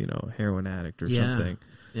a heroin addict or something.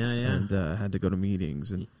 Yeah. And had to go to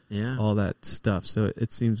meetings and all that stuff. So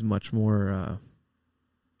it seems much more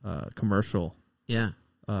commercial. Yeah.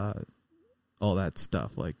 All that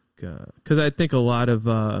stuff, like because I think a lot of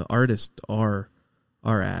artists are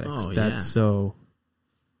addicts. Oh, That's so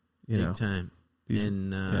big time.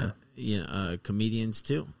 And comedians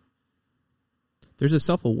too. There's a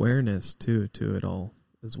self-awareness to it all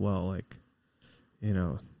as well. Like,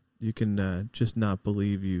 you can just not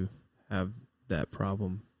believe you have that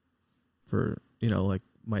problem. For like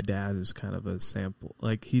my dad is kind of a sample.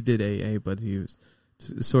 Like, he did AA, but he was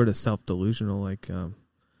sort of self-delusional. Like,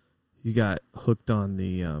 he got hooked on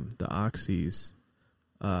the oxys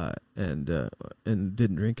and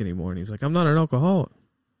didn't drink anymore. And he's like, I'm not an alcoholic.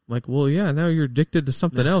 I'm like, well, yeah, now you're addicted to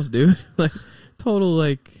something else, dude. Like, total,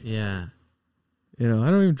 like, yeah. I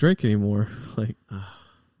don't even drink anymore. Like,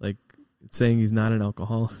 saying he's not an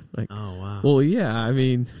alcoholic. Like, oh, wow. Well, yeah, I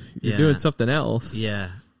mean, you're doing something else. Yeah.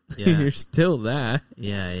 You're still that.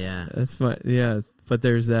 Yeah. That's but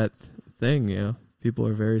there's that thing, people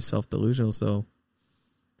are very self-delusional, so.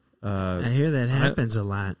 I hear that happens a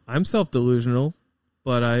lot. I'm self-delusional,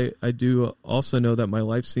 but I do also know that my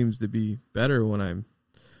life seems to be better when I'm,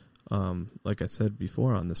 like I said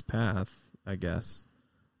before, on this path, I guess,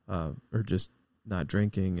 or just not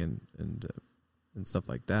drinking and stuff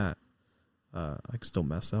like that. I can still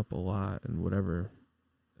mess up a lot and whatever,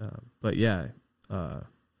 but yeah,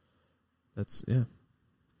 that's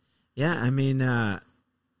Yeah, I mean,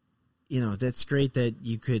 that's great that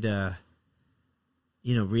you could,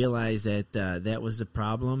 realize that that was the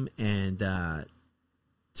problem and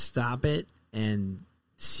stop it and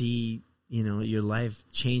see, your life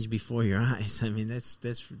change before your eyes. I mean,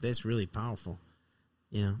 that's really powerful.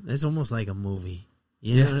 That's almost like a movie.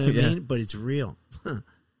 You know what I mean? But it's real.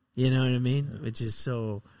 You know what I mean? Yeah. Which is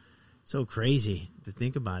so crazy to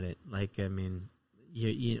think about it. Like, I mean,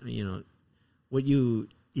 your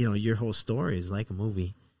whole story is like a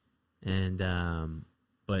movie, and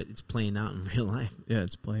but it's playing out in real life. Yeah,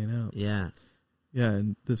 it's playing out. Yeah. Yeah,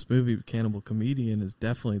 and this movie, Cannibal Comedian, is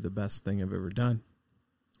definitely the best thing I've ever done.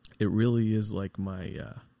 It really is like my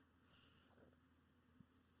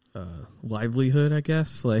livelihood, I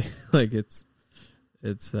guess. Like it's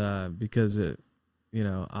because it,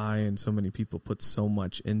 I and so many people put so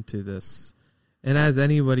much into this, and as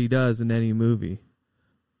anybody does in any movie,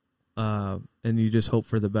 and you just hope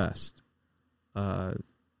for the best.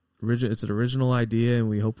 It's an original idea, and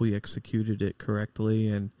we hope we executed it correctly,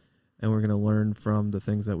 and we're going to learn from the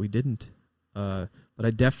things that we didn't. But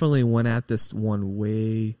I definitely went at this one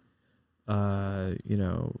way,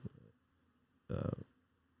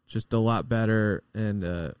 just a lot better and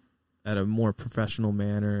at a more professional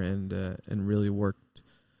manner, and really worked,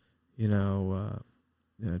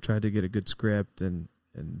 tried to get a good script and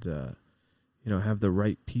have the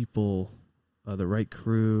right people, the right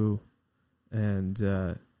crew, and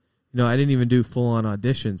I didn't even do full-on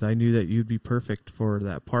auditions. I knew that you'd be perfect for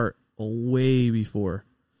that part way before.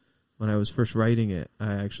 When I was first writing it,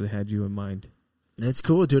 I actually had you in mind. That's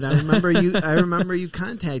cool, dude. I remember you. I remember you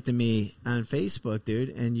contacted me on Facebook, dude,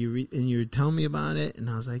 and you were telling me about it, and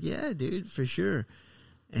I was like, "Yeah, dude, for sure."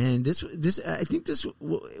 And this, I think this.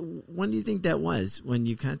 When do you think that was? When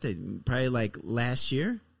you contacted me? Probably like last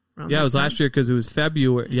year. Yeah, it was last year because it was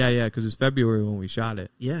February. Yeah, because it was February when we shot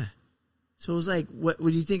it. Yeah. So it was like, what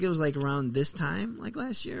would you think it was like around this time, like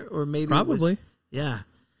last year, or maybe probably? Yeah,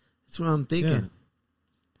 that's what I'm thinking. Yeah.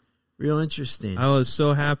 Real interesting. I was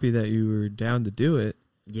so happy that you were down to do it.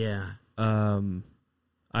 Yeah. I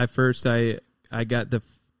got the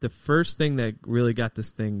first thing that really got this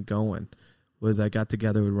thing going was I got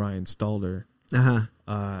together with Ryan Stalder. Uh-huh.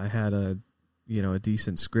 I had a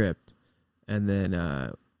decent script, and then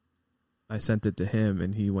I sent it to him,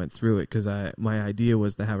 and he went through it because my idea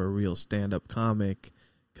was to have a real stand-up comic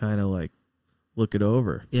kind of like look it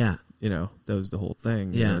over. Yeah. That was the whole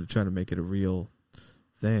thing. Yeah. To try to make it a real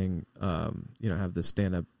thing, have the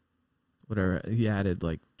stand-up, whatever. He added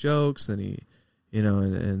like jokes, and he,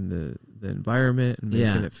 and the environment, and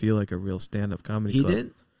making it feel like a real stand-up comedy club. He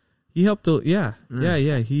did? He helped. Yeah.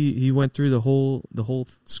 He went through the whole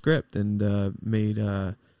script and made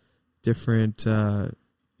different,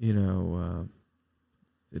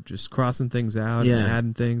 just crossing things out and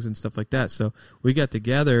adding things and stuff like that. So we got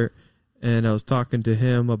together, and I was talking to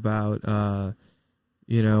him about,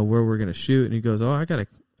 where we're gonna shoot, and he goes, "Oh, I got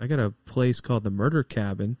a place called the Murder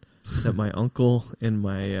Cabin that my uncle and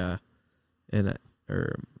my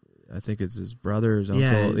or I think it's his brother, his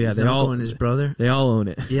uncle, they all and his brother, they all own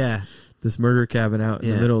it. Yeah, this murder cabin out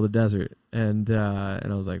in the middle of the desert, and I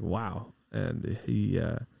was like, wow, and he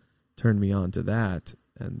turned me on to that,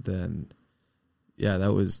 and then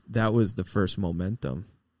that was the first momentum,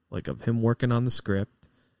 like, of him working on the script.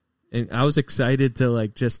 And I was excited to,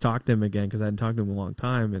 like, just talk to him again, because I hadn't talked to him in a long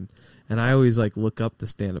time. And I always, like, look up to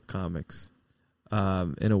stand-up comics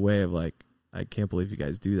in a way of, like, I can't believe you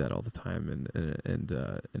guys do that all the time. And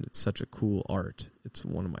it's such a cool art. It's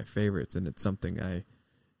one of my favorites. And it's something I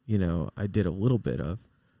did a little bit of.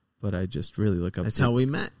 But I just really look up to. That's how we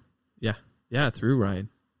met. Yeah. Yeah, through Ryan.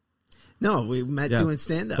 No, we met doing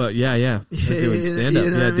stand-up. But, doing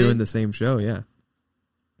stand-up. Doing the same show, yeah.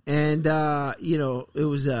 And, it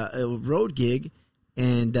was a road gig,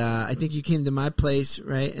 and I think you came to my place,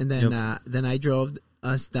 right? And then then I drove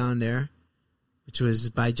us down there, which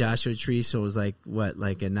was by Joshua Tree, so it was like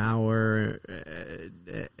an hour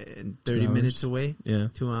and 30 minutes away? Yeah.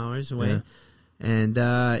 2 hours away. Yeah. And,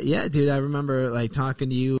 dude, I remember, like, talking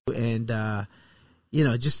to you and,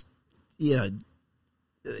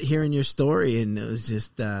 hearing your story, and it was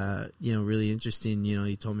just really interesting.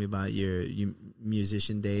 You told me about your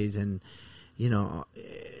musician days, and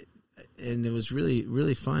and it was really,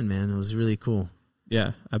 really fun, man. It was really cool.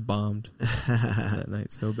 Yeah, I bombed that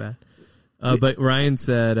night so bad. But Ryan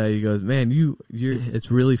said, he goes, man, you're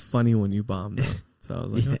it's really funny when you bomb, though. So I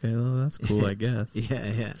was like, okay, well, that's cool, I guess.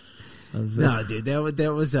 Yeah. No, dude,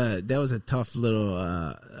 that was a tough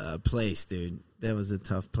little place, dude. That was a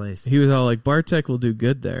tough place. He was all like, Bartek will do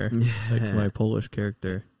good there. Like my Polish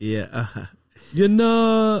character. Yeah.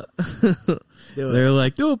 They're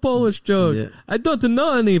like, do a Polish joke. Yeah. I don't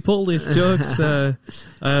know any Polish jokes.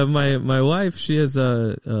 My wife, she has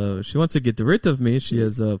she wants to get rid of me. She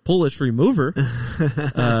has a Polish remover.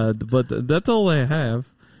 But that's all I have.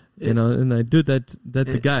 And I do that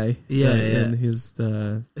the guy. And he's,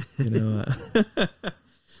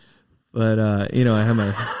 but, I have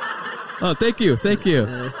my... Oh, thank you.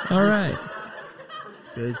 All right.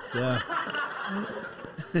 Good stuff.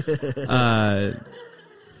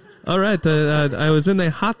 All right. I was in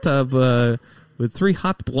a hot tub with 3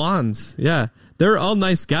 hot blondes. Yeah, they're all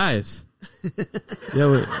nice guys.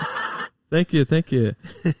 Yeah. Thank you.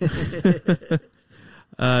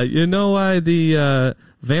 You know why the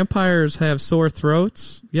vampires have sore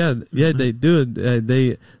throats? Yeah, they do.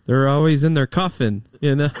 They're always in their coffin.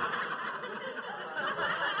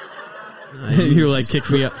 You're like, kick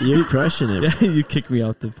me out. You're crushing it. Yeah, you kick me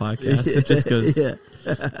out the podcast. It just goes. Yeah.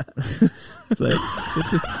 It's like,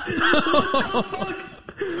 get this. What the fuck?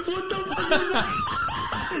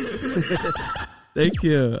 Thank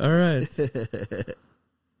you. All right.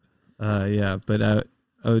 Yeah, but I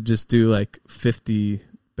would just do like 50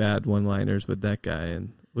 bad one-liners with that guy,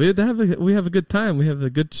 and we have a good time. We have a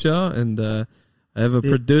good show, and I have a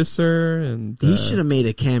producer, and he should have made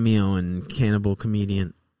a cameo in Cannible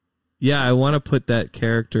Comedian. Yeah, I want to put that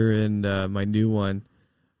character in my new one.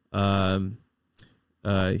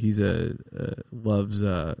 He's loves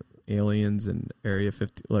aliens and Area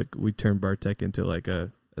 50. Like, we turned Bartek into like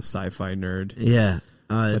a sci-fi nerd. Yeah,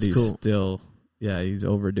 that's but he's cool. Still, he's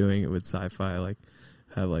overdoing it with sci-fi. Like,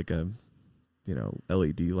 have like a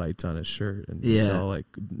LED lights on his shirt, and it's all like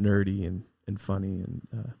nerdy and funny, and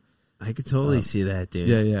I could totally see that, dude.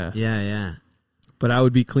 Yeah. But I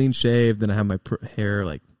would be clean shaved, and I have my hair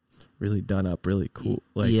like really done up, really cool,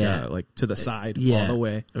 like to the side all the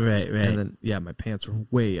way. Right. And then my pants were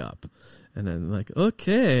way up, and then like,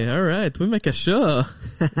 okay, all right, we make a show.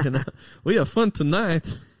 We have fun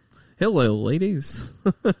tonight. Hello, ladies,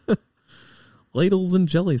 ladles and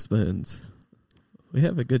jelly spoons. We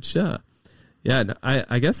have a good show. Yeah,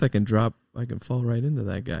 I guess I can fall right into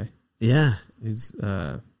that guy. Yeah, he's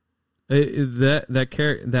that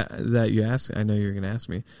character that you asked. I know you're going to ask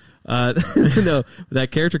me. No,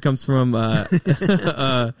 that character comes from. I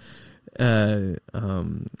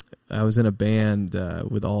was in a band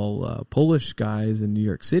with all Polish guys in New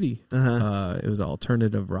York City. It was an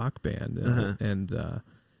alternative rock band, and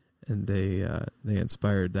they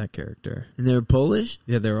inspired that character. And they were Polish?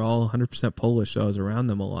 Yeah, they were all 100% Polish. So I was around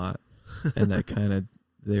them a lot, and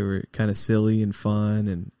they were kind of silly and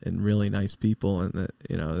fun and really nice people, and that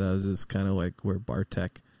was just kind of like where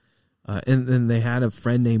Bartek. And then they had a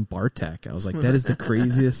friend named Bartek. I was like, that is the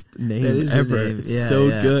craziest name ever. It's so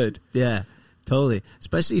good. Yeah, totally.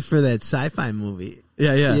 Especially for that sci-fi movie.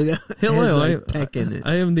 Yeah. Hello, like tech in it.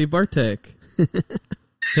 I am the Bartek.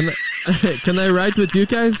 Can I ride with you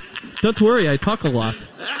guys? Don't worry, I talk a lot.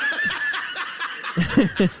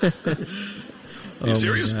 You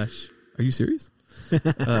serious? My gosh. Are you serious?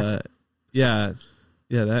 Yeah.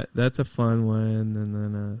 That's a fun one. And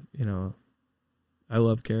then I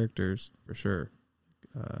love characters for sure.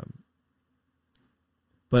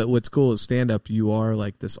 But what's cool is stand up. You are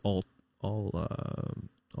like this alternate.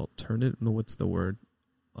 No, what's the word?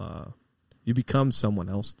 You become someone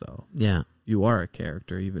else though. Yeah. You are a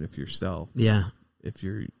character, even if yourself. Yeah. If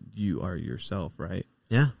you are yourself, right?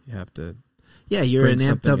 Yeah. You have to. Yeah, you're an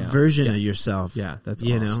amped up version of yourself. Yeah, that's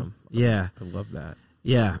awesome. Yeah. I love that.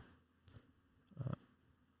 Yeah.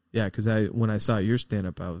 Yeah, because when I saw your stand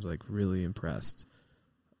up, I was like really impressed.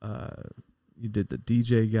 You did the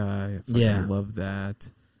DJ guy. I love that.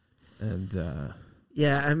 And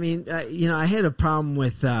yeah, I mean, I had a problem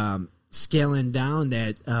with scaling down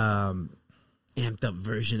that amped up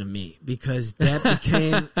version of me because that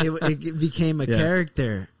became it became a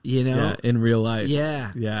character, Yeah, in real life.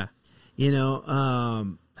 Yeah. Yeah.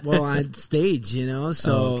 Well, on stage,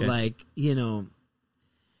 so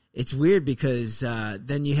it's weird because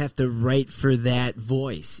then you have to write for that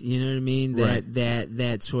voice, you know what I mean? Right.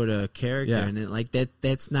 That sort of character, and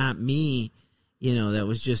that's not me, that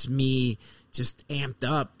was just me. Just amped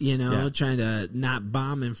up, trying to not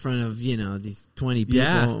bomb in front of, these 20 people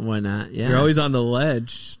and whatnot. Yeah. You're always on the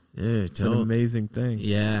ledge. It's an amazing thing.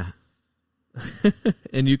 Yeah.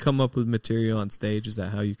 And you come up with material on stage. Is that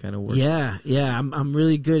how you kind of work? Yeah. Yeah. I'm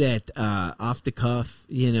really good at off the cuff,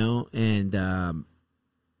 and,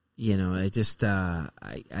 I just, I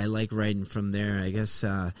like writing from there. I guess,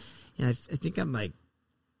 I think I'm like,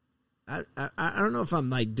 I don't know if I'm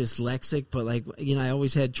like dyslexic, but like, I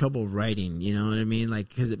always had trouble writing, you know what I mean? Like,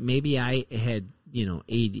 because maybe I had,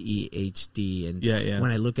 ADHD, and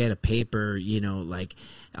when I look at a paper, like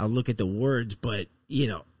I'll look at the words, but,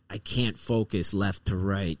 I can't focus left to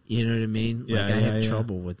right. You know what I mean? Yeah, like I have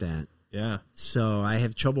trouble with that. Yeah. So I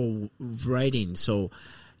have trouble writing. So,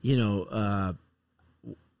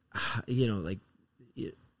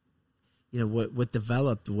 what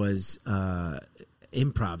developed was,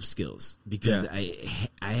 improv skills because I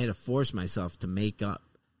had to force myself to make up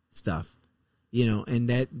stuff, and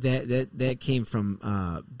that came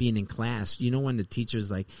from being in class. When the teacher's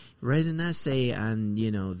like, write an essay on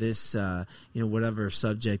this whatever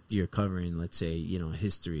subject you're covering, let's say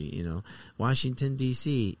history, Washington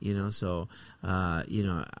D.C. So I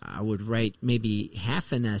would write maybe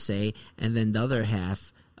half an essay and then the other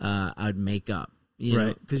half I'd make up.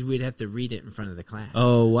 Because we'd have to read it in front of the class.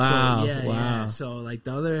 Oh, wow. So, wow. Yeah. So, like,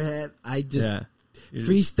 the other half, I just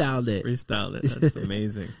freestyled it. Freestyled it. That's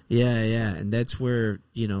amazing. Yeah. And that's where,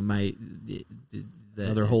 my...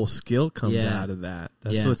 Another whole skill comes out of that.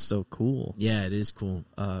 That's what's so cool. Yeah, it is cool.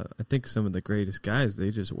 I think some of the greatest guys,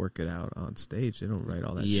 they just work it out on stage. They don't write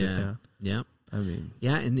all that shit down. Yeah. I mean...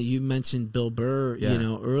 Yeah, and you mentioned Bill Burr,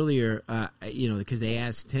 earlier, because they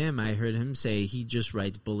asked him, I heard him say he just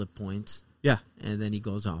writes bullet points. Yeah, and then he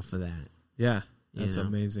goes off of that. Yeah, that's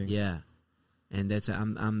amazing. Yeah, and that's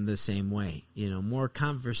I'm the same way. More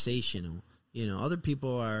conversational. Other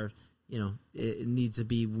people are. It needs to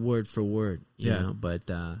be word for word. You know, but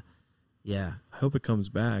yeah. I hope it comes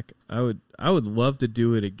back. I would love to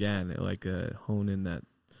do it again. Like hone in that,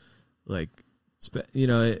 like,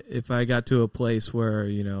 if I got to a place where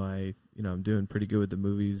I'm doing pretty good with the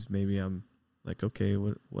movies, maybe I'm like, okay,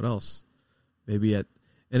 what else? Maybe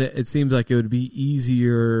And it seems like it would be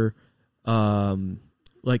easier,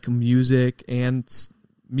 like music's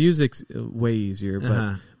way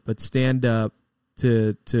easier, but stand up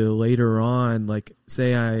to later on, like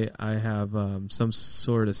say I have some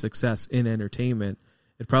sort of success in entertainment,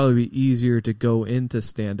 it'd probably be easier to go into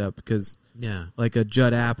stand up because like a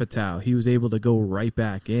Judd Apatow, he was able to go right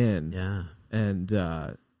back in, and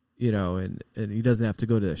and he doesn't have to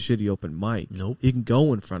go to a shitty open mic. Nope. He can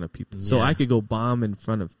go in front of people. So I could go bomb in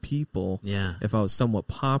front of people if I was somewhat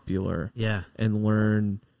popular and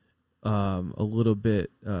learn a little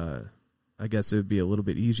bit. I guess it would be a little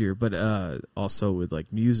bit easier. But also with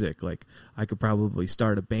like music, like I could probably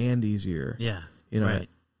start a band easier. Yeah. Right.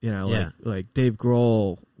 Like Dave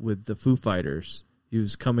Grohl with the Foo Fighters. He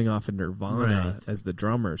was coming off of Nirvana as the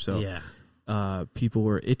drummer. So people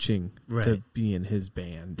were itching to be in his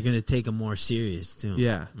band. They're going to take him more serious, too.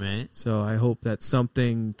 Yeah. Right? So I hope that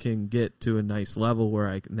something can get to a nice level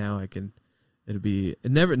where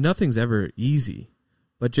nothing's ever easy.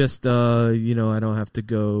 But just, I don't have to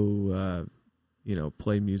go,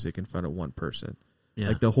 play music in front of one person. Yeah.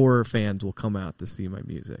 Like the horror fans will come out to see my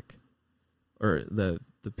music. Or the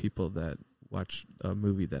people that watch a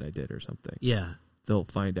movie that I did or something. Yeah. They'll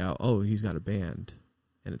find out, oh, he's got a band.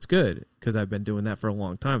 And it's good because I've been doing that for a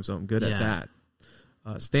long time, so I'm good at that.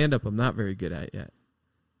 stand-up I'm not very good at yet.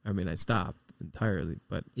 I mean, I stopped entirely,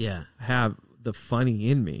 but I have the funny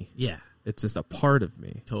in me. Yeah. It's just a part of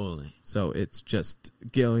me. Totally. So it's just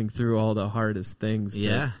going through all the hardest things.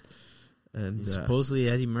 And supposedly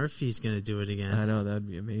Eddie Murphy's going to do it again. I know, that'd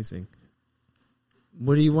be amazing.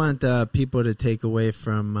 What do you want people to take away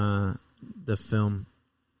from the film?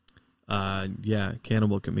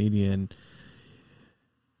 Cannibal Comedian.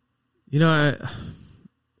 You know,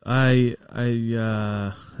 I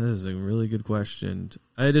that is a really good question.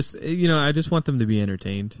 I just want them to be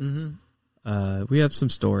entertained. Mm-hmm. We have some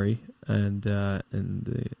story, and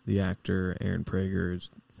the actor Aaron Prager is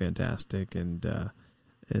fantastic, and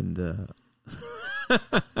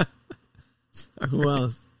who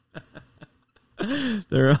else?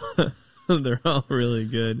 They're all really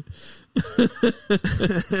good.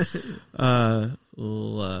 I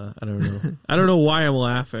don't know why I'm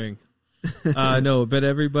laughing. No, but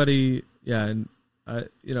everybody, and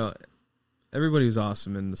everybody was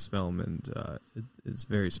awesome in this film, and it's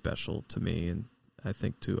very special to me, and I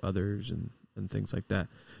think to others, and things like that.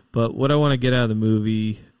 But what I want to get out of the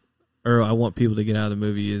movie, or I want people to get out of the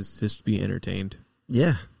movie, is just to be entertained.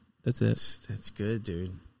 Yeah, that's it. That's good,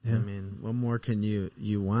 dude. Yeah. I mean, what more can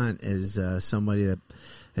you want as somebody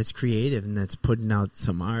that's creative and that's putting out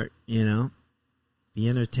some art? Be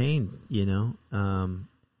entertained.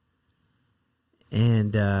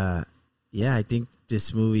 I think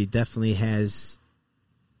this movie definitely has.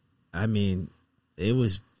 I mean, it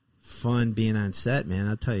was fun being on set, man.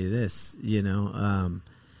 I'll tell you this, and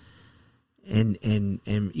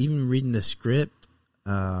even reading the script,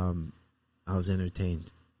 I was entertained.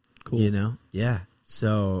 Cool. Yeah.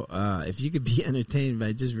 So if you could be entertained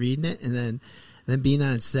by just reading it and then being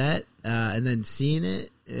on set and then seeing it,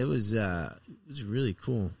 it was really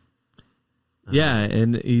cool. Yeah,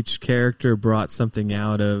 and each character brought something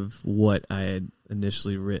out of what I had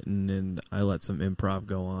initially written, and I let some improv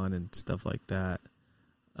go on and stuff like that.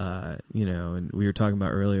 And we were talking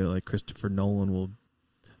about earlier, like Christopher Nolan will,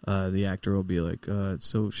 the actor will be like,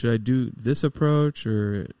 so should I do this approach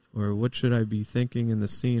or what should I be thinking in the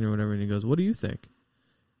scene or whatever? And he goes, what do you think?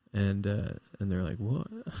 And they're like, what?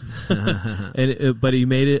 But he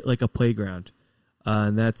made it like a playground.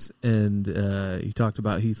 He talked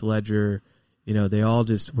about Heath Ledger. They all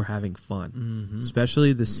just were having fun. Mm-hmm.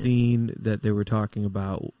 Especially the scene that they were talking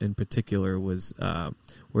about in particular was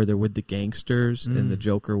where they're with the gangsters and the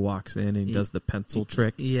Joker walks in and he does the pencil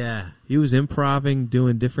trick. Yeah. He was improvising,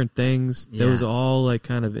 doing different things. Yeah. There was all like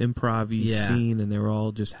kind of improv-y scene, and they were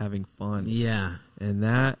all just having fun. Yeah. And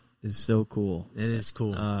that is so cool. It is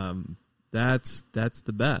cool. That's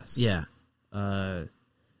the best. Yeah.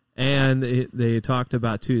 And they talked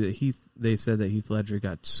about too that they said that Heath Ledger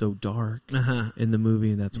got so dark in the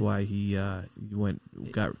movie, and that's why he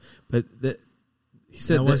got. But he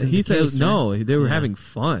said that Heath they were having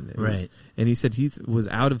fun, and he said Heath was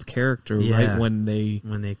out of character right when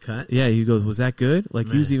they cut. Yeah, he goes, "Was that good?" Like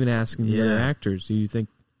he was even asking the other actors, "Do you think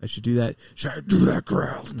I should do that? Should I do that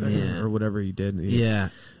growl or whatever he did?" He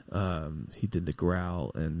did the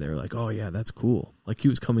growl, and they're like, "Oh yeah, that's cool." Like he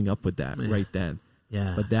was coming up with that right then.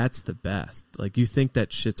 Yeah. But that's the best. Like, you think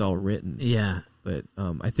that shit's all written. Yeah. But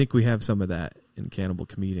I think we have some of that in Cannibal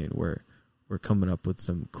Comedian where we're coming up with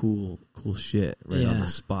some cool shit right on the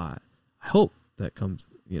spot. I hope that comes,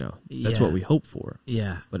 that's what we hope for.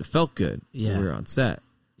 Yeah. But it felt good when we were on set.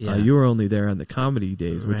 Yeah. You were only there on the comedy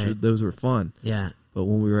days, which those were fun. Yeah. But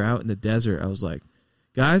when we were out in the desert, I was like,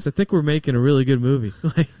 guys, I think we're making a really good movie.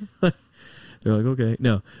 They're like, okay.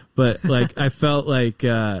 No. But, like, I felt like...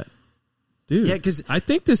 dude, yeah, because I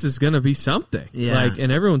think this is gonna be something. Yeah,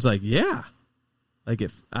 and everyone's like, yeah. Like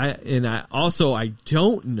I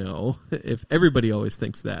don't know if everybody always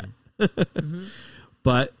thinks that,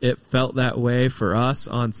 but it felt that way for us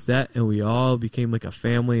on set, and we all became like a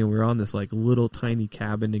family, and we were on this like little tiny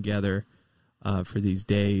cabin together for these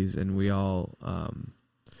days, and we all,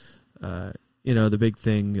 the big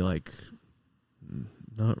thing, like,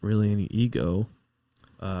 not really any ego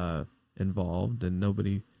involved, and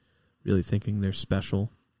nobody really thinking they're special.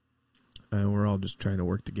 We're all just trying to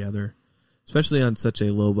work together, especially on such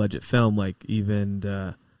a low budget film. Like even,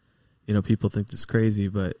 people think this is crazy,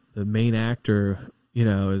 but the main actor,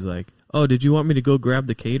 is like, oh, did you want me to go grab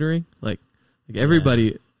the catering? Like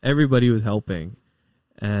everybody was helping.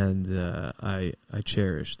 And I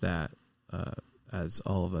cherish that as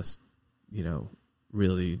all of us,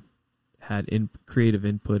 really had creative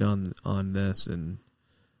input on this, and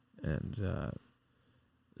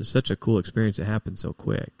it was such a cool experience. It happened so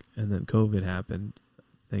quick, and then COVID happened.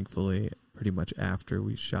 Thankfully, pretty much after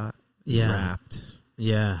we shot, wrapped.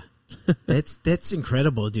 Yeah, that's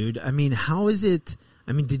incredible, dude. I mean, how is it?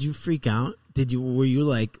 I mean, did you freak out? Were you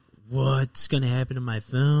like, what's going to happen to my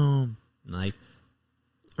film? Like,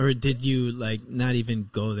 or did you like not even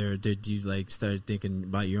go there? Did you like start thinking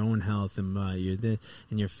about your own health and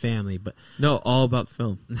your family? But no, all about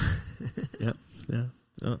film. Yep. Yeah.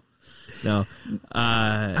 No.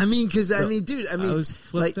 I mean, dude, I was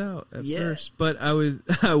flipped out at first, but I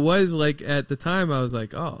was like, at the time, I was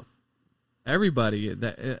like, oh, everybody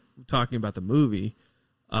that talking about the movie,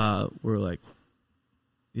 were like,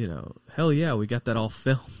 hell yeah, we got that all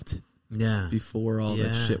filmed. Yeah. Before all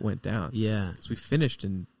that shit went down. Yeah. Because we finished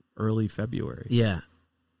in early February. Yeah.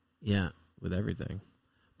 Yeah. With everything.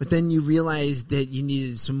 But then you realized that you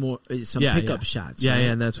needed some pickup shots. Yeah, right?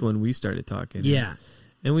 yeah, and that's when we started talking. Yeah.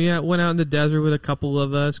 And we went out in the desert with a couple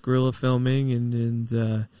of us, guerrilla filming and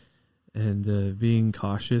being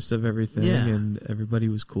cautious of everything. Yeah. And everybody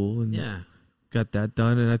was cool. And yeah. Got that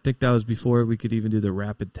done. And I think that was before we could even do the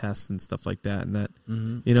rapid tests and stuff like that. And that,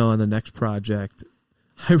 on the next project,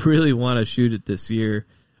 I really want to shoot it this year.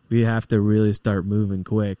 We have to really start moving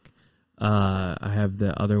quick. I have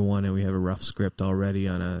the other one, and we have a rough script already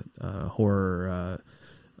on a horror.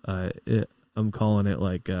 I'm calling it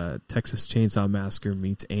like Texas Chainsaw Massacre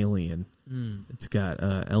meets Alien. It's got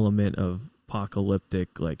an element of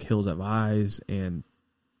apocalyptic, like Hills Have Eyes, and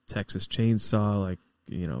Texas Chainsaw, like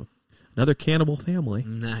another cannibal family.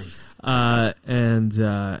 Nice. And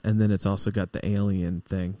then it's also got the Alien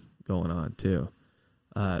thing going on too.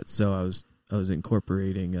 So I was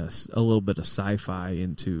incorporating a little bit of sci-fi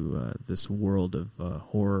into this world of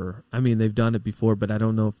horror. I mean, they've done it before, but I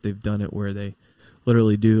don't know if they've done it where they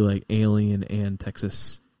literally do like Alien and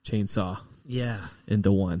Texas Chainsaw. Yeah.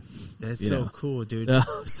 Into one. That's so cool, dude.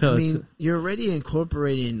 So I mean, you're already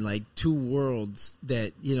incorporating like two worlds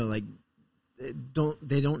that like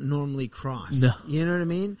they don't normally cross. No. You know what I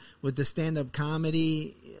mean? With the stand-up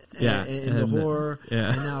comedy and the horror,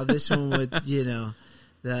 and now this one with the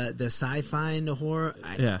sci-fi and the horror.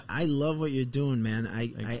 I love what you're doing, man.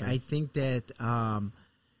 I think that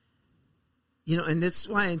and that's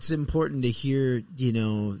why it's important to hear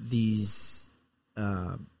these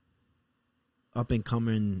up and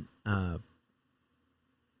coming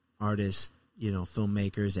artists,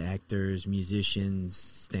 filmmakers, actors, musicians,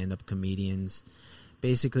 stand-up comedians.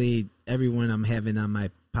 Basically, everyone I'm having on my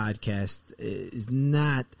podcast is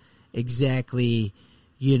not exactly,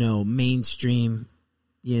 mainstream.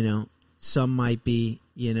 Some might be,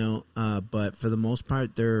 but for the most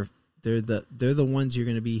part, they're the ones you're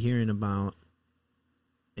going to be hearing about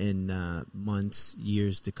in months,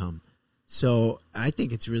 years to come. So I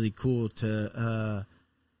think it's really cool to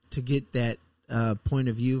get that point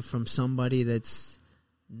of view from somebody that's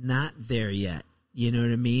not there yet. You know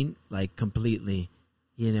what I mean? Like completely,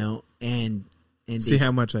 and see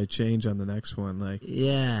how much I change on the next one. Like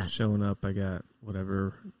showing up, I got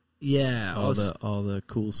whatever. Yeah, all the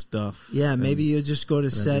cool stuff. Yeah, maybe you'll just go to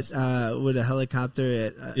set with a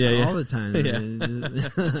helicopter all the time.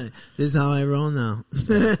 This is how I roll now.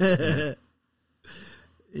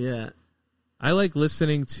 Yeah. I like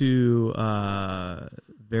listening to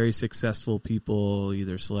very successful people,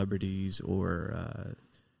 either celebrities or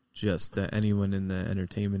just anyone in the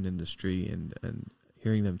entertainment industry, and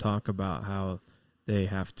hearing them talk about how they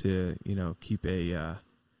have to, keep a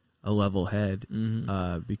level head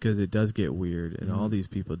because it does get weird, and all these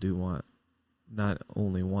people do not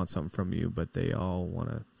only want something from you, but they all want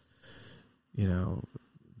to,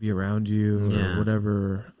 be around you or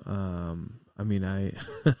whatever. I mean,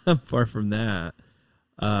 I'm far from that,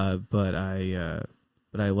 but I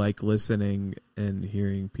like listening and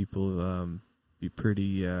hearing people be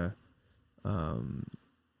pretty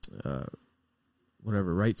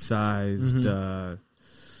whatever, right sized,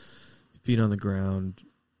 feet on the ground,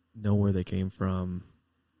 know where they came from,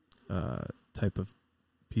 type of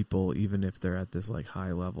people, even if they're at this like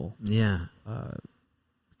high level. Yeah.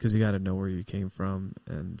 Because you got to know where you came from,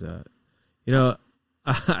 and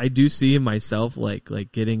I do see myself like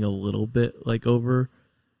getting a little bit like over,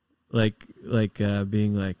 like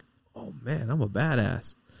being like, oh man, I'm a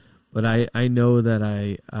badass, but I know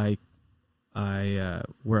that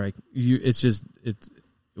it's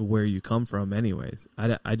where you come from anyways.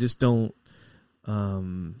 I just don't. I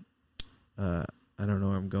don't know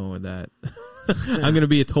where I'm going with that. I'm gonna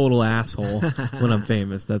be a total asshole when I'm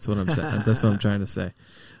famous. That's what I'm saying. That's what I'm trying to say.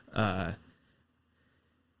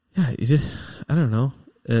 You just, I don't know.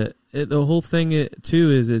 The whole thing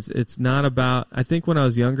too is it's not about. I think when I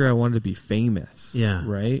was younger, I wanted to be famous. Yeah.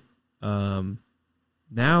 Right.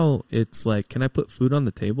 Now it's like, can I put food on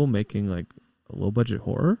the table making like a low budget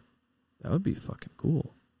horror? That would be fucking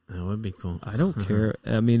cool. That would be cool. I don't care.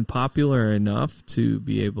 I mean, popular enough to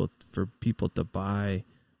be able for people to buy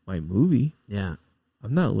my movie. Yeah.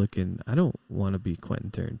 I'm not looking. I don't want to be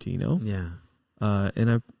Quentin Tarantino. Yeah.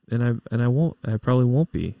 And I probably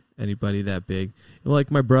won't be anybody that big.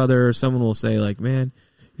 Like my brother or someone will say like, man,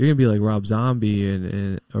 you're going to be like Rob Zombie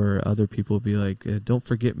and or other people will be like, don't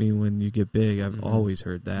forget me when you get big. I've always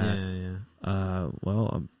heard that. Yeah.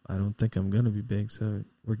 Well, I don't think I'm going to be big, so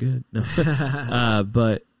we're good. No.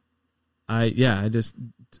 But I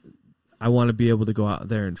want to be able to go out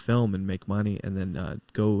there and film and make money and then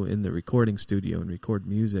go in the recording studio and record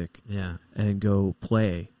music. Yeah. And go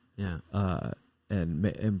play. Yeah.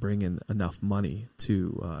 And bring in enough money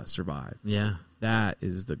to survive. Yeah. That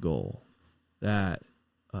is the goal. That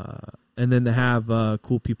and then to have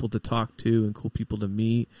cool people to talk to and cool people to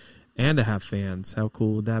meet and to have fans. How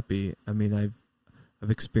cool would that be? I mean, I've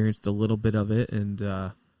experienced a little bit of it, and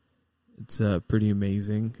it's pretty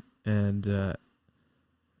amazing. And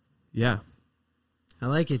yeah, I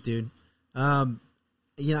like it, dude.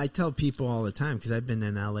 I tell people all the time because I've been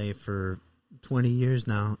in LA for 20 years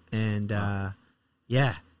now, and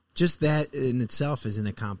just that in itself is an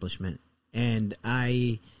accomplishment. And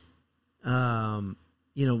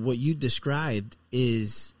what you described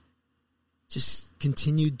is just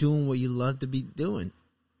continue doing what you love to be doing,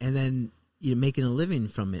 and then you're making a living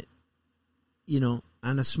from it,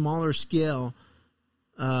 on a smaller scale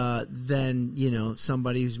than,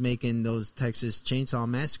 somebody who's making those Texas Chainsaw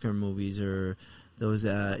Massacre movies or those,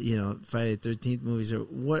 Friday the 13th movies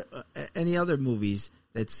or any other movies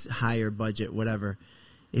that's higher budget, whatever.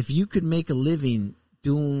 If you could make a living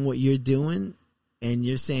doing what you're doing and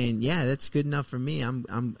you're saying, yeah, that's good enough for me.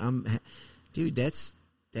 Dude, that's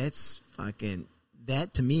fucking,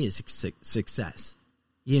 that to me is success.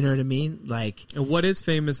 You know what I mean? Like, and what is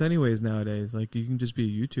famous anyways nowadays? Like, you can just be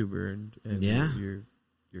a YouTuber and you're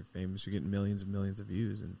famous. You're getting millions and millions of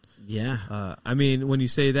views. And I mean, when you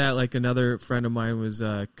say that, like another friend of mine was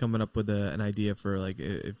coming up with an idea for like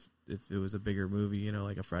if it was a bigger movie,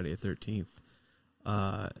 like a Friday the 13th.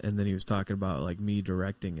 And then he was talking about like me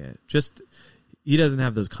directing it. Just he doesn't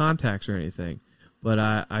have those contacts or anything, but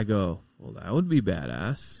I go, well, that would be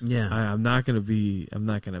badass. Yeah, I'm not gonna be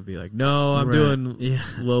like, no, I'm doing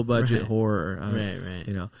low budget horror.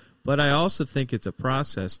 Right. But I also think it's a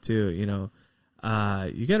process too. You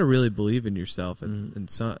got to really believe in yourself in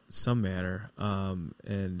some manner,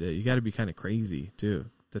 and you got to be kind of crazy too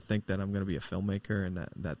to think that I'm going to be a filmmaker and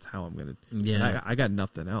that's how I'm going to. Yeah, I got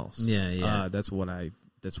nothing else. Yeah. That's what I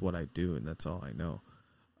do, and that's all I know.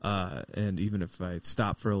 And even if I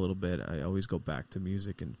stop for a little bit, I always go back to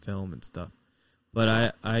music and film and stuff.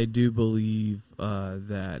 But I do believe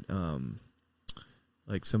that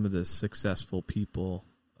like some of the successful people,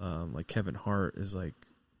 like Kevin Hart is like,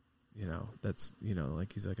 that's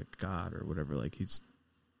like he's like a god or whatever. Like he's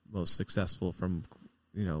most successful from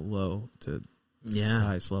low to the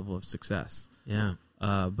highest level of success. Yeah.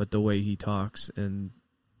 But the way he talks and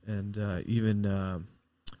even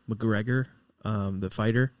McGregor, the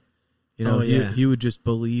fighter, he would just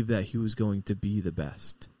believe that he was going to be the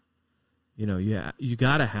best. You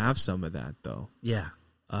got to have some of that though. Yeah.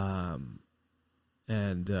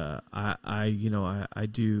 And I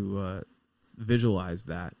do visualize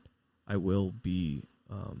that I will be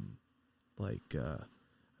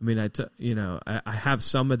I have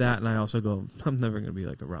some of that, and I also go, I'm never going to be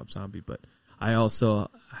like a Rob Zombie, but I also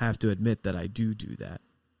have to admit that I do that.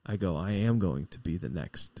 I go, I am going to be the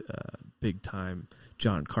next big time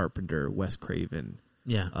John Carpenter, Wes Craven,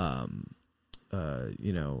 Eli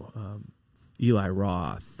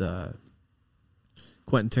Roth,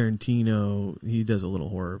 Quentin Tarantino. He does a little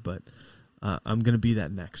horror, but I'm going to be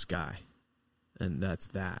that next guy, and that's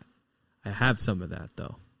that. I have some of that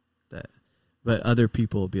though, but other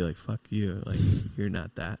people will be like, "Fuck you!" Like you're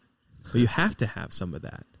not that. But you have to have some of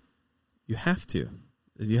that. You have to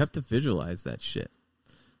visualize that shit.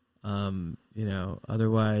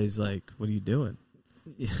 Otherwise, like, what are you doing?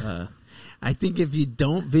 I think if you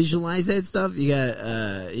don't visualize that stuff, you got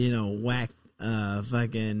whack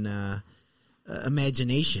fucking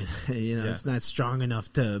imagination. It's not strong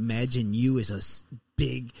enough to imagine you as a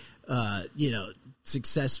big,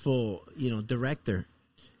 successful, director.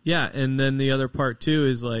 Yeah, and then the other part too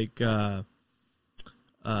is like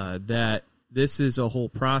that this is a whole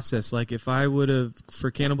process. Like if I would have,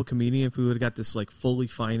 for Cannible Comedian, if we would have got this like fully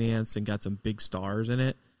financed and got some big stars in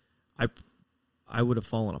it, I would have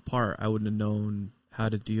fallen apart. I wouldn't have known how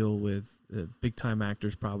to deal with big time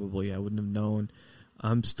actors probably. I wouldn't have known.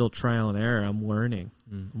 I'm still trial and error. I'm learning.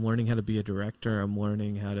 I'm learning how to be a director. I'm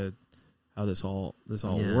learning how this all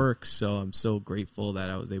works. So I'm so grateful that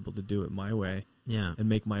I was able to do it my way. and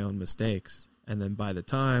make my own mistakes. And then by the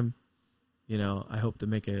time, I hope to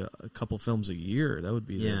make a couple films a year. That would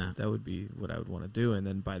be that would be what I would want to do. And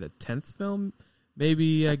then by the 10th film,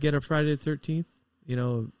 maybe I get a Friday the 13th,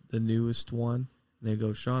 the newest one. And they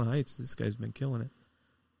go, Sean Haitz, this guy's been killing it.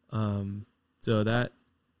 So that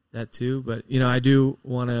too. But, I do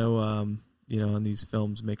want to, on these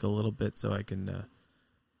films, make a little bit so I can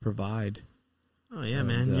provide. Oh, yeah,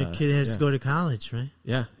 man. Your kid has to go to college, right?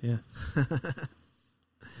 Yeah.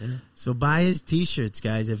 So buy his T-shirts,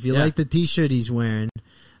 guys. If you like the T-shirt he's wearing,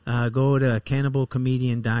 go to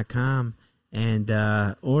CannibleComedian.com and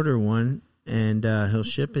order one, and he'll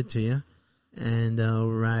ship it to you, and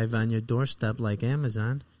it'll arrive on your doorstep like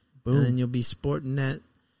Amazon. Boom. And then you'll be sporting that.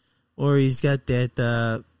 Or he's got that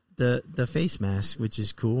the face mask, which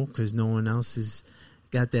is cool because no one else has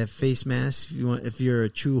got that face mask. If you're a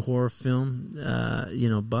true horror film,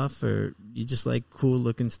 buff, or you just like cool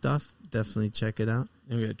looking stuff, definitely check it out.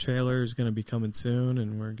 And we got a trailer is going to be coming soon,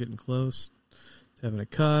 and we're getting close to having a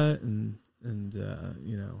cut, and it's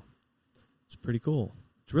pretty cool.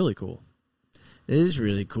 It's really cool. It is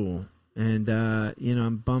really cool. And,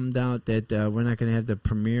 I'm bummed out that we're not going to have the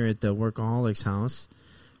premiere at the Workaholics house.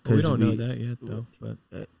 Well, we don't know that yet, though. But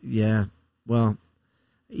yeah. Well,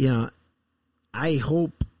 I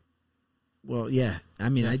hope. Well, yeah. I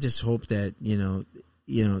mean, I just hope that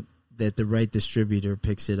that the right distributor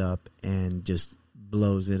picks it up and just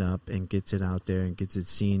blows it up and gets it out there and gets it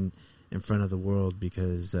seen in front of the world,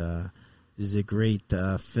 because this is a great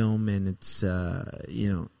film, and it's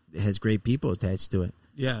it has great people attached to it.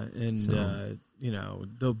 Yeah, and the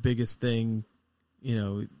biggest thing,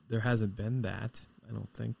 there hasn't been that. I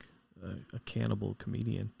don't think a cannibal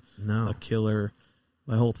comedian, a killer.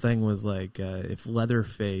 My whole thing was like, if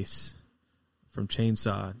Leatherface from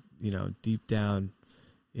Chainsaw, deep down,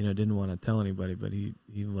 didn't want to tell anybody, but he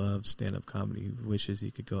loves stand-up comedy. He wishes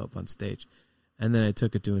he could go up on stage. And then I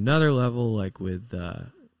took it to another level, like with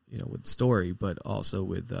story, but also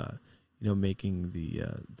with making the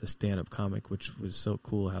stand-up comic, which was so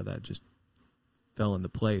cool how that just fell into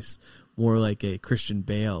place. More like a Christian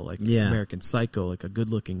Bale, like American Psycho, like a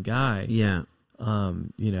good-looking guy. Yeah.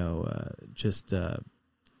 Just a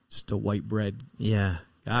white bread guy,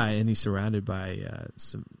 and he's surrounded by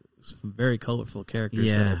some very colorful characters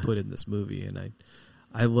that I put in this movie, and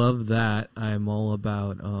I love that. I'm all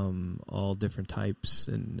about all different types,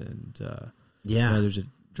 and there's a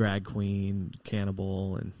drag queen,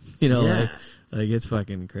 cannibal, and like it's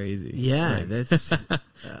fucking crazy. Yeah, like, that's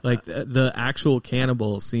like the actual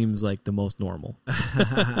cannibal seems like the most normal.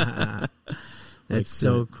 That's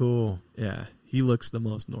so cool. Yeah, he looks the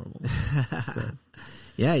most normal. So.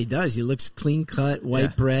 Yeah, he does. He looks clean cut,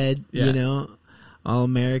 white bread, all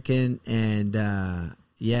American, and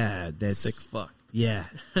that's sick fuck. Yeah,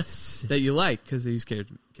 that you like because he's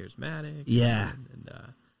charismatic. Yeah,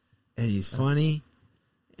 and he's funny.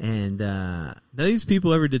 And none of these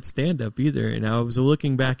people ever did stand up either. And I was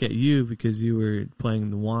looking back at you because you were playing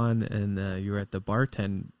the wand, and you were at the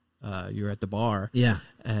you were at the bar. Yeah,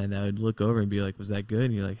 and I would look over and be like, "Was that good?"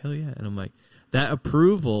 And you're like, "Hell yeah!" And I'm like, that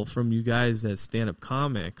approval from you guys as stand-up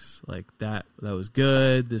comics, like that was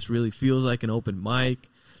good. This really feels like an open mic.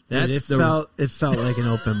 Dude, it felt like an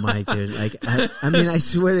open mic, dude. Like I mean, I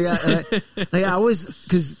swear to God, like I was,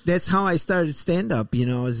 because that's how I started stand-up.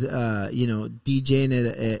 I was DJing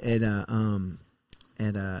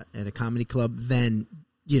at a comedy club. Then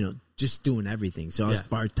just doing everything. So I was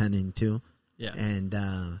bartending too. Yeah, and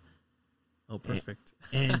oh, perfect.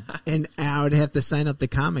 And I would have to sign up the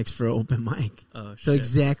comics for open mic. Oh, shit. So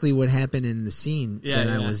exactly what happened in the scene that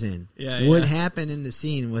I was in. Yeah, what happened in the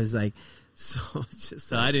scene was like, so it's just.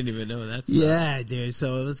 So like, I didn't even know that. Yeah, dude.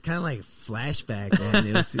 So it was kind of like flashback, man.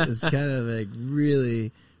 It was kind of like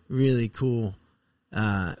really, really cool.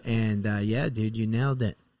 Yeah, dude, you nailed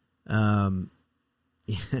it. Yeah,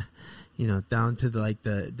 down to the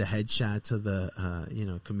headshots of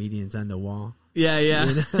the comedians on the wall.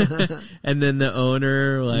 Yeah. And then the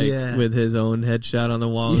owner, with his own headshot on the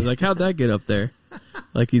wall, was like, "How'd that get up there?"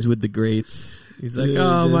 Like he's with the greats. He's like,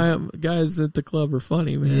 my guys at the club are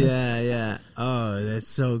funny, man. Yeah. Oh, that's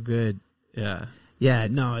so good. Yeah. Yeah,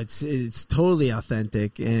 no, it's totally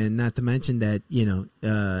authentic, and not to mention that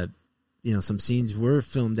some scenes were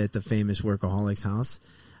filmed at the famous Workaholics house,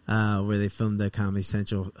 where they filmed the Comedy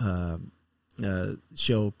Central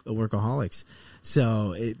show Workaholics.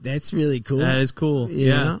 So that's really cool. That is cool.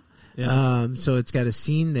 Yeah. So it's got a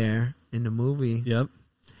scene there in the movie. Yep.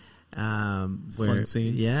 It's a fun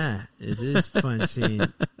scene. Yeah, it is a fun scene.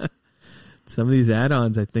 Some of these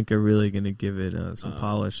add-ons, I think, are really going to give it some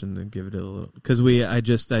polish and then give it a little. Because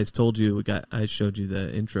I told you I showed you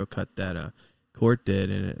the intro cut that Court did,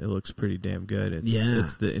 and it looks pretty damn good.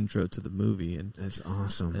 It's the intro to the movie, and that's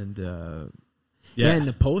awesome. And and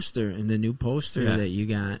the poster and the new poster that you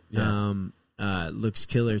got looks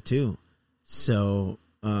killer too. So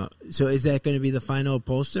is that going to be the final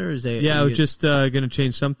poster? Or is that I was just going to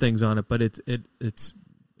change some things on it, but it's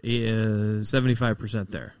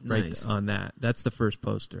 75% there, nice. Right on that. That's the first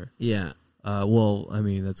poster. Yeah. Well, I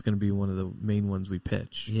mean, that's going to be one of the main ones we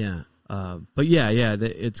pitch. Yeah. But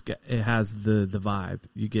it has the vibe.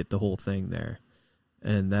 You get the whole thing there,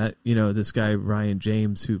 and that this guy Ryan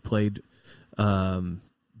James, who played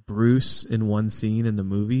Bruce in one scene in the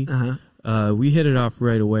movie, we hit it off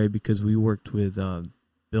right away because we worked with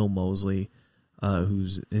Bill Moseley,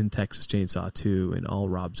 who's in Texas Chainsaw 2 and all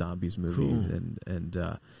Rob Zombie's movies, cool.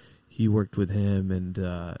 and he worked with him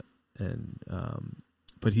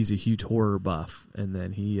but he's a huge horror buff, and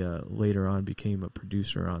then he later on became a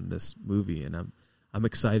producer on this movie, and I'm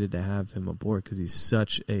excited to have him aboard because he's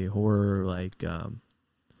such a horror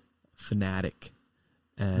fanatic,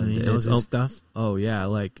 and he knows his stuff. Oh yeah,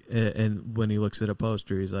 and when he looks at a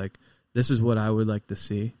poster, he's like, "This is what I would like to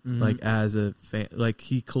see." Mm-hmm. Like as a fan,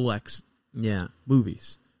 he collects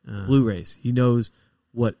movies, Blu-rays. He knows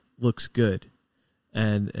what looks good,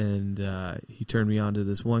 and he turned me on to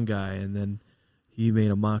this one guy, and then he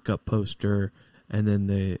made a mock-up poster, and then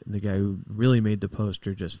the guy who really made the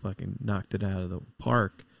poster just fucking knocked it out of the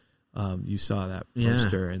park. You saw that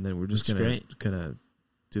poster, and then we're just gonna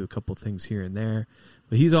do a couple things here and there.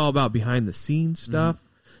 But he's all about behind-the-scenes stuff,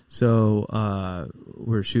 so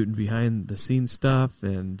we're shooting behind-the-scenes stuff,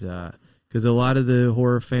 and because a lot of the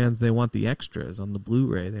horror fans, they want the extras on the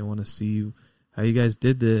Blu-ray. They want to see how you guys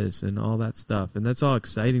did this and all that stuff, and that's all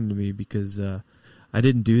exciting to me because I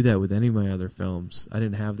didn't do that with any of my other films. I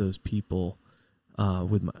didn't have those people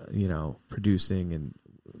with my, producing and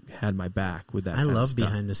had my back with that. I love of stuff.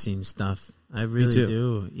 Behind the scenes stuff. I really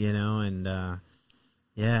do. And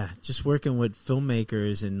just working with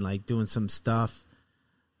filmmakers and doing some stuff.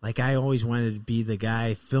 I always wanted to be the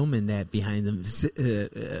guy filming that behind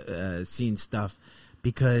the scenes stuff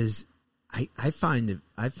because I found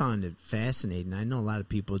it fascinating. I know a lot of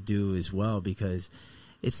people do as well because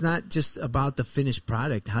it's not just about the finished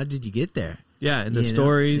product. How did you get there? Yeah, and the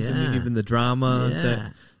stories, and even the drama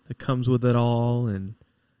that comes with it all. And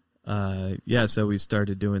so we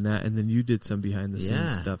started doing that, and then you did some behind the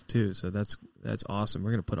scenes stuff too. So that's awesome.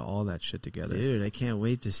 We're gonna put all that shit together, dude. I can't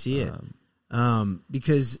wait to see it.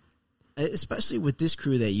 Because especially with this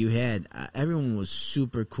crew that you had, everyone was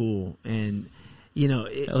super cool, and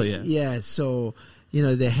hell yeah, yeah. So.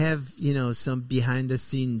 They have, some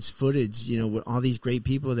behind-the-scenes footage, with all these great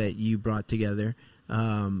people that you brought together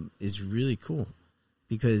is really cool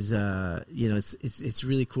because, it's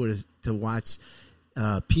really cool to watch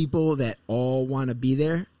people that all want to be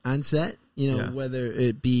there on set, whether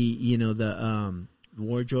it be, the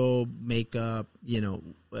wardrobe, makeup,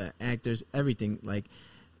 actors, everything.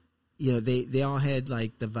 They all had, the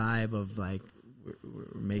vibe of,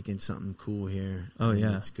 we're making something cool here. Oh,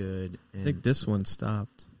 yeah. It's good. And I think this one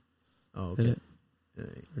stopped. Oh, okay. Did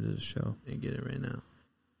it? Or did it show? I get it right now.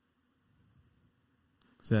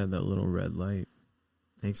 Because I had that little red light.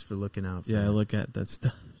 Thanks for looking out for I that. look at that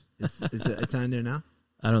stuff. It's on there now?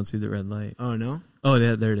 I don't see the red light. Oh, no? Oh,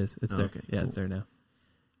 yeah, there it is. It's there. Okay, yeah, cool. It's there now.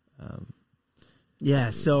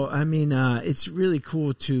 So, I mean, it's really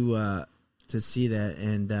cool to see that,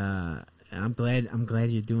 and I'm glad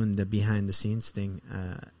you're doing the behind the scenes thing.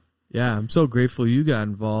 Yeah, I'm so grateful you got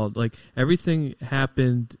involved. Everything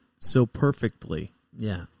happened so perfectly.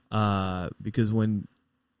 Yeah. Because when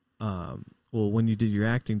you did your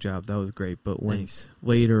acting job, that was great. But when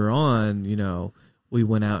later on, we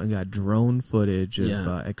went out and got drone footage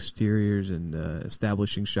of exteriors and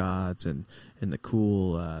establishing shots and the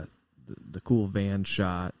cool van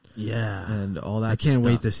shot. Yeah. And all that. I can't stuff.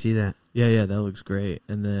 wait to see that. Yeah, that looks great.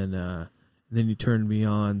 And then you turned me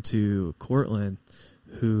on to Cortland,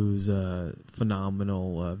 who's a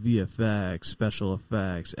phenomenal VFX, special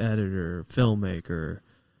effects, editor, filmmaker,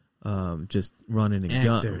 just running and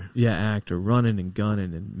gunning. Yeah, actor, running and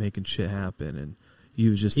gunning and making shit happen. And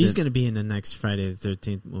he's going to be in the next Friday the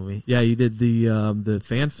 13th movie. Yeah, you did the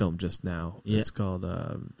fan film just now. Yeah. It's called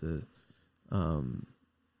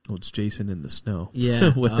it's Jason in the Snow.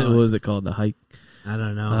 Yeah. What was it called? The Hike. I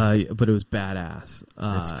don't know. But it was badass.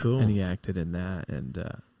 That's cool. And he acted in that. And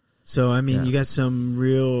so, I mean, you got some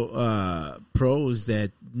real pros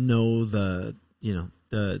that know the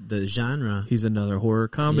genre. He's another horror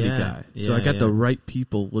comedy guy. So I got the right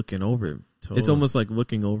people looking over him. Totally. It's almost like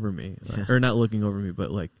looking over me. Or not looking over me, but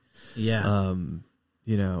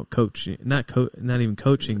coaching. Not even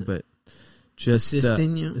coaching, but just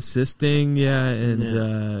assisting,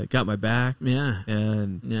 and got my back,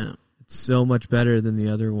 and it's so much better than the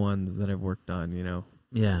other ones that I've worked on.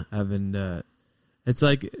 It's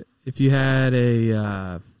like if you had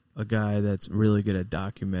a guy that's really good at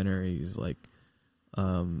documentaries, like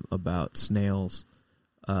about snails,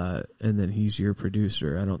 and then he's your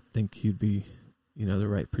producer. I don't think he'd be, the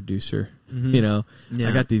right producer. I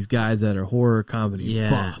got these guys that are horror comedy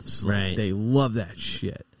buffs. Right. They love that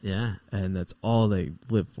shit. Yeah. And that's all they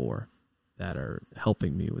live for, that are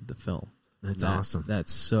helping me with the film. That's awesome.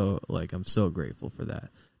 That's so, I'm so grateful for that.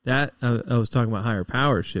 That, I was talking about higher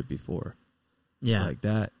power shit before. Yeah. Like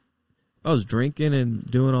that. If I was drinking and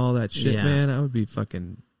doing all that shit, man, I would be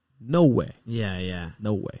fucking, no way. Yeah.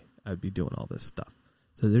 No way I'd be doing all this stuff.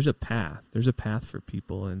 So there's a path. There's a path for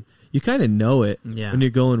people, and you kind of know it when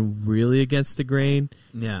you're going really against the grain.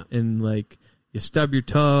 Yeah. And you stub your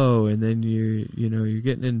toe, and then you're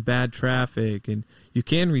getting in bad traffic, and you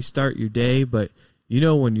can restart your day, but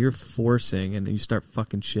when you're forcing and you start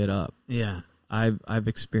fucking shit up. Yeah. I've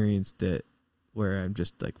experienced it where I'm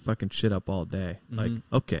just fucking shit up all day.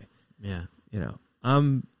 Okay. Yeah.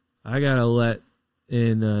 I gotta let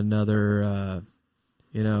in another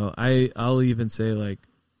I'll even say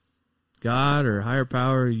God or higher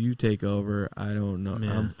power, you take over. I don't know.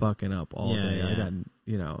 I'm fucking up all day.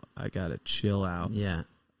 Yeah. I gotta chill out. Yeah.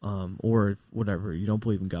 Or if, whatever, you don't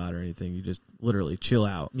believe in God or anything, you just literally chill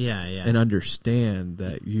out. Yeah. And understand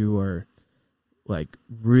that you are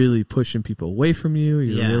really pushing people away from you.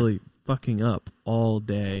 You're really fucking up all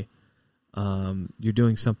day. You're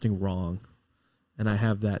doing something wrong. And I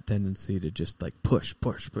have that tendency to just push,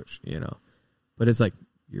 but it's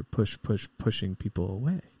you're pushing people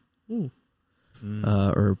away.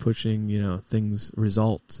 Or pushing, things,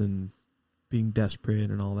 results, and being desperate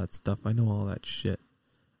and all that stuff. I know all that shit.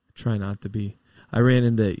 I try not to be. I ran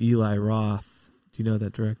into Eli Roth. Do you know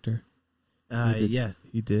that director?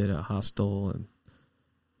 He did a Hostel, and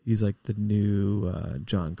he's the new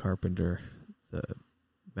John Carpenter, the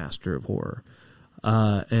master of horror.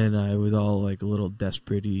 And I was all a little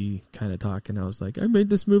desperate-y kind of talking. I was like, I made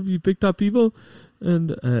this movie, Big Top People. And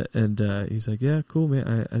he's like, yeah, cool,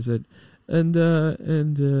 man. I said, and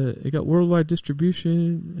it got worldwide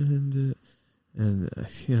distribution, and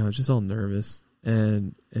just all nervous.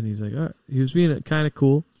 And he's like, he was being kind of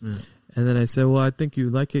cool. Mm. And then I said, well, I think you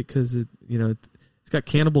like it because it's got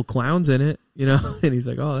cannibal clowns in it, And he's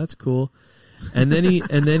like, oh, that's cool. And then he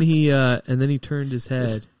turned his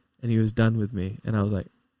head. And he was done with me. And I was like,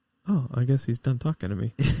 oh, I guess he's done talking to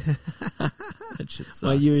me. That shit sucked.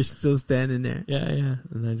 While you were still standing there. Yeah.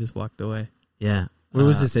 And I just walked away. Yeah. Where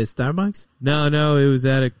was this, at Starbucks? No, it was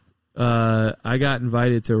at I got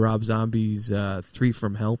invited to Rob Zombie's 3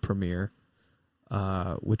 from Hell premiere,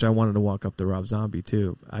 which I wanted to walk up to Rob Zombie,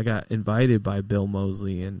 too. I got invited by Bill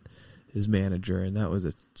Moseley and his manager, and that was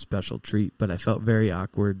a special treat. But I felt very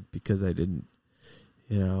awkward because I didn't,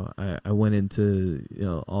 I went into,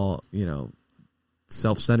 all,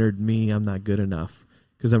 self-centered me. I'm not good enough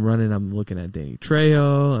because I'm looking at Danny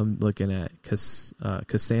Trejo. I'm looking at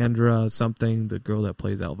Cassandra something, the girl that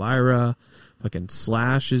plays Elvira. Fucking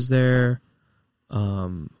Slash is there.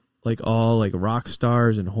 All rock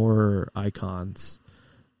stars and horror icons.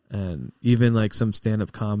 And even some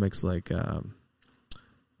stand-up comics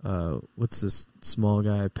what's this small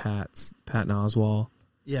guy, Patton Oswalt.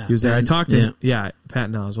 Yeah, he was there. I talked to him. Yeah,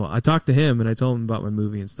 Patton Oswalt. I talked to him and I told him about my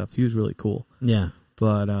movie and stuff. He was really cool. Yeah,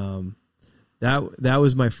 but that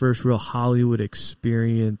was my first real Hollywood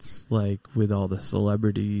experience, with all the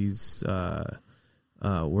celebrities,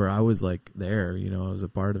 where I was there. I was a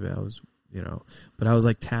part of it. I was, but I was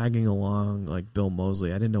tagging along Bill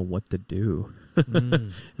Moseley. I didn't know what to do.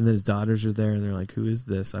 And then his daughters are there, and they're like, "Who is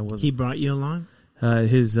this?" I wasn't. He brought you along.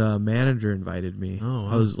 His manager invited me. Oh,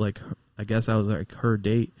 wow. I was I guess I was her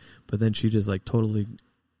date, but then she just totally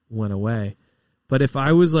went away. But if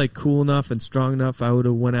I was cool enough and strong enough, I would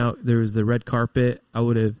have went out. There was the red carpet.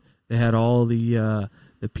 They had all the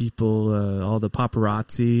people, all the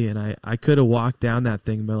paparazzi, and I could have walked down that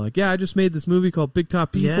thing and been like, yeah, I just made this movie called Big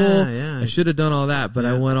Top People. Yeah. I should have done all that, but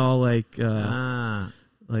I went all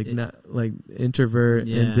not introvert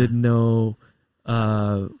and didn't know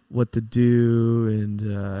what to do, and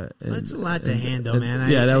that's a lot to handle, man.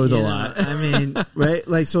 That was a lot. I mean, right?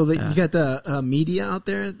 You got the media out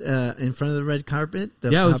there in front of the red carpet.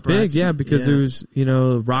 It was big. Yeah, because there was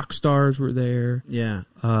rock stars were there. Yeah,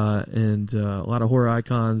 and a lot of horror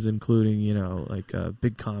icons, including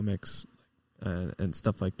big comics and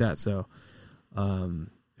stuff like that. So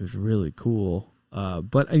it was really cool.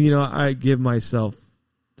 But I give myself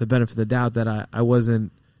the benefit of the doubt that I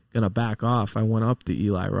wasn't gonna back off, I went up to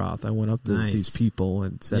Eli Roth. I went up to these people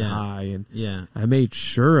and said hi, and I made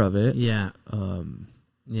sure of it.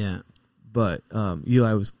 But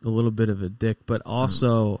Eli was a little bit of a dick, but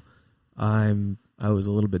also I was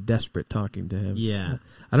a little bit desperate talking to him.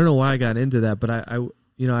 I don't know why I got into that, but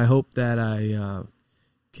I hope that I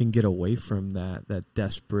can get away from that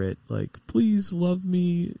desperate, like, please love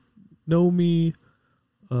me, know me,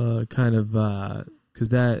 kind of, because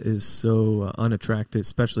that is so unattractive,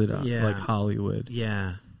 especially to like Hollywood,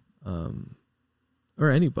 or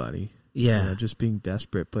anybody, just being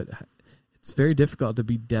desperate. But it's very difficult to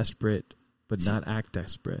be desperate but not act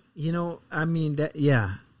desperate. I mean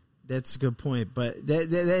that's a good point. But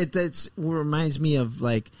that's what reminds me of,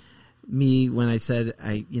 like, me when I said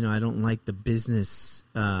I don't like the business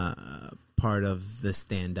part of the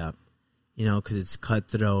stand up. Because it's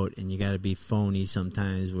cutthroat and you got to be phony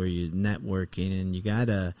sometimes where you're networking, and you got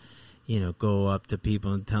to, go up to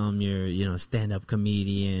people and tell them you're, stand-up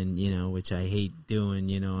comedian, which I hate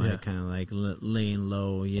doing, I kind of like laying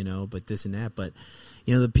low, but this and that. But,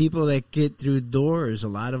 the people that get through doors, a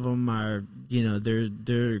lot of them are,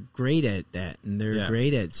 they're great at that, and they're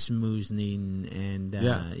great at schmoozing, and,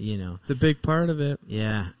 It's a big part of it.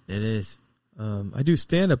 Yeah, it is. I do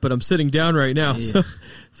stand up, but I'm sitting down right now.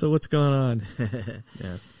 So what's going on?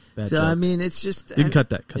 Bad joke. I mean, it's just you can cut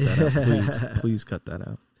that out, please cut that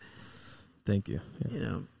out. Thank you.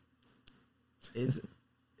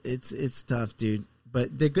 It's tough, dude.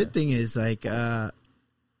 But the good thing is, like,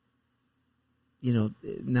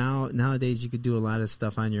 nowadays you could do a lot of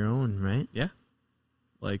stuff on your own, right? Yeah,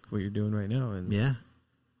 like what you're doing right now, and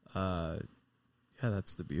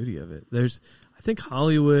that's the beauty of it. I think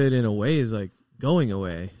Hollywood, in a way, is like going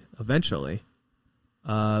away eventually,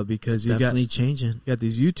 because it's definitely changing. You got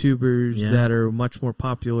these YouTubers that are much more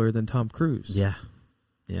popular than Tom Cruise.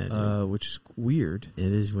 Which is weird.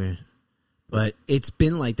 It is weird, but it's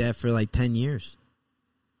been like that for like 10 years.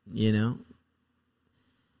 And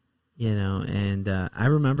I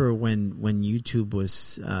remember when YouTube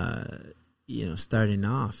was starting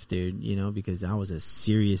off, dude. Because I was a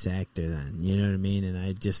serious actor then. You know what I mean? And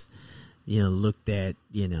I just looked at,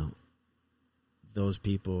 those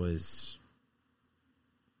people as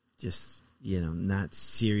just, not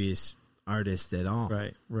serious artists at all.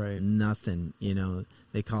 Right. Nothing,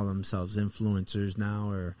 they call themselves influencers now,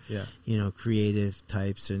 or, creative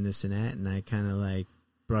types and this and that. And I kind of like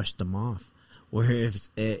brushed them off. Where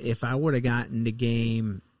if I would have gotten the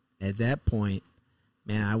game at that point,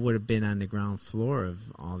 man, I would have been on the ground floor of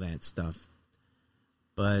all that stuff.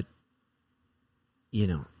 But,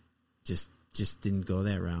 just didn't go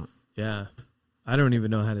that route. Yeah. I don't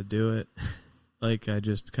even know how to do it. Like, I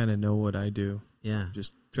just kind of know what I do. Yeah.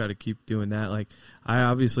 Just try to keep doing that. Like, I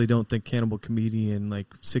obviously don't think Cannible Comedian, like,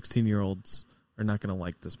 16-year-olds are not going to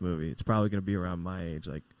like this movie. It's probably going to be around my age,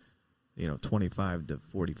 like, 25 to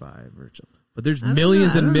 45 or something. But there's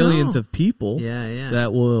millions and millions of people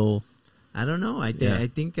that will. I don't know. I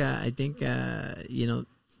think it'd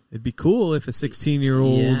be cool if a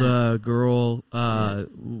 16-year-old girl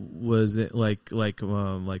was like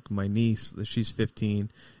my niece. She's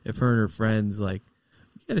 15. If her and her friends, like,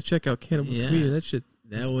 you got to check out Cannible Comedian. That shit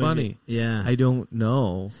is funny. I don't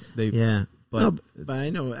know. But I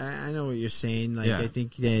know what you're saying. Like, I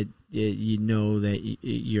think that that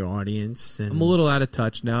your audience. And I'm a little out of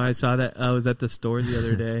touch now. I saw that I was at the store the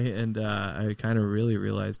other day, and I kind of really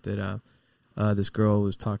realized that this girl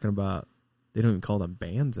was talking about. They don't even call them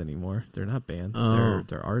bands anymore. They're not bands.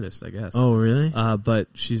 They're artists, I guess. Oh, really? But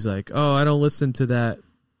she's like, oh, I don't listen to that.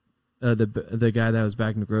 The guy that was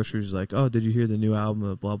back in the grocery was like, oh, did you hear the new album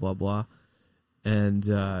of blah blah blah? And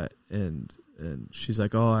she's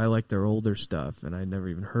like, oh, I like their older stuff, and I never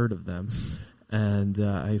even heard of them. And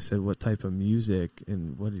I said, what type of music?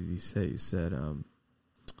 And what did he say? He said,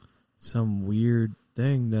 some weird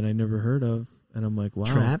thing that I never heard of. And I'm like,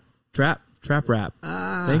 wow. Trap rap.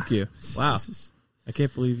 Thank you. Wow. I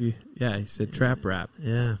can't believe you. Yeah, he said trap rap.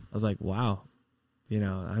 Yeah. I was like, wow.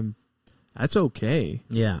 That's okay.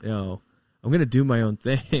 Yeah. I'm going to do my own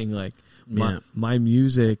thing. Like, my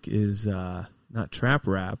music is not trap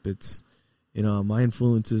rap. It's, my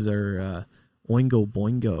influences are Oingo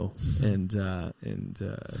Boingo and the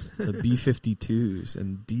B-52s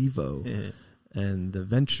and Devo and the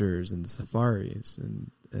Ventures and the Safaris and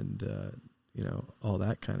all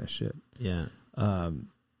that kind of shit. Yeah.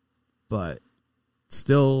 But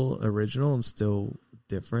still original and still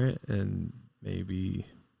different, and maybe,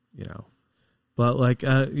 but like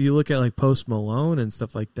you look at like Post Malone and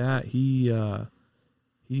stuff like that, he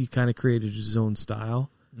kind of created his own style.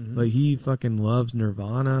 but he fucking loves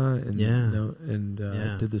Nirvana and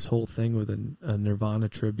did this whole thing with a Nirvana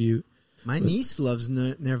tribute. My niece loves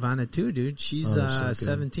Nirvana too, dude. She's so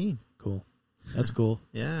 17. Cool. That's cool.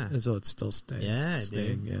 Yeah. And so it's still staying. Yeah,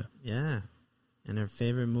 dude. Yeah. And her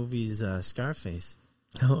favorite movie is Scarface.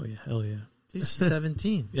 Oh, yeah. Hell yeah. Dude, she's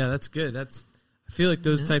 17. Yeah, that's good. I feel like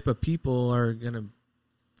those type of people are going to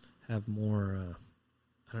have more,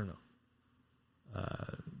 I don't know.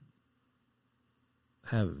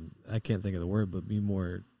 I can't think of the word, but be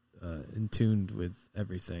more in tuned with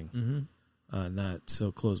everything. Mm-hmm. Not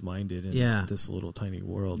so close-minded in this little tiny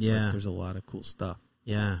world. Yeah. Like, there's a lot of cool stuff.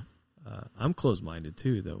 Yeah. I'm close-minded,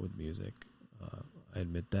 too, though, with music. I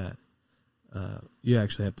admit that. You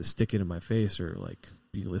actually have to stick it in my face or, like,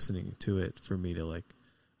 be listening to it for me to, like,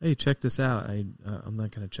 hey, check this out. I'm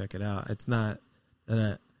not going to check it out. It's not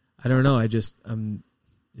that I don't know.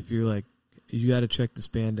 If you're like, you got to check this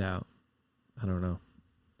band out, I don't know.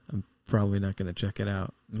 I'm probably not going to check it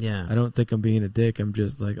out. Yeah. I don't think I'm being a dick. I'm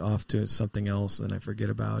just like off to something else and I forget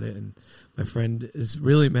about it. And my friend is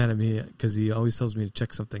really mad at me because he always tells me to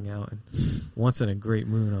check something out. And once in a great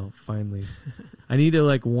mood, I'll finally. I need to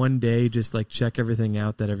like one day just like check everything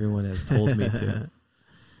out that everyone has told me to.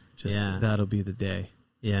 That'll be the day.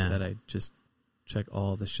 Yeah. That I just check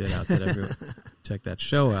all the shit out that everyone. Check that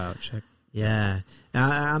show out. Yeah.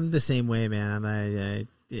 I'm the same way, man.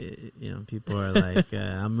 People are like,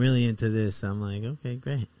 I'm really into this. I'm like, okay,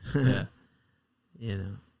 great. Yeah.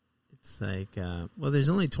 It's like, there's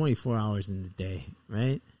only 24 hours in the day,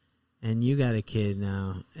 right? And you got a kid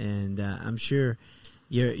now, and I'm sure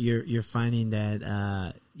you're finding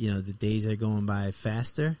that the days are going by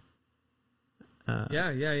faster.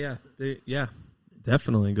 Yeah.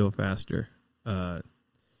 Definitely go faster. I'm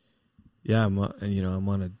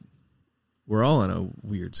on a. We're all on a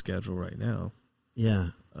weird schedule right now. Yeah.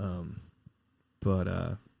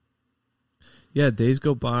 Days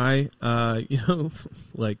go by.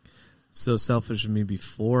 Like so selfish of me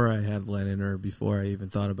before I had Lennon or before I even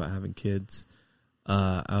thought about having kids.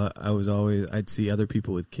 I'd see other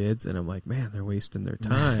people with kids and I'm like, man, they're wasting their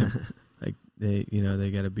time. Like they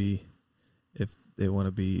got to be, if they want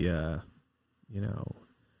to be,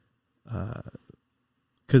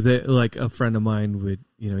 because like a friend of mine would,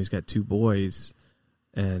 he's got 2 boys.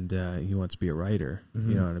 And he wants to be a writer,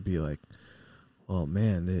 mm-hmm. And to be like, well,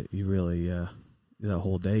 man, you really, that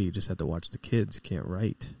whole day you just have to watch the kids. You can't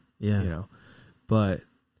write, But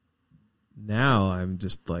now I'm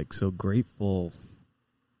just like so grateful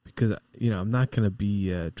because, I'm not going to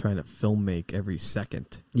be trying to film make every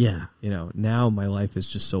second. Yeah. Now my life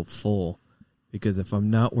is just so full because if I'm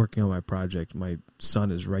not working on my project, my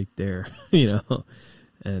son is right there,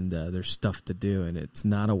 And there's stuff to do, and it's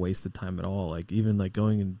not a waste of time at all. Like even like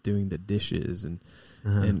going and doing the dishes and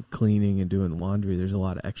and cleaning and doing laundry. There's a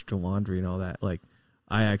lot of extra laundry and all that. Like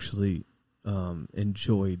I actually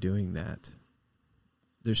enjoy doing that.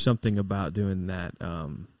 There's something about doing that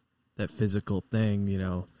that physical thing,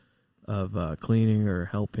 of cleaning or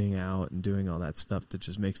helping out and doing all that stuff that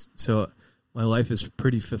just makes so my life is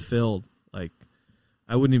pretty fulfilled. Like.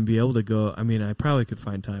 I wouldn't even be able to go. I mean, I probably could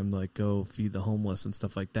find time to like go feed the homeless and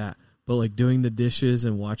stuff like that. But like doing the dishes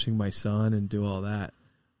and watching my son and do all that,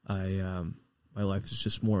 my life is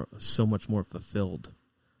just so much more fulfilled.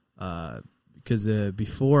 Because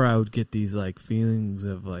before I would get these like feelings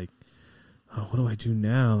of like, oh, what do I do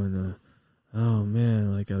now? And oh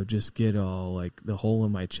man, like I would just get all like the hole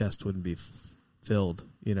in my chest wouldn't be filled,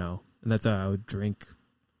 And that's how I would drink.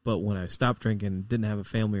 But when I stopped drinking, didn't have a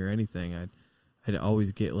family or anything, I'd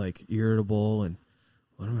always get like irritable and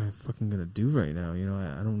what am I fucking going to do right now?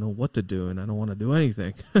 I don't know what to do and I don't want to do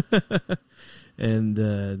anything. And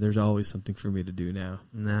there's always something for me to do now.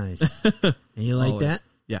 Nice. And you like always. That?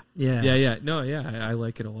 Yeah. Yeah. Yeah. No, yeah. I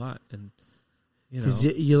like it a lot. And, because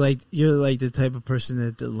you're like the type of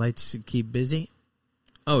person that likes to keep busy.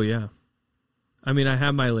 Oh, yeah. I mean, I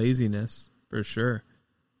have my laziness for sure.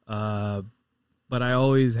 But I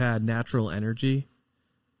always had natural energy.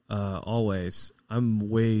 Always. I'm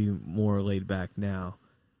way more laid back now.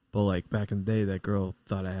 But like back in the day, that girl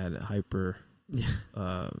thought I had hyper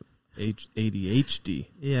ADHD.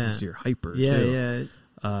 Yeah. You're hyper too.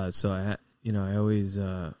 Yeah. So I always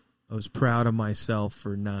I was proud of myself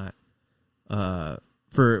for not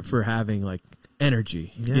for having like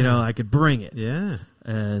energy. Yeah. I could bring it. Yeah.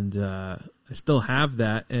 And I still have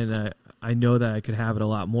that, and I know that I could have it a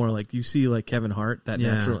lot more. Like you see, like Kevin Hart, that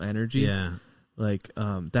natural energy. Yeah. Like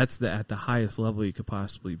that's at the highest level you could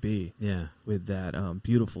possibly be. Yeah. With that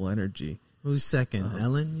beautiful energy. Who's second?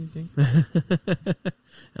 Ellen, you think?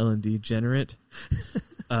 Ellen DeGenerate.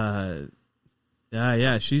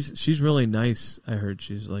 Yeah. She's really nice. I heard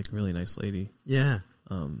she's like a really nice lady. Yeah.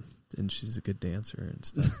 And she's a good dancer and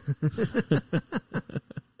stuff.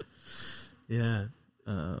 Yeah.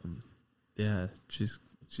 Yeah. She's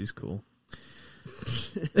cool.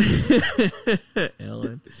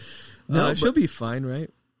 Ellen. No, she'll be fine, right?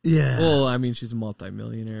 Yeah. Well, I mean, she's a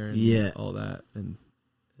multimillionaire and all that, and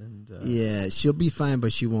yeah, she'll be fine,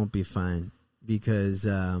 but she won't be fine because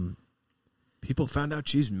people found out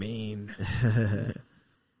she's mean.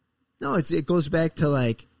 No, it goes back to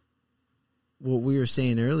like what we were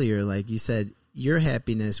saying earlier. Like you said, your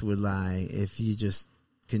happiness would lie if you just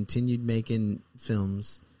continued making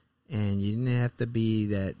films and you didn't have to be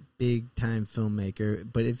that big time filmmaker.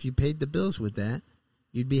 But if you paid the bills with that,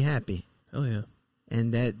 you'd be happy. Hell yeah.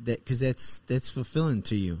 And that because that's fulfilling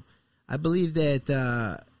to you. I believe that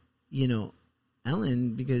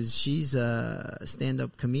Ellen, because she's a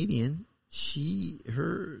stand-up comedian,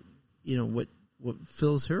 what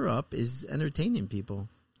fills her up is entertaining people.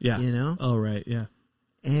 Yeah. You know? Oh, right, yeah.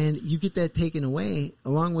 And you get that taken away,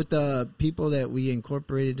 along with the people that we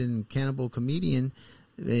incorporated in Cannible Comedian.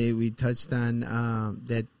 We touched on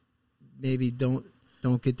that maybe don't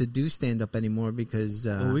get to do stand-up anymore because...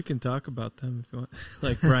 well, we can talk about them if you want.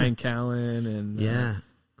 Like Brian Callen and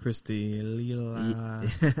Christy Leila.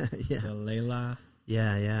 Layla.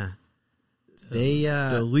 Yeah. They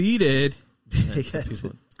deleted.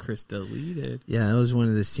 Chris deleted. Yeah, that was one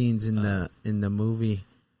of the scenes in the movie.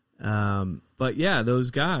 But yeah,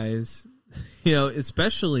 those guys,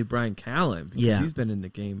 especially Brian Callen, because he's been in the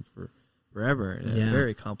game for forever and a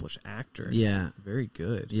very accomplished actor. Yeah. Very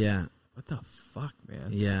good. Yeah. What the fuck, man?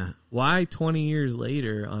 Yeah. Why 20 years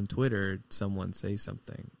later on Twitter someone say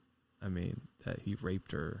something? I mean, that he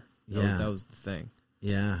raped her. Yeah. That was the thing.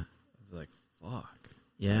 Yeah. I was like, fuck.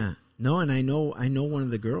 Yeah. No, and I know one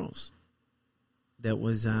of the girls that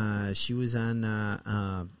was she was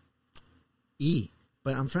on E,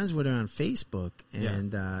 but I'm friends with her on Facebook,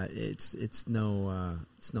 and it's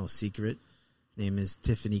no secret. Name is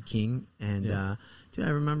Tiffany King, and dude, I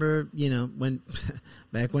remember when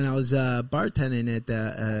back when I was bartending at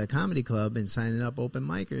the comedy club and signing up open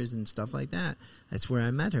micers and stuff like that. That's where I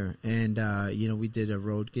met her, and we did a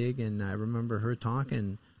road gig, and I remember her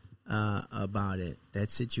talking about it,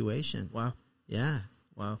 that situation. Wow. Yeah.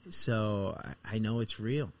 Wow. So I know it's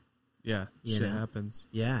real. Yeah. Shit happens.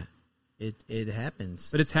 Yeah. It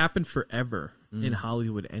happens. But it's happened forever in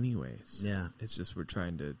Hollywood anyways. Yeah. It's just we're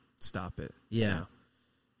trying to stop it. Yeah.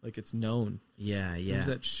 Like it's known. Yeah. There's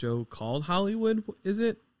that show called Hollywood, is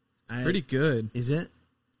it? It's pretty good. Is it?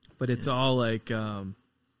 But it's all like the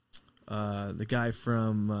guy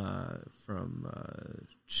from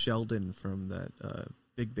Sheldon from that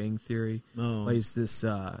Big Bang Theory plays this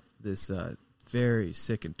very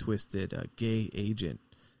sick and twisted gay agent,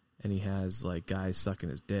 and he has like guys sucking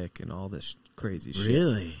his dick and all this crazy shit.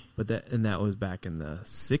 Really? But that was back in the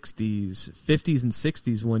 50s and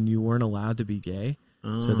 60s when you weren't allowed to be gay.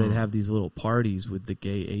 So they'd have these little parties with the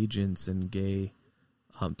gay agents and gay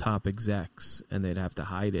top execs, and they'd have to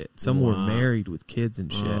hide it. Some were married with kids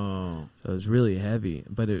and shit. So it was really heavy.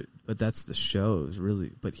 But that's the show. It was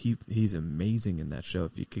really. But he's amazing in that show.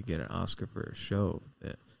 If you could get an Oscar for a show,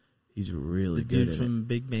 he's really good. The dude from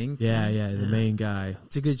Big Bang. Yeah, the main guy.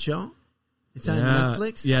 It's a good show. It's on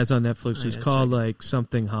Netflix. Yeah, it's on Netflix. It's called like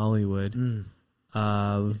something Hollywood.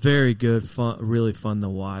 Very good, fun, really fun to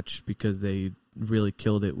watch because they really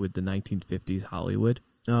killed it with the 1950s Hollywood.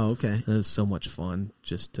 Oh, okay. And it was so much fun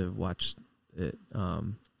just to watch it.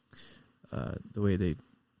 The way they,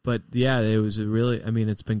 but yeah, it was a really. I mean,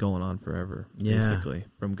 it's been going on forever, basically,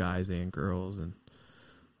 from guys and girls, and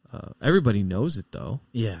everybody knows it though.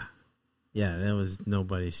 Yeah, that was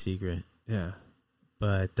nobody's secret. Yeah,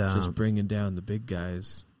 but just bringing down the big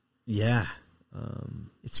guys. Yeah.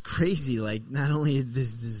 It's crazy. Like, not only is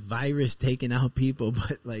this virus taking out people,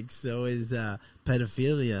 but like so is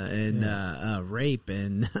pedophilia and rape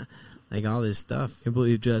and like all this stuff. I can't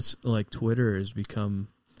believe just like Twitter has become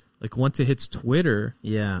like once it hits Twitter,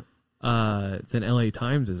 then LA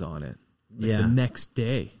Times is on it. Like the next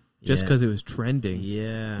day, just because it was trending.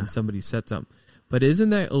 Yeah, and somebody said something. But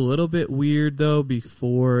isn't that a little bit weird though?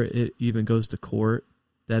 Before it even goes to court,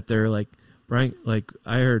 that they're like. Brian, like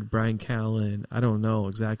I heard Brian Callen, I don't know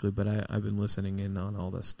exactly, but I've been listening in on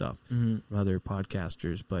all this stuff from other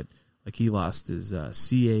podcasters. But like he lost his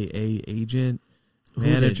CAA agent,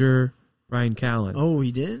 manager, Brian Callen. Oh,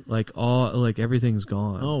 he did? Like everything's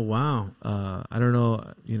gone. Oh, wow. I don't know,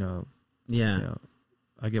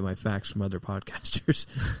 I get my facts from other podcasters,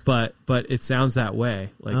 but it sounds that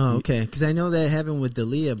way. Like, okay, because I know that happened with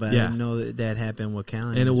D'Elia, but I didn't know that happened with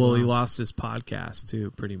Callan. And he lost his podcast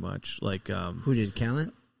too, pretty much. Like, who did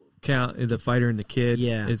Callan? The fighter and the kid.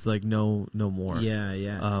 Yeah, it's like no more.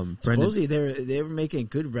 Yeah. Supposedly they were making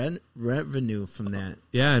good revenue from that.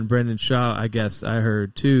 Yeah, and Brendan Shaw, I guess I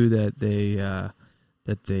heard too that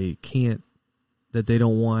they can't. That they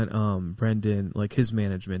don't want Brendan, like his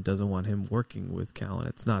management doesn't want him working with Callan.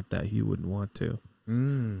 It's not that he wouldn't want to,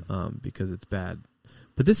 because it's bad.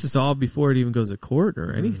 But this is all before it even goes to court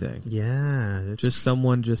or anything. Yeah, that's just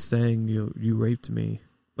someone just saying you raped me.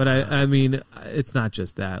 But I mean, it's not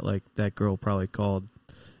just that. Like that girl probably called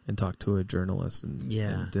and talked to a journalist and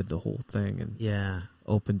did the whole thing and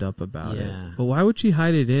opened up about it. But why would she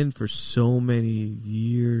hide it in for so many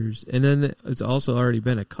years? And then it's also already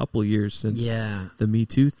been a couple years since the Me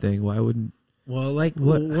Too thing. Why wouldn't? Well, like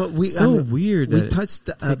what we weird. We touched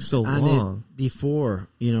takes so on long it before.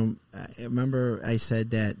 You know, I remember I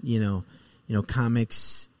said that you know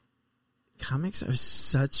comics are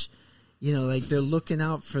such, you know, like they're looking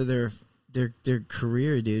out for their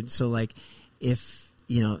career, dude. So like if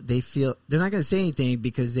you know they feel they're not going to say anything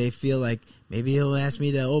because they feel like maybe he'll ask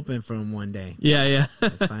me to open for him one day. Yeah.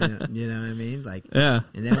 Find out, you know what I mean? Like, yeah.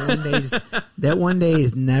 And that one day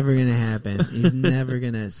is never going to happen. He's never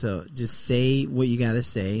going to. So just say what you got to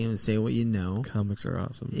say and say what you know. Comics are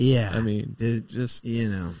awesome. Yeah. I mean, just, you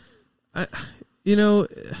know.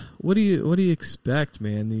 What do you expect,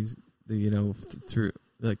 man? Through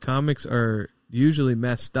like comics are usually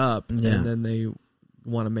messed up and then they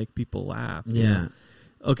want to make people laugh. Yeah. You know?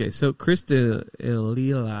 Okay, so Chris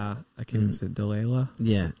D'Elia, I can't even say D'Elia.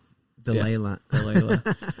 Yeah, D'Elia.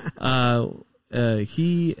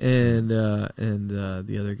 He and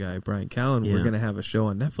the other guy, Brian Callen, were going to have a show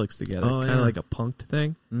on Netflix together, kind of like a punked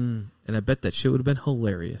thing. And I bet that shit would have been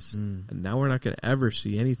hilarious. And now we're not going to ever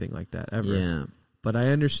see anything like that ever. Yeah. But I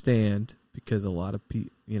understand because a lot of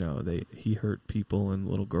people, he hurt people and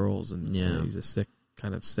little girls, and he's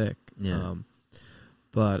kind of sick. Yeah.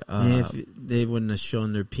 But if they wouldn't have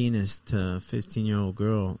shown their penis to a 15-year-old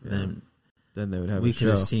girl, then they would have. We could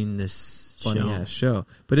have seen this funny ass show.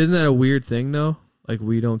 But isn't that a weird thing though? Like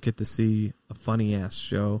we don't get to see a funny ass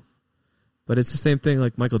show. But it's the same thing.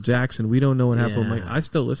 Like Michael Jackson, we don't know what happened. I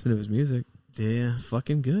still listen to his music. Yeah, it's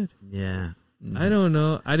fucking good. Yeah. I don't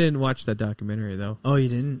know. I didn't watch that documentary though. Oh, you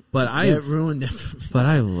didn't? But that ruined it for me. But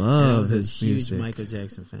I love his music. I was a huge music. Michael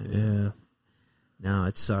Jackson fan. Yeah. No,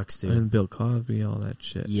 it sucks, dude. And Bill Cosby, all that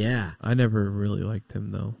shit. Yeah. I never really liked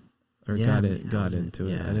him though, or got into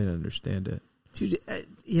it. I didn't understand it. Dude,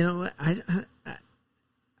 you know what? I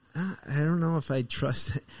don't know if I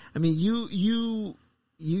trust it. I mean,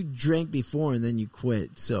 you drank before and then you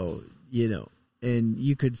quit, so and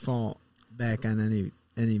you could fall back on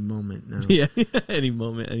any moment now. Yeah, any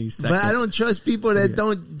moment, any second. But I don't trust people that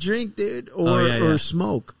don't drink, dude, or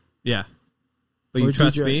smoke. Yeah, but you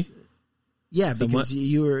trust me? Yeah, because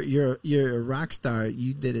you're a rock star.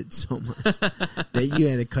 You did it so much that you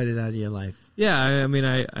had to cut it out of your life. Yeah, I mean,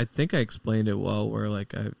 I think I explained it well. Where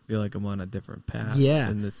like I feel like I'm on a different path. Yeah,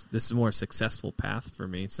 and this is a more successful path for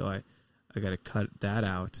me. So I got to cut that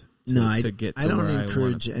out. I don't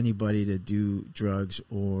encourage anybody to do drugs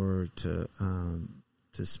or to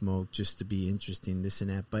smoke just to be interesting, this and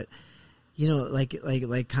that. But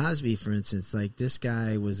like Cosby, for instance, like this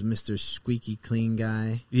guy was Mr. Squeaky Clean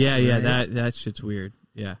guy. Yeah, right? that shit's weird.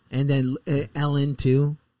 Yeah, and then Ellen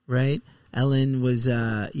too, right? Ellen was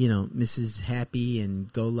Mrs. Happy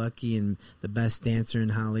and Go Lucky and the best dancer in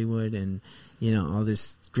Hollywood, and all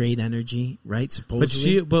this great energy, right?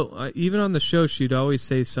 Supposedly, but even on the show, she'd always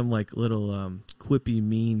say some like little quippy,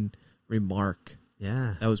 mean remark.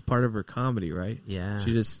 Yeah, that was part of her comedy, right? Yeah,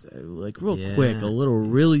 she just like real quick, a little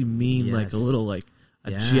really mean, like a little like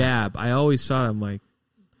a jab. I always saw him like,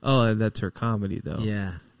 oh, that's her comedy though.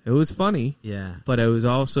 Yeah, it was funny. Yeah, but it was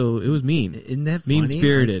mean. Isn't that funny? Mean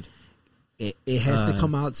spirited. Like, it has to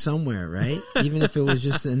come out somewhere, right? Even if it was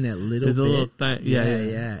just in that little bit. Yeah,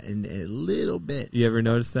 and a little bit. You ever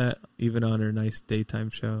notice that? Even on her nice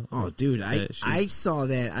daytime show? Oh, dude, I saw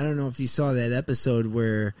that. I don't know if you saw that episode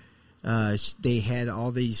where they had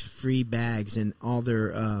all these free bags and all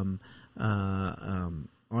their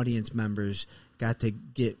audience members got to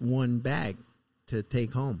get one bag to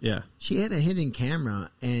take home. Yeah. She had a hidden camera,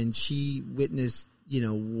 and she witnessed,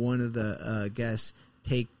 one of the guests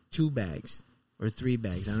take 2 bags or 3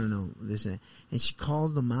 bags. I don't know this and that. And she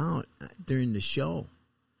called them out during the show.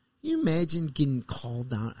 Can you imagine getting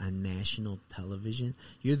called out on national television?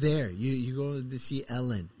 You're there. You go to see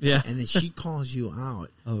Ellen. Yeah. And then she calls you out.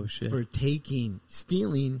 Oh, shit. For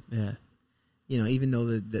stealing. Yeah. even though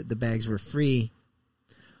the bags were free.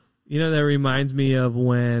 That reminds me of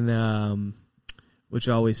when, which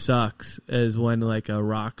always sucks, is when like a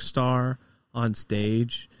rock star on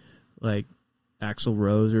stage, like Axl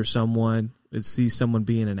Rose or someone, would see someone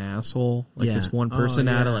being an asshole, like this one person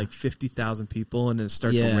out of like 50,000 people, and then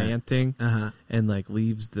starts ranting and like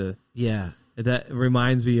leaves the That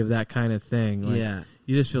reminds me of that kind of thing. Like,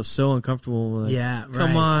 you just feel so uncomfortable. Like,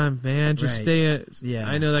 come on, man, just stay.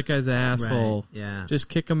 I know that guy's an asshole. Just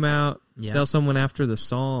kick him out. Tell someone after the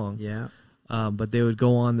song. But they would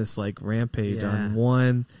go on this like rampage on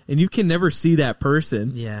one, and you can never see that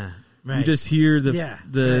person. You just hear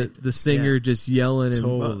the singer just yelling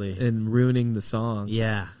and ruining the song.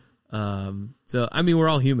 So I mean, we're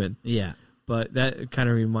all human. But that kind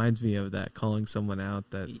of reminds me of that, calling someone out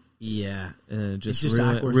that. And it just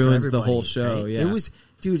ruins the whole show. Right? It was,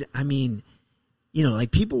 dude. I mean,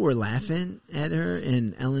 like people were laughing at her,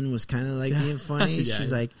 and Ellen was kind of like being funny.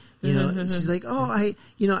 She's like, she's like, oh, I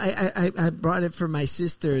brought it for my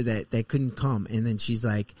sister that couldn't come, and then she's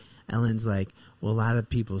like, Ellen's like, well, a lot of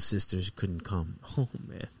people's sisters couldn't come. Oh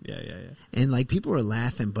man, yeah. And like people were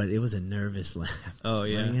laughing, but it was a nervous laugh. Oh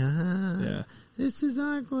yeah, like, this is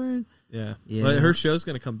awkward. Yeah, but her show's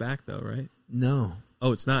gonna come back though, right? No.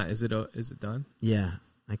 Oh, it's not. Is it done? Yeah,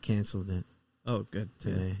 I canceled it. Oh, good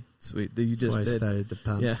today. Yeah. Sweet. You just I started the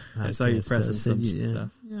podcast. Yeah, I saw you pressing some stuff.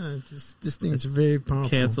 Yeah, this thing's very powerful.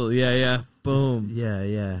 Cancel. Yeah. Boom.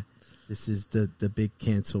 Yeah. This is the big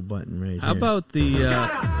cancel button right here. How about the?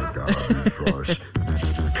 I gotta be fresh.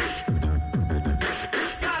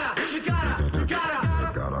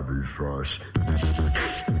 I gotta be fresh.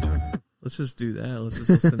 Let's just do that. Let's just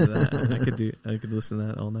listen to that. I could listen to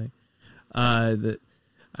that all night.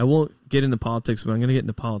 I won't get into politics, but I'm going to get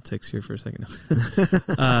into politics here for a second.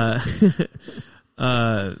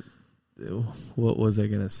 What was I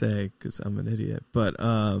going to say? Because I'm an idiot. But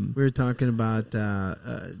we were talking about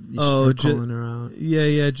calling her out.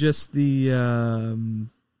 Yeah. Just the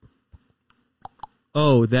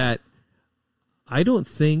that I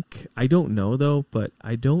don't know though, but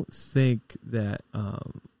I don't think that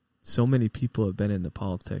so many people have been into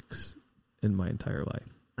politics in my entire life.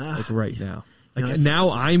 Like right now. Like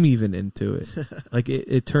now I'm even into it. Like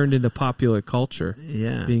it turned into popular culture.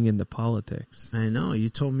 Yeah. Being into politics. I know. You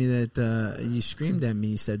told me that you screamed at me.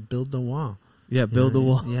 You said, build the wall. Yeah, build the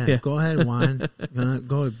wall. Yeah. Go ahead, Juan.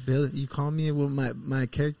 Go build. You call me with my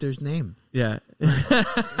character's name. Yeah. What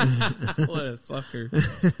a fucker.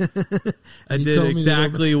 I did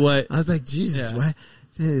exactly what. I was like, Jesus, why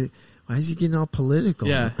is he getting all political?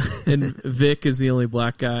 Yeah. And Vic is the only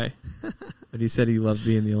black guy. But he said he loved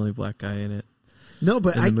being the only black guy in it. No,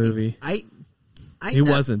 but in the movie. He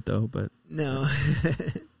wasn't though, but no.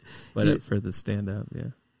 But for the standout,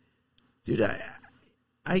 yeah. Dude,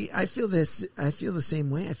 I feel this. I feel the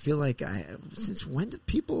same way. I feel like since when do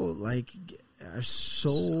people like are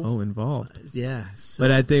so involved? Yeah.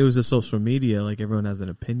 But I think it was the social media. Like everyone has an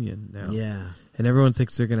opinion now. Yeah. And everyone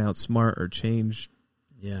thinks they're going to outsmart or change.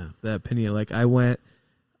 Yeah. That opinion. Like I went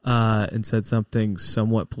and said something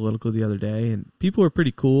somewhat political the other day, and people were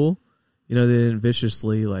pretty cool. They didn't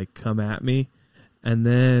viciously like come at me, and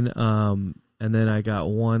then I got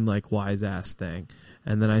one like wise ass thing,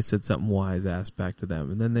 and then I said something wise ass back to them,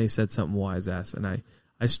 and then they said something wise ass, and I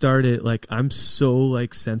started like I'm so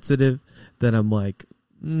like sensitive that I'm like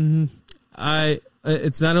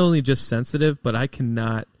it's not only just sensitive, but I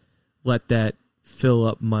cannot let that fill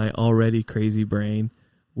up my already crazy brain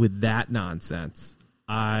with that nonsense.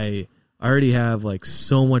 I already have like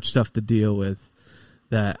so much stuff to deal with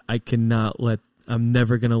that I'm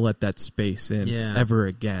never going to let that space in ever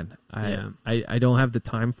again. I don't have the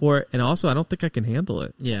time for it. And also I don't think I can handle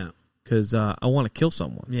it. Yeah. Cause, I want to kill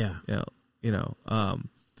someone. Yeah.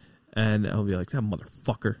 And I'll be like, that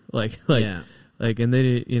motherfucker. And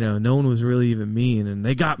they, no one was really even mean, and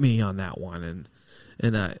they got me on that one.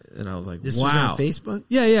 And I was like, this wow. Was on Facebook?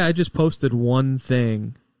 Yeah. I just posted one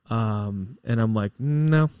thing. And I'm like,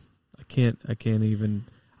 no, I can't even.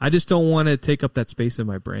 I just don't want to take up that space in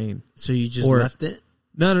my brain. So you just left it?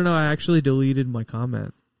 No. I actually deleted my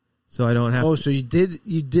comment, so I don't have. Oh, so you did.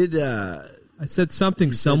 I said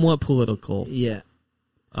something somewhat political. Yeah.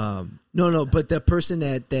 No. But the person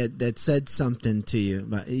that said something to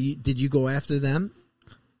you, did you go after them?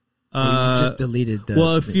 Or you just deleted the.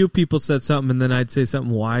 Well, a few people said something, and then I'd say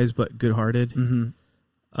something wise but good-hearted. Mm-hmm.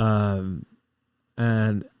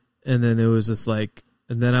 And then it was just like,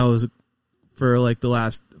 and then I was for like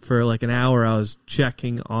an hour I was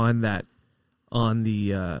checking on the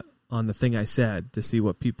thing I said to see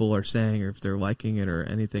what people are saying or if they're liking it or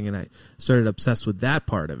anything, and I started obsessed with that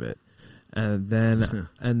part of it. and then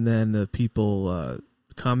the people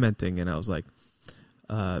commenting, and I was like,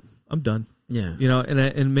 I'm done. Yeah.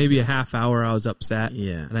 And maybe a half hour I was upset.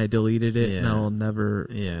 Yeah. And I deleted it, and I'll never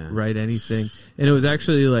write anything. And it was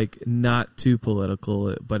actually like not too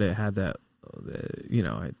political, but it had that,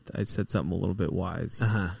 I said something a little bit wise.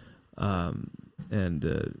 And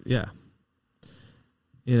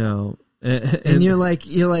and you're like,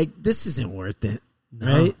 this isn't worth it,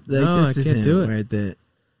 right? Like, this isn't worth it.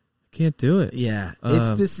 I can't do it. Yeah.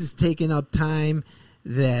 This is taking up time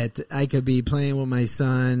that I could be playing with my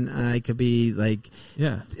son. I could be like,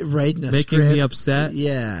 writing a making script. me upset.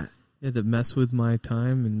 Yeah. To mess with my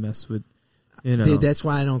time and mess with, Dude, that's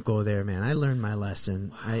why I don't go there, man. I learned my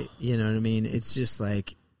lesson. Wow. You know what I mean? It's just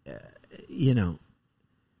like,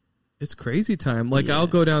 it's crazy time. Like, I'll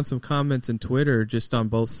go down some comments in Twitter just on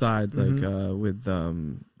both sides, like with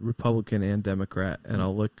Republican and Democrat, and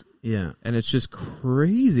I'll look. Yeah. And it's just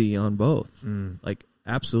crazy on both. Like,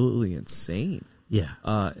 absolutely insane. Yeah.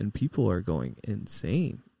 And people are going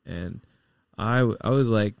insane. And I was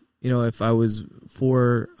like, if I was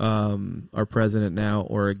for our president now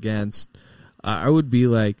or against, I would be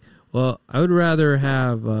like, well, I would rather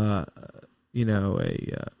have,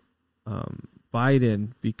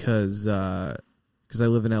 Biden because I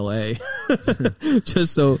live in LA,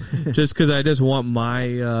 just because I just want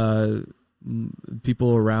my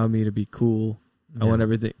people around me to be cool. I want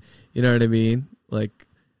everything. You know what I mean? Like,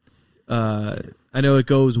 I know it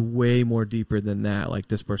goes way more deeper than that. Like,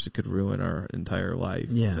 this person could ruin our entire life,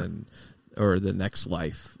 or the next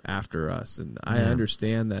life after us. And I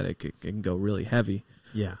understand that it can go really heavy.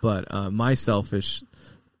 Yeah. But my selfish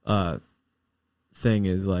thing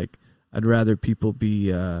is like, I'd rather people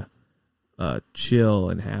be chill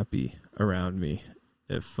and happy around me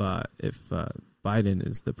if Biden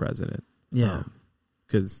is the president. Yeah.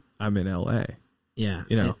 Because I'm in LA. Yeah.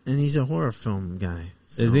 And he's a horror film guy.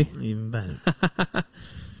 So is he? Even better.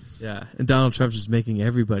 Yeah. And Donald Trump's just making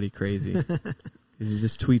everybody crazy. Because he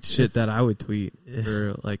just tweets shit that I would tweet.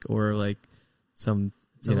 Or like some...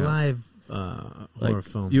 It's a live horror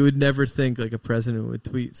film. You would never think like a president would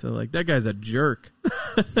tweet. So like, that guy's a jerk.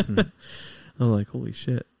 I'm like, holy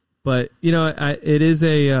shit. But, it is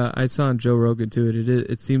I saw on Joe Rogan too,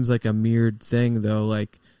 it seems like a mirrored thing though.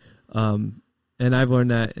 Like, and I've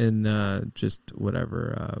learned that in just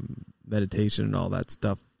whatever meditation and all that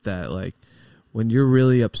stuff, that like when you're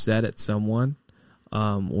really upset at someone,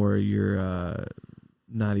 or you're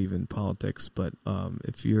not even politics, but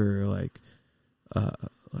if you're like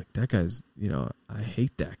that guy's, I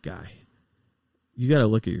hate that guy. You got to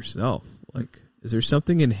look at yourself. Like, is there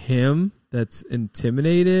something in him that's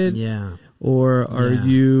intimidated? Yeah. Or are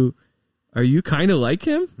you kind of like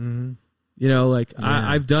him? Mm-hmm.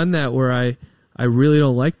 I've done that where I really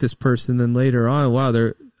don't like this person. Then later on, wow,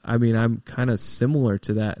 I'm kind of similar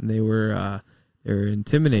to that, and they're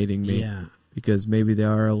intimidating me. Yeah. Because maybe they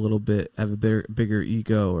are have a bigger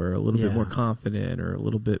ego, or a little bit more confident, or a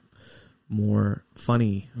little bit more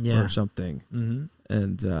funny or something. Mm-hmm.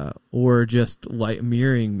 And or just like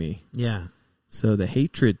mirroring me. Yeah. So the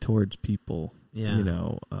hatred towards people, we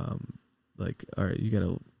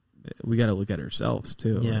gotta look at ourselves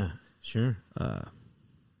too. Yeah, sure.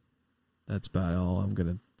 That's about all I'm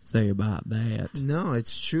gonna say about that. No,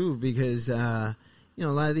 it's true, because a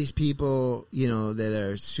lot of these people, that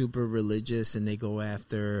are super religious, and they go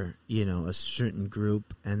after, a certain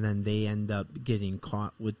group, and then they end up getting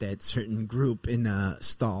caught with that certain group in a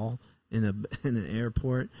stall in an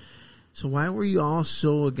airport. So why were you all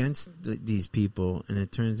so against these people? And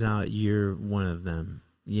it turns out you're one of them,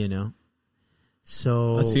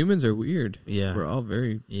 So us humans are weird. Yeah. We're all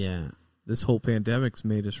very... Yeah. This whole pandemic's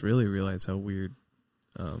made us really realize how weird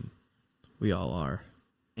we all are.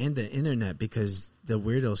 And the internet, because the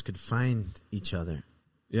weirdos could find each other.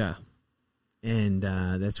 Yeah. And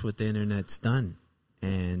that's what the internet's done.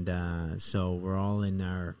 And so we're all in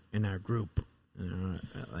our group. The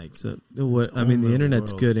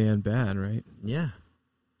internet's good and bad, right? Yeah.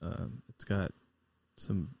 It's got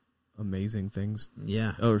some amazing things.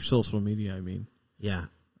 Yeah. Or social media, I mean. Yeah.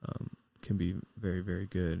 Can be very, very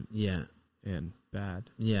good. Yeah. And bad.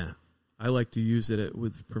 Yeah. I like to use it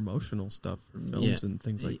with promotional stuff for films and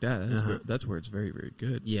things like that. That's where it's very, very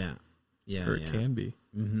good. Yeah. Yeah. Or it can be.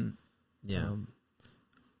 Mm-hmm. Yeah.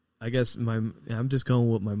 I guess I'm just going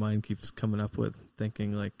with what my mind keeps coming up with,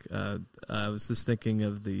 thinking like I was just thinking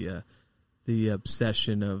of the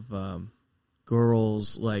obsession of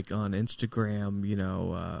girls like on Instagram,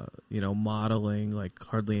 modeling like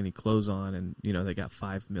hardly any clothes on, and they got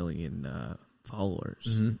 5 million followers,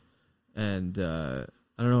 and I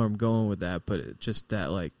don't know where I'm going with that, but it's just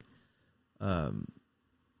that like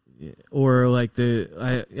or like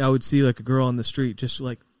I would see like a girl on the street just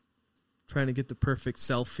like trying to get the perfect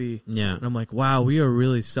selfie. Yeah. And I'm like, wow, we are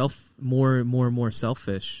really more and more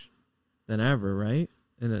selfish than ever, right?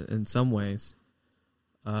 In some ways.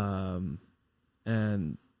 And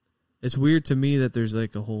it's weird to me that there's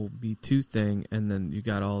like a whole Me Too thing, and then you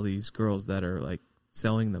got all these girls that are like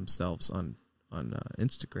selling themselves on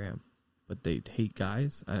Instagram, but they hate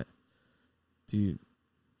guys.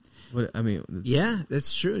 Yeah,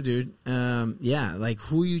 that's true, dude. Yeah, like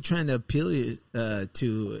who are you trying to appeal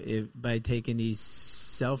to by taking these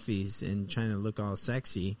selfies and trying to look all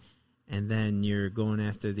sexy, and then you're going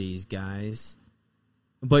after these guys?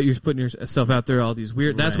 But you're putting yourself out there, all these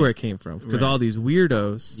weird. That's where it came from, because all these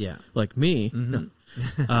weirdos, like me,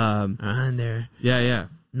 on there,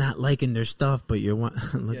 not liking their stuff, but you're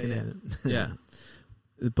looking at it,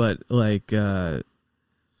 But like,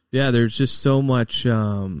 there's just so much.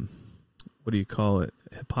 What do you call it?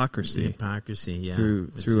 Hypocrisy,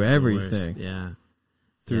 through everything,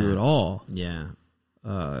 through it all,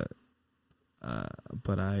 But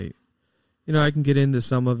I can get into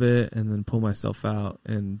some of it and then pull myself out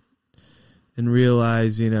and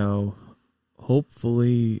realize,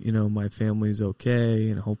 hopefully, my family's okay,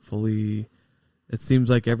 and hopefully it seems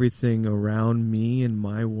like everything around me and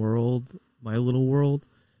my world, my little world,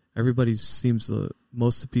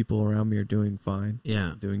 most of the people around me are doing fine,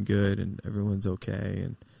 doing good, and everyone's okay,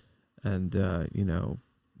 and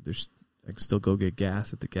there's, I can still go get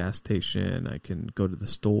gas at the gas station. I can go to the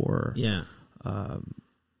store,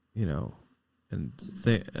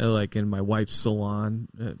 like in my wife's salon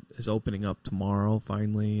is opening up tomorrow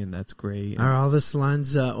finally, and that's great. Are all the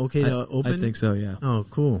salons okay to open? I think so. Yeah. Oh,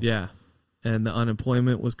 cool. Yeah, and the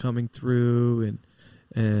unemployment was coming through,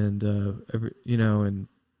 and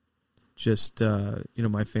just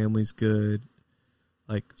my family's good.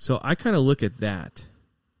 Like, so I kind of look at that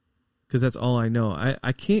because that's all I know.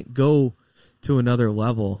 I can't go to another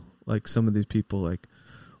level like some of these people, like,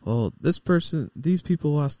 well, these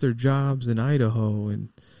people lost their jobs in Idaho, and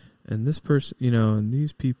this person, and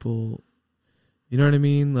these people, you know what I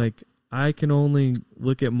mean? Like, I can only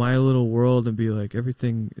look at my little world and be like,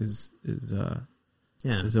 everything is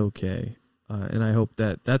okay. And I hope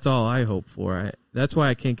that's all I hope for. That's why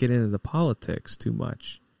I can't get into the politics too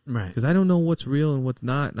much. Right. Because I don't know what's real and what's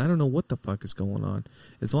not, and I don't know what the fuck is going on.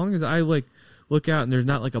 As long as I like look out and there's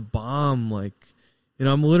not like a bomb, like,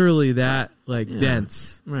 I'm literally that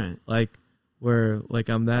dense, right? Like where like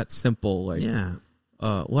I'm that simple, like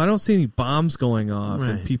well, I don't see any bombs going off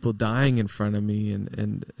and people dying in front of me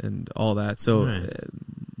and all that. So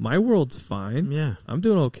my world's fine. Yeah, I'm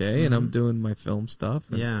doing okay, and I'm doing my film stuff.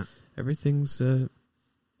 And everything's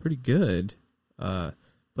pretty good. But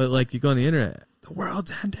like you go on the internet, the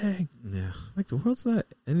world's ending. Yeah, like the world's not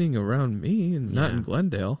ending around me, and not in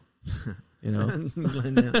Glendale.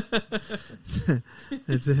 Glendale.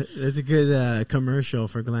 That's a good commercial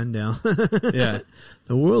for Glendale. The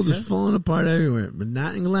world is falling apart everywhere, but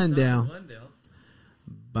not in Glendale.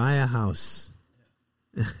 Buy a house.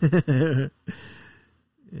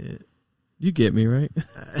 You get me, right?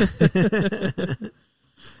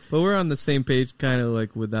 But we're on the same page, kind of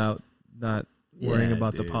like without not worrying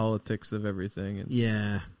about the politics of everything. And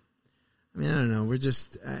I mean, I don't know. We're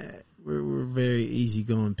just we're very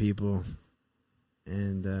easygoing people.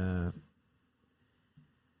 And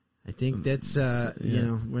I think that's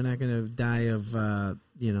we're not going to die of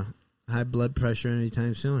high blood pressure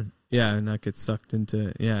anytime soon. Yeah, and not get sucked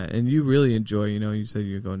into and you really enjoy. You said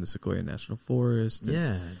you're going to Sequoia National Forest.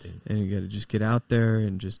 And, dude. And you got to just get out there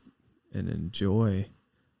and enjoy.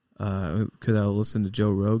 Because I'll listen to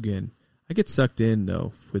Joe Rogan. I get sucked in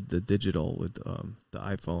though with the digital, with the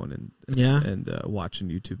iPhone and watching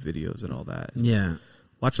YouTube videos and all that. Yeah,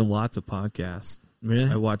 watching lots of podcasts.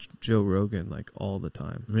 Really? I watch Joe Rogan like all the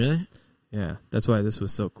time. Really? Yeah. That's why this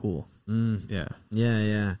was so cool. Yeah.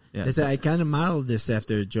 I kind of modeled this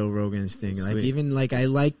after Joe Rogan's thing. Sweet. Like, even like I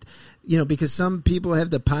liked, because some people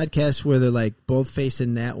have the podcast where they're like both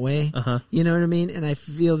facing that way. You know what I mean? And I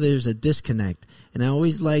feel there's a disconnect. And I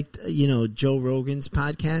always liked, Joe Rogan's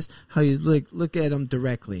podcast, how you look at him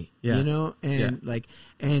directly, and like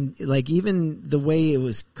even the way it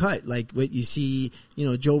was cut, like what you see,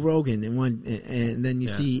 Joe Rogan in one, and then you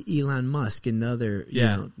see Elon Musk in the other.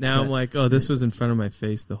 Now I'm like, oh, this was in front of my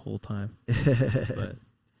face the whole time. But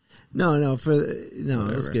no, it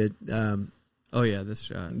was good. This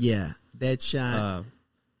shot. Yeah, that shot.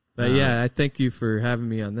 But I thank you for having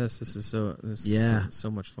me on this. This is so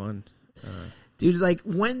much fun. Dude, like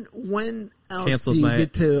when else do you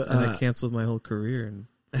get to? And I canceled my whole career, and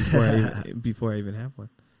before I even have one.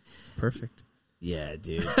 It's perfect. Yeah,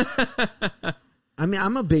 dude. I mean,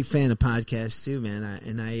 I'm a big fan of podcasts too, man.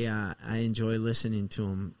 I enjoy listening to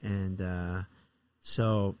them, and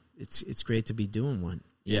so it's great to be doing one.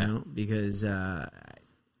 You know, because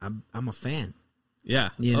I'm a fan. Yeah.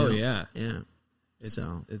 You know? Oh yeah. Yeah.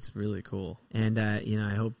 It's really cool. And you know,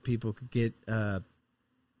 I hope people could get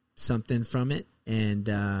something from it, and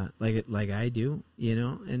like I do, you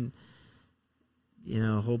know, and you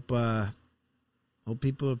know, hope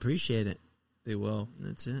people appreciate it. They will.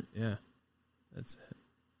 That's it. Yeah. That's it.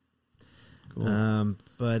 Cool.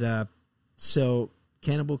 So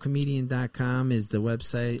CannibleComedian.com is the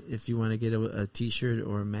website if you want to get a t-shirt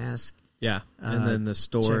or a mask. Yeah. And then the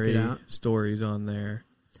stories on there,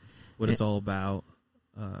 what it's all about.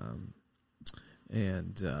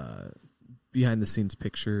 And behind the scenes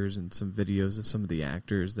pictures and some videos of some of the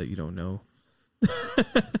actors that you don't know.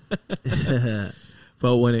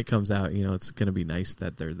 But when it comes out, you know, it's going to be nice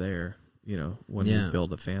that they're there, you know, when we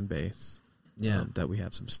build a fan base. Yeah. That we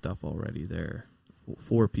have some stuff already there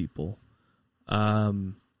for people. But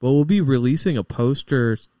we'll be releasing a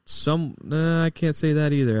poster. I can't say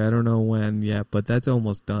that either. I don't know when yet, but that's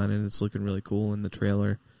almost done, and it's looking really cool in the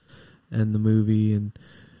trailer and the movie.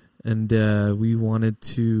 And we wanted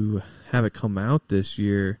to have it come out this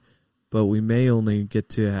year, but we may only get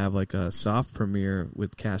to have like a soft premiere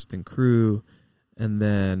with cast and crew, and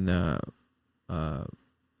then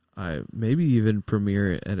I maybe even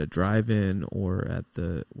premiere it at a drive-in or at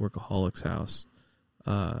the Workaholics house,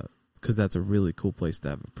 because that's a really cool place to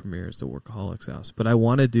have a premiere, is the Workaholics house. But I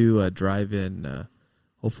want to do a drive-in,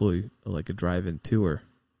 hopefully like a drive-in tour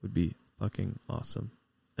would be fucking awesome.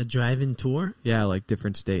 A drive-in tour? Yeah, like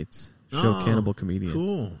different states. Show Cannible Comedian.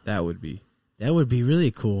 Cool. That would be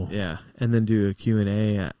really cool. Yeah, and then do a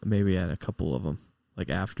Q&A maybe at a couple of them, like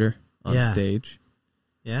after on stage.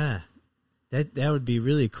 Yeah. That would be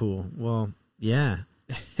really cool. Well, yeah.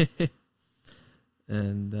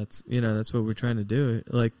 And that's what we're trying to do.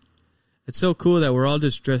 Like, it's so cool that we're all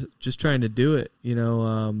just trying to do it, you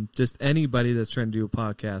know, just anybody that's trying to do a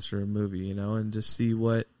podcast or a movie, you know, and just see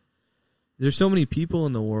what. There's so many people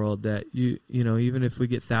in the world that you know, even if we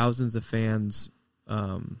get thousands of fans,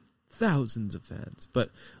 but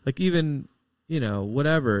like even, you know,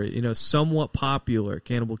 whatever, you know, somewhat popular,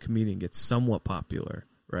 Cannible Comedian gets somewhat popular,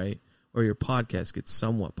 right? Or your podcast gets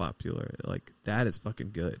somewhat popular. Like, that is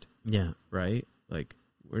fucking good. Yeah. Right? Like,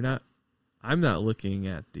 I'm not looking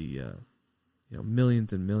at the, you know,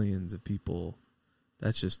 millions and millions of people.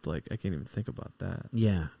 That's just like, I can't even think about that.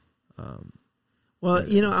 Yeah. Well,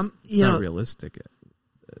 you know, it's not realistic.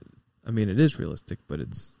 I mean, it is realistic, but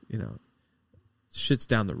it's, you know, shit's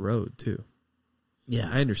down the road too. Yeah.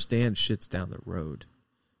 I understand shit's down the road.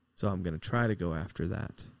 So I'm going to try to go after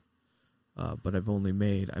that. But I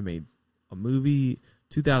made a movie,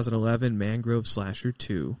 2011, Mangrove Slasher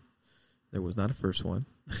 2. There was not a first one.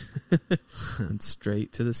 And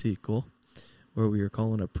straight to the sequel, where we were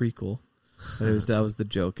calling a prequel. But that was the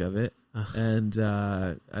joke of it. And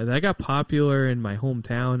that got popular in my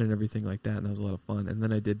hometown and everything like that, and that was a lot of fun. And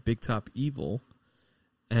then I did Big Top Evil,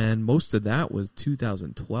 and most of that was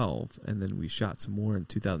 2012. And then we shot some more in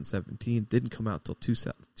 2017. Didn't come out till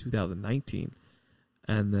 2019.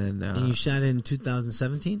 And then... and you shot it in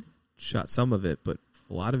 2017? Shot some of it, but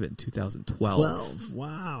a lot of it in 2012.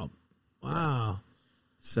 Wow. Yeah.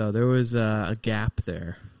 So there was a gap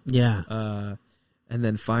there. Yeah. And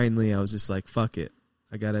then finally I was just like, fuck it.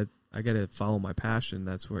 I gotta follow my passion.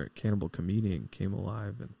 That's where Cannible Comedian came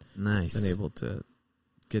alive, and nice. Been able to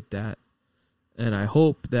get that. And I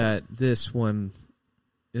hope that this one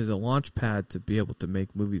is a launch pad to be able to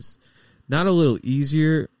make movies not a little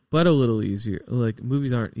easier, but a little easier. Like,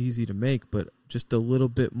 movies aren't easy to make, but just a little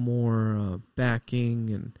bit more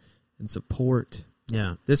backing and support.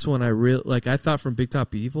 Yeah. This one I thought from Big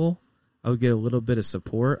Top Evil I would get a little bit of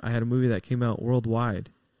support. I had a movie that came out worldwide,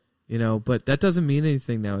 you know, but that doesn't mean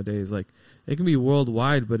anything nowadays. Like, it can be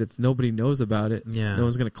worldwide, but if nobody knows about it, no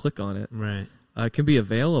one's going to click on it. Right. It can be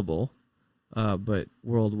available, but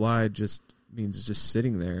worldwide just means just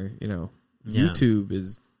sitting there, you know. Yeah. YouTube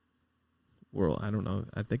is I don't know.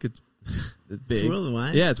 I think it's big. It's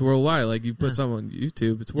worldwide? Yeah, it's worldwide. Like, you put something on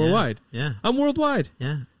YouTube, it's worldwide. Yeah. I'm worldwide.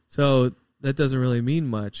 Yeah. So that doesn't really mean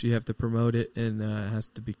much. You have to promote it, and it has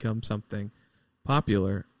to become something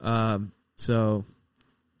popular. So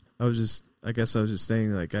I was just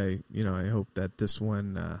saying, like, I hope that this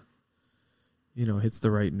one, hits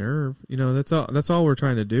the right nerve. You know, that's all we're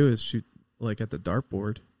trying to do is shoot, like, at the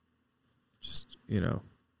dartboard. Just,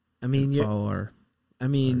 I mean, follow our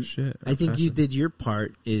shit. I think you did your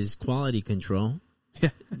part is quality control. Yeah.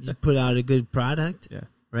 You put out a good product. Yeah.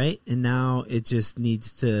 Right? And now it just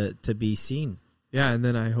needs to be seen. Yeah, and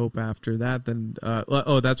then I hope after that, then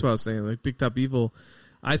that's what I was saying. Like Big Top Evil,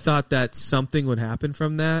 I thought that something would happen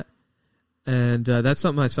from that, and that's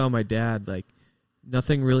something I saw my dad. Like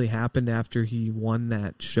nothing really happened after he won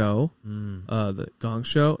that show, the Gong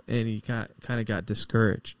Show, and he kind of got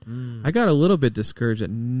discouraged. I got a little bit discouraged.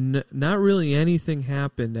 Not really anything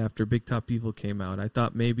happened after Big Top Evil came out. I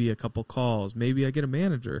thought maybe a couple calls, maybe I get a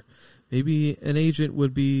manager, maybe an agent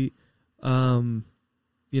would be, because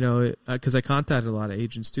I contacted a lot of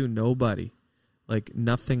agents too. Nobody, like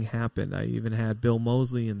nothing happened. I even had Bill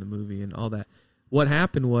Moseley in the movie and all that. What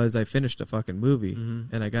happened was I finished a fucking movie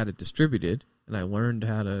and I got it distributed and I learned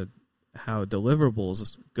how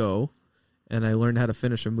deliverables go and I learned how to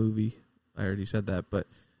finish a movie. I already said that, but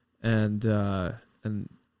and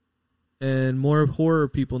more horror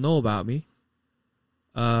people know about me.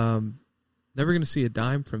 Never going to see a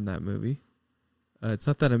dime from that movie. It's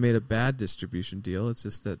not that I made a bad distribution deal. It's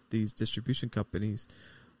just that these distribution companies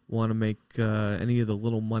want to make any of the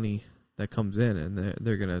little money that comes in, and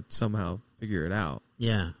they're going to somehow figure it out.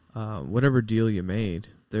 Yeah. Whatever deal you made,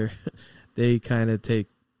 they kind of take.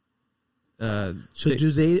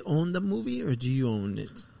 Do they own the movie, or do you own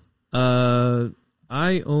it?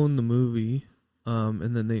 I own the movie,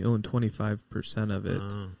 and then they own 25% of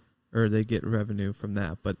it. Or they get revenue from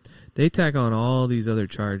that, but they tack on all these other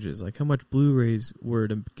charges, like how much Blu-rays were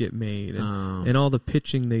to get made, and all the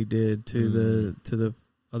pitching they did to the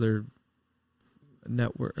other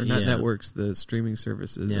network or not networks, the streaming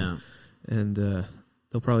services. Yeah, and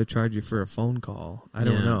they'll probably charge you for a phone call. I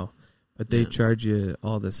don't know, but they charge you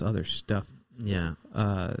all this other stuff. Yeah,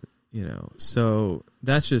 so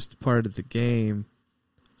that's just part of the game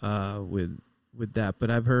with that. But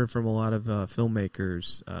I've heard from a lot of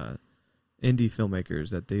filmmakers, indie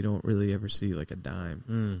filmmakers, that they don't really ever see like a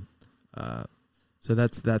dime. So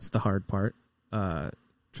that's the hard part,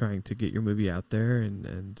 trying to get your movie out there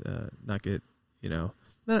and not get,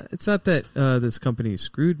 it's not that this company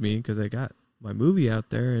screwed me, because I got my movie out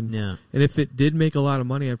there, and if it did make a lot of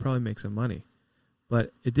money, I'd probably make some money.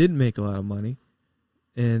 But it didn't make a lot of money,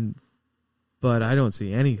 but I don't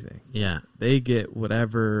see anything. Yeah, they get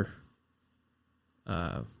whatever.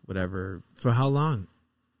 For how long?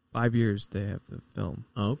 5 years they have the film.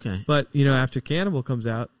 Oh, okay. But after Cannibal comes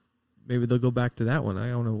out, maybe they'll go back to that one.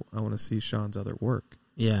 I want to see Sean's other work.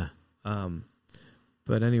 Yeah.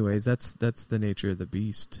 But anyways, that's the nature of the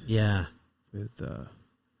beast. Yeah. With the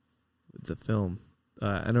film,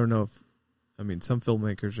 I don't know if, some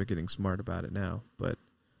filmmakers are getting smart about it now, but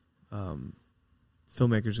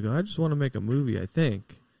filmmakers go, I just want to make a movie, I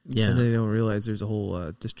think. Yeah. And they don't realize there's a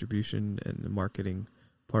whole distribution and marketing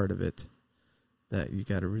part of it that you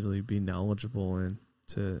got to really be knowledgeable in,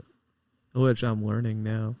 which I'm learning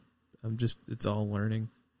now. It's all learning.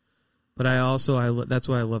 But that's why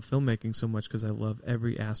I love filmmaking so much, because I love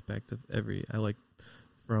every aspect of I like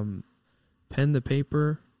from pen to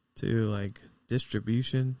paper to like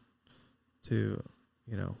distribution to,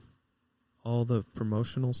 all the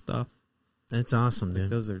promotional stuff. That's awesome,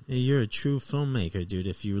 dude. You're a true filmmaker, dude,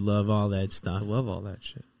 if you love all that stuff. I love all that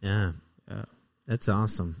shit. Yeah. Yeah. That's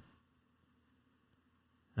awesome.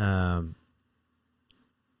 So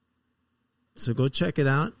go check it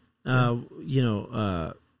out.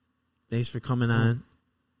 Thanks for coming on.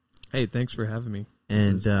 Hey, thanks for having me.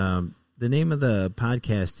 And the name of the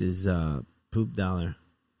podcast is Poop Dollar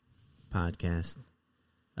Podcast.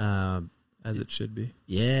 As it should be.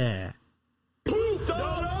 Yeah. Poop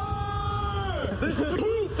Dollar! This is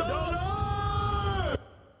Poop Dollar!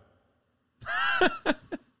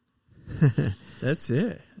 That's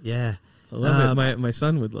it. Yeah. I love it. My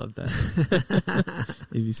son would love that.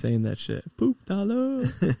 He'd be saying that shit. Poop Dollar.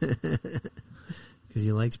 Because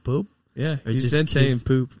he likes poop? Yeah. Or he's just been saying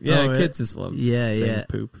poop. Yeah, kids just love saying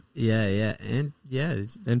poop. Yeah. And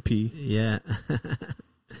pee. Yeah.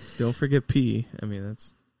 Don't forget pee.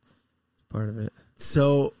 That's part of it.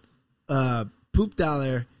 So, Poop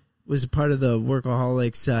Dollar was a part of the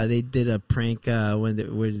Workaholics. They did a prank when they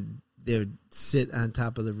would sit on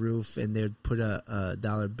top of the roof and they would put a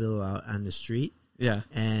dollar bill out on the street. Yeah.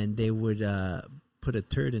 And they would put a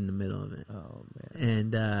turd in the middle of it. Oh, man.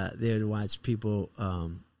 And they would watch people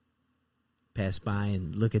pass by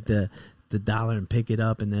and look at the dollar and pick it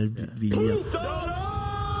up, and then it'd be shit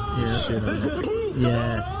on it.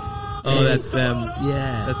 Yeah. Oh, that's them.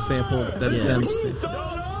 Yeah. That's sampled. That's them.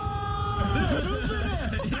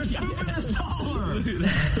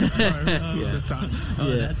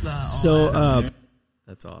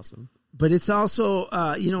 That's awesome. But it's also,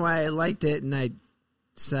 why I liked it, and I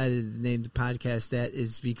decided to name the podcast that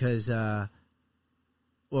is because,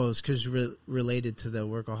 it's because related to the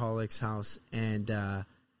Workaholics house, and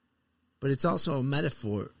but it's also a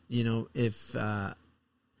metaphor. You know, if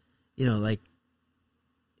you know, like,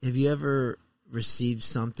 have you ever received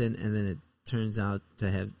something and then it turns out to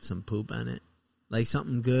have some poop on it, like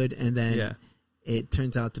something good, and then it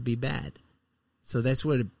turns out to be bad? So that's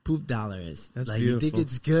what a poop dollar is. That's like beautiful. You think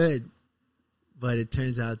it's good, but it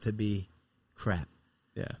turns out to be crap.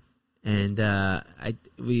 Yeah. And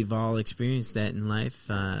we've all experienced that in life.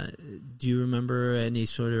 Do you remember any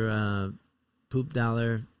sort of poop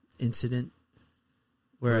dollar incident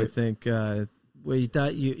where I think where you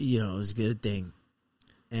thought you know it was a good thing,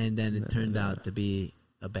 and then it turned out to be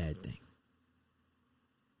a bad thing?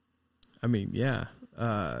 I mean, yeah.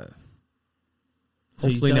 So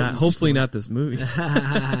hopefully not this movie.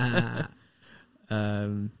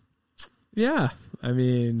 Yeah, I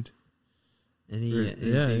mean,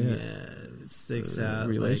 anything sticks out,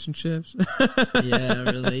 relationships. Like,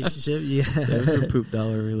 relationship. Yeah, those were poop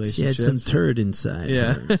dollar relationships. She had some turd inside.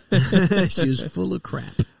 Yeah, she was full of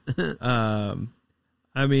crap. I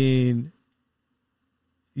mean,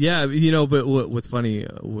 yeah, you know, but what's funny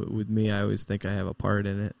with me, I always think I have a part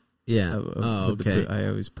in it. Yeah. Okay. I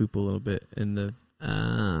always poop a little bit in the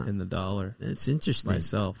dollar. That's interesting.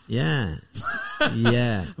 Myself. Yeah.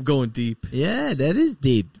 Yeah. I'm going deep. Yeah, that is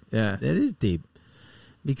deep. Yeah. That is deep.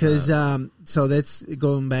 Because so that's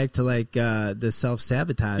going back to like the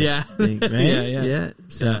self-sabotage thing, right? Yeah.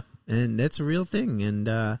 So and that's a real thing. And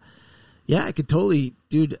yeah, I could totally,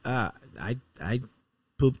 dude, I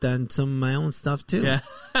pooped on some of my own stuff too. Yeah.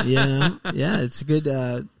 You know? Yeah, it's a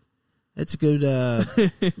good that's a good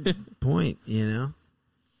point, you know.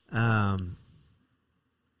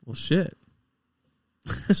 Well, shit.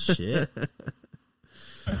 Shit.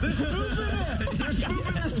 This is You're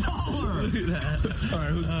pooping the dollar. Look at that. All right,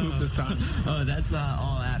 who's poop this time? Oh, that's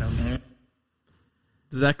all Adam.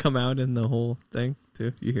 Does that come out in the whole thing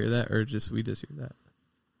too? You hear that, or we just hear that?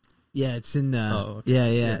 Yeah, it's in the. Oh,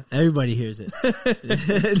 okay. Yeah. Everybody hears it.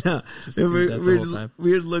 No, just use that the whole time.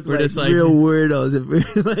 We'd look We're like just like real weirdos if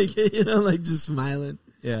we're like, you know, like just smiling.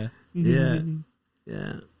 Yeah. Yeah.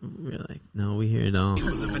 Yeah. We're like, no, we hear it all.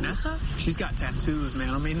 Was it Vanessa? She's got tattoos,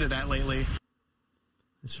 man. I'm into that lately.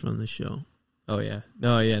 It's from the show. Oh yeah.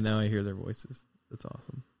 No, yeah. Now I hear their voices. That's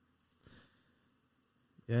awesome.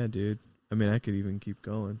 Yeah, dude. I mean, I could even keep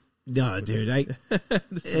going. No, dude.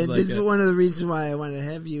 This is one of the reasons why I want to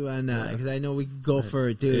have you on, because I know we could go for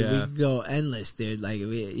it, dude. Yeah. We could go endless, dude. Like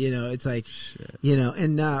you know, it's like, you know,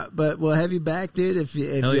 and but we'll have you back, dude. If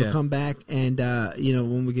you'll come back, and you know,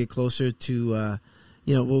 when we get closer to,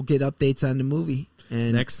 you know, we'll get updates on the movie.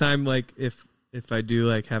 And next time, like if I do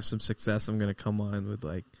like have some success, I'm gonna come on with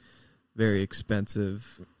like very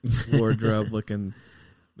expensive wardrobe looking.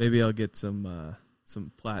 Maybe I'll get some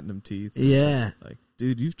platinum teeth. Yeah. Like,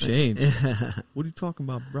 dude, you've changed. What are you talking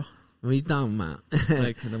about, bro? What are you talking about?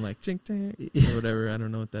 Like, and I'm like, ching tang, or whatever. I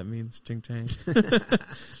don't know what that means. Ching tang.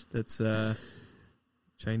 That's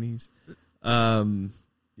Chinese.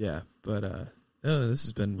 Yeah, but oh, this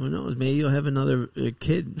has been. Who knows? Maybe you'll have another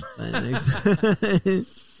kid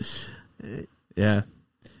Yeah,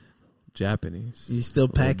 Japanese. You still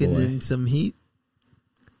packing in some heat?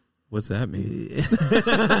 What's that mean?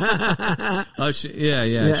 Oh,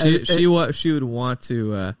 she would want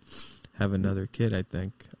to have another kid, I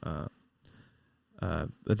think. But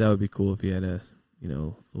that would be cool if you had a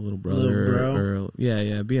little brother. Little bro?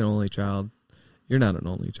 Or be an only child. You're not an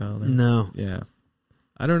only child. No. Yeah.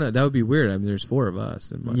 I don't know. That would be weird. I mean, there's 4 of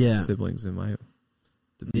us and my siblings and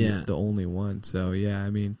to be the only one. So yeah, I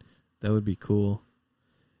mean, that would be cool.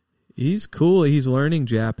 He's cool. He's learning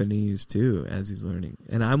Japanese too as he's learning,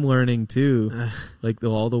 and I'm learning too. Like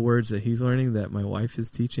all the words that he's learning that my wife is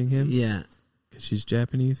teaching him. Yeah, because she's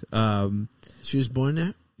Japanese. She was born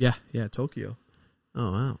there. Yeah, Tokyo.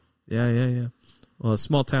 Oh wow. Yeah. Well, a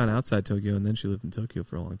small town outside Tokyo, and then she lived in Tokyo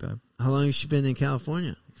for a long time. How long has she been in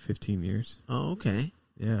California? 15 years. Oh, okay.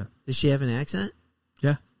 Yeah. Does she have an accent?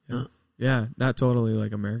 Yeah. Oh. Yeah, not totally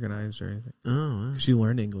like Americanized or anything. Oh, wow. She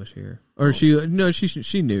learned English here, or she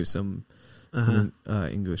knew some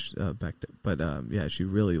English back then, but yeah, she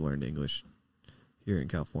really learned English here in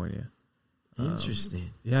California.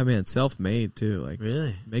 Interesting. Yeah, man, self-made too. Like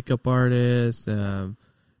really, makeup artist. Now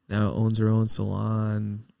owns her own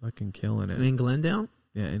salon. Fucking killing it. In Glendale.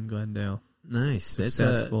 Yeah, in Glendale. Nice.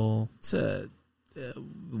 Successful. It's a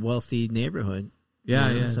wealthy neighborhood.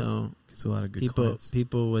 Yeah. So. It's a lot of good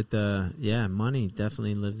people with money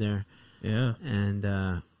definitely live there. Yeah. And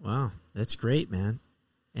wow, that's great, man.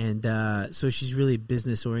 And so she's really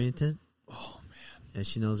business oriented. Oh man. And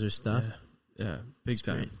she knows her stuff. Yeah. Big that's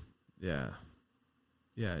time. Great.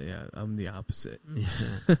 Yeah. I'm the opposite.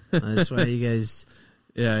 Yeah. That's why you guys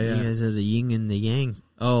you guys are the yin and the yang.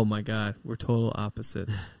 Oh my God, we're total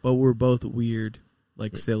opposites, but we're both weird,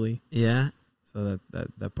 like silly. Yeah. So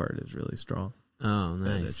that part is really strong. Oh,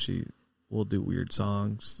 nice. That she will do weird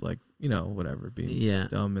songs, like, you know, whatever, being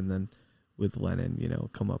dumb, and then with Lennon, you know,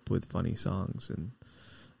 come up with funny songs, and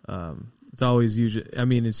it's always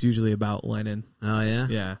it's usually about Lennon. Oh yeah,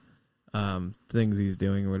 yeah, things he's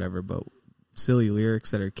doing or whatever, but silly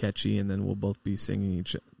lyrics that are catchy, and then we'll both be singing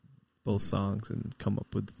both songs and come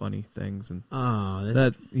up with funny things, and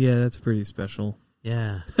that's pretty special.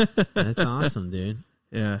 Yeah, that's awesome, dude.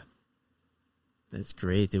 Yeah, that's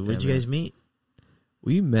great, dude. Where'd you guys meet?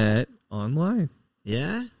 We met online.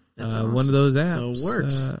 Yeah, that's awesome. One of those apps. So it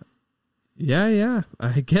works. Yeah,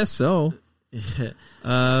 I guess so.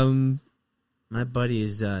 My buddy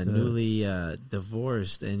is newly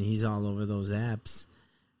divorced, and he's all over those apps.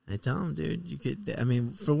 I tell him, dude, you could. I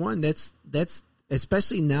mean, for one, that's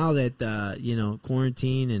especially now that you know,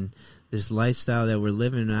 quarantine and this lifestyle that we're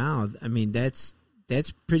living now. I mean, that's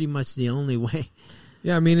pretty much the only way.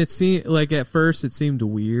 Yeah, I mean, it seemed like at first it seemed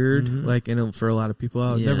weird, like, and for a lot of people,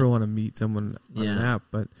 I would never want to meet someone on an app,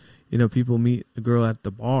 but you know, people meet a girl at the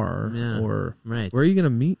bar, or where are you going to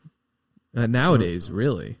meet nowadays?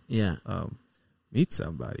 Really, meet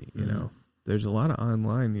somebody. You know, there's a lot of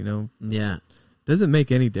online. You know, doesn't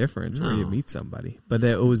make any difference where you meet somebody, but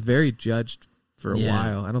it was very judged for a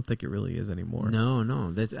while. I don't think it really is anymore.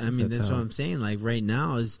 No, that's what I'm saying. Like right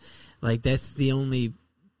now is like that's the only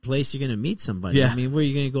place you're gonna meet somebody. Yeah. I mean, where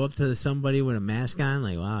you're gonna go up to somebody with a mask on,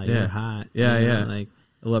 like, wow, you're hot. Yeah, you know, yeah. Like,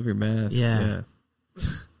 I love your mask. Yeah.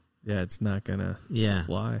 Yeah, it's not gonna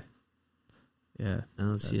fly. Yeah. I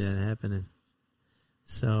don't see that happening.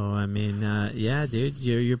 So I mean, yeah, dude,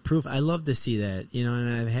 you're proof. I love to see that. You know, and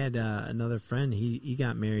I've had another friend. He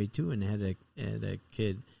got married too and had a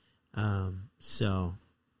kid. So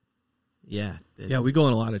yeah, we go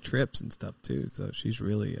on a lot of trips and stuff too. So she's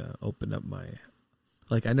really opened up my.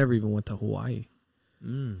 Like, I never even went to Hawaii.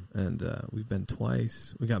 And we've been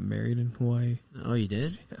twice. We got married in Hawaii. Oh, you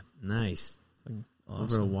did? Yeah. Nice. Awesome.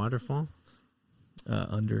 Over a waterfall?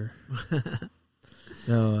 Under.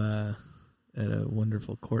 No, at a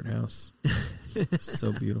wonderful courthouse.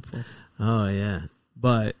 So beautiful. Oh, yeah.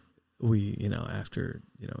 But we, you know, after,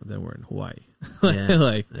 you know, then we're in Hawaii.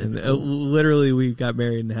 Literally, we got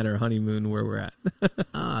married and had our honeymoon where we're at.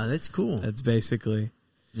 That's cool. That's basically.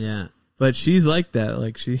 Yeah. But she's like that.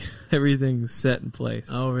 Like, everything's set in place.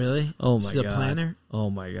 Oh, really? Oh, my God. She's a planner?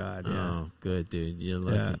 Oh, my God, yeah. Oh, good, dude. You're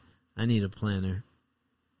lucky. Yeah. I need a planner.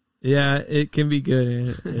 Yeah, it can be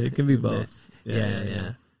good. It can be both.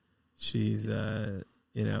 Yeah. She's, you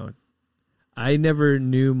know, I never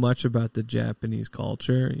knew much about the Japanese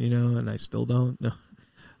culture, you know, and I still don't. No,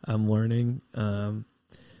 I'm learning. But,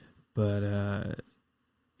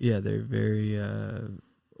 yeah, they're very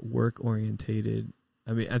work-orientated.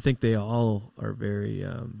 I mean, I think they all are very,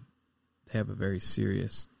 have a very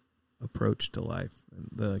serious approach to life. And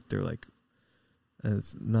they're like, and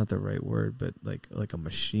it's not the right word, but like a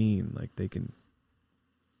machine. Like they can,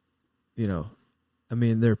 you know, I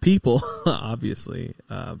mean, they're people, obviously,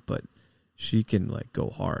 but she can like go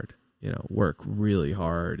hard, you know, work really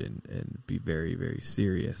hard and be very, very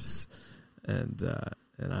serious. And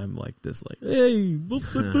I'm like this, like, hey,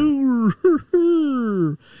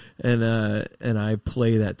 and I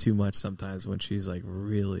play that too much sometimes when she's like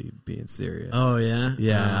really being serious. Oh yeah,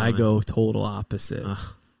 yeah. I go total opposite.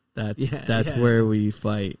 That's where we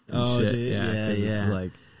fight. And shit. Dude, yeah. It's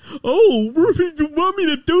like, oh, you want me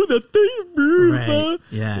to do the thing, right?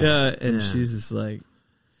 Yeah, and she's just like.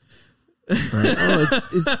 Right. Oh,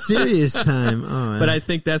 it's serious time. Oh, but I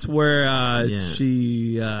think that's where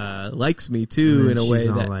she likes me too, in a way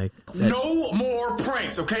that like, no more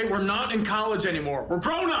pranks, okay? We're not in college anymore. We're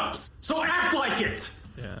grown-ups, so act like it.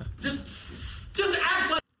 Yeah, just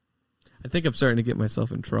act like. I think I'm starting to get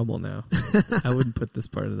myself in trouble now. I wouldn't put this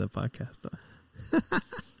part of the podcast on.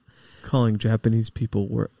 Calling Japanese people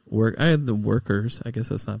work. I had the workers. I guess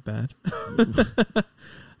that's not bad.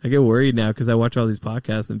 I get worried now because I watch all these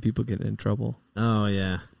podcasts and people get in trouble. Oh,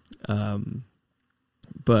 yeah.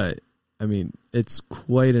 But, I mean, it's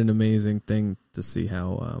quite an amazing thing to see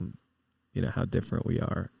how, you know, how different we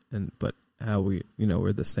are. But how we, you know,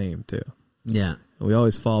 we're the same, too. Yeah. And we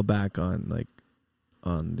always fall back on, like,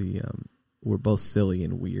 on the, we're both silly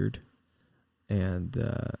and weird. And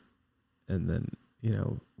then, you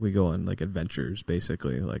know, we go on, like, adventures,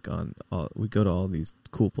 basically. Like, we go to all these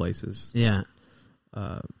cool places. Yeah.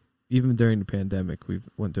 Even during the pandemic, we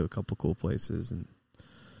went to a couple cool places, and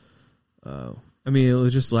I mean, it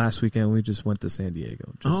was just last weekend. We just went to San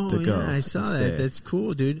Diego just to go. I saw that. That's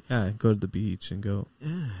cool, dude. Yeah, go to the beach and go.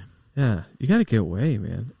 Yeah, Yeah, you got to get away,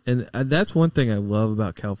 man. And that's one thing I love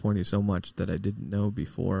about California so much that I didn't know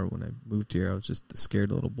before when I moved here. I was just a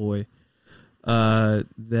scared little boy.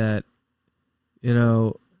 That, you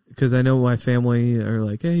know, because I know my family are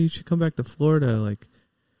like, hey, you should come back to Florida. Like,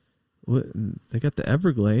 what? They got the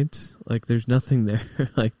Everglades. Like, there's nothing there.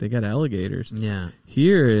 Like, they got alligators. Yeah.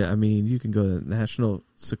 Here, I mean, you can go to National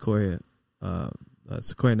Sequoia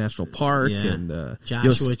National Park and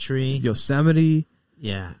Joshua Tree, Yosemite.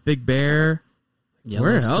 Yeah. Big Bear.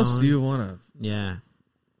 Where else do you want to? Yeah.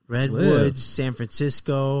 Redwoods, San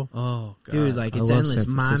Francisco. Oh, God. Dude, like, it's endless.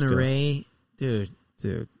 Monterey. Dude.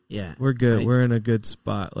 Yeah. We're good. We're in a good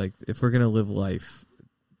spot. Like, if we're going to live life,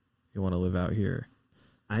 you want to live out here.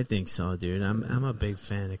 I think so, dude. I'm a big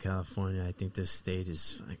fan of California. I think this state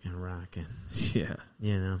is fucking rocking. Yeah.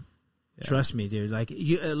 You know? Yeah. Trust me, dude. Like,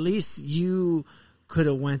 at least you could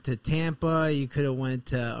have went to Tampa. You could have went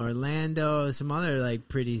to Orlando. Some other, like,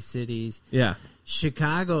 pretty cities. Yeah.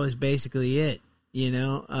 Chicago is basically it, you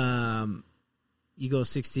know? You go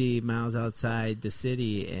 60 miles outside the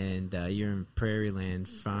city, and you're in prairie land,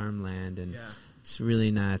 farmland, and it's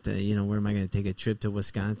really not, you know, where am I going to take a trip to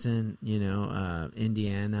Wisconsin? You know,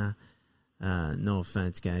 Indiana. No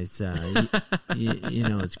offense, guys. You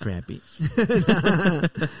know it's crappy.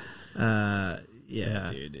 Yeah,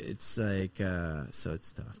 dude. It's like, so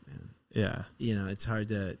it's tough, man. Yeah. You know, it's hard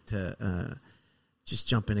to just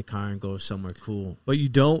jump in a car and go somewhere cool. But you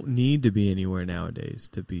don't need to be anywhere nowadays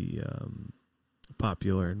to be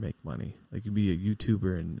popular and make money. Like, you be a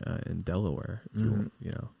YouTuber in Delaware, if you want,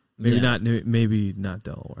 you know. Maybe not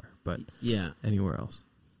Delaware, but anywhere else.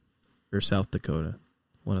 Or South Dakota.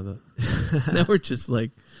 One of the... Now we're just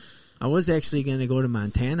like... I was actually going to go to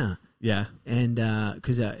Montana. Yeah. And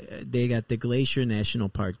because they got the Glacier National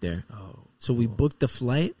Park there. Oh. So we booked the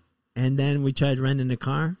flight, and then we tried renting a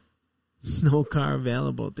car. No car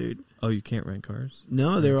available, dude. Oh, you can't rent cars?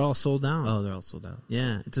 No, they're all sold out. Oh, they're all sold out.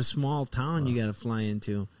 Yeah. It's a small town you got to fly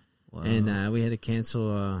into. Wow. And we had to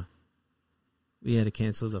cancel... We had to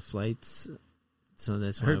cancel the flights, so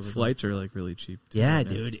that's why I heard flights are like really cheap. Too, yeah,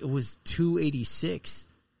 dude, it was $286.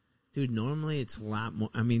 Dude, normally it's a lot more.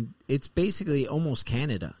 I mean, it's basically almost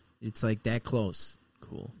Canada. It's like that close.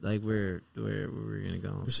 Cool. Like where we're gonna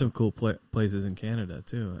go. There's some cool places in Canada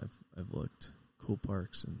too. I've looked, cool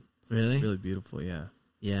parks and really beautiful. Yeah.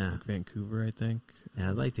 Yeah. Like Vancouver, I think. Yeah,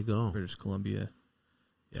 I'd like to go. British Columbia.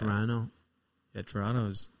 Yeah. Toronto. Yeah,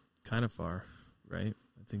 Toronto's kind of far, right?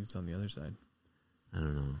 I think it's on the other side. I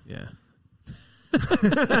don't know. Yeah.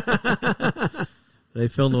 They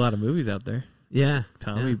filmed a lot of movies out there. Yeah.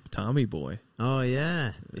 Tommy Boy. Oh,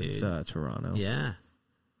 yeah. Dude. It's Toronto. Yeah.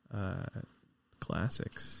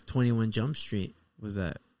 Classics. 21 Jump Street. Was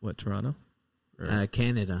that, what, Toronto?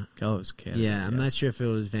 Canada. Oh, it was Canada. Yeah, I'm not sure if it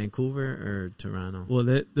was Vancouver or Toronto.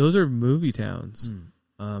 Well, those are movie towns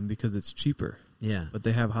because it's cheaper. Yeah. But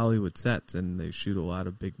they have Hollywood sets, and they shoot a lot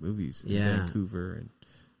of big movies in Vancouver and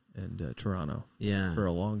Toronto for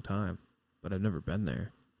a long time, but I've never been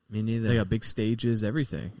there. Me neither. They got big stages,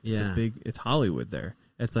 everything. Yeah. It's Hollywood there.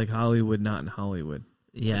 It's like Hollywood not in Hollywood.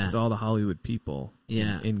 Yeah. Like, it's all the Hollywood people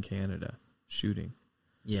in Canada shooting.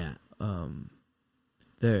 Yeah.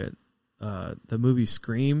 The movie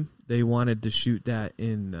Scream, they wanted to shoot that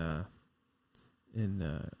in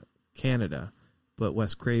Canada, but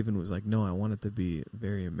Wes Craven was like, no, I want it to be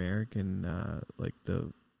very American, like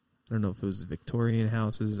I don't know if it was the Victorian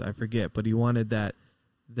houses, I forget, but he wanted that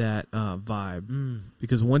vibe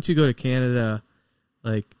because once you go to Canada,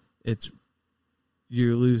 like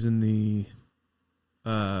you're losing the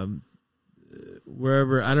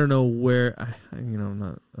wherever, I don't know where,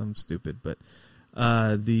 I'm stupid, but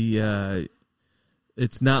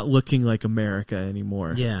it's not looking like America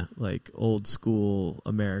anymore. Yeah, like old school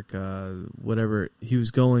America, whatever. He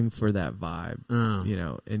was going for that vibe,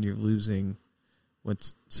 and you're losing.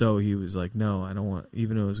 So he was like, no, I don't want,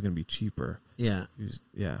 even though it was going to be cheaper. Yeah.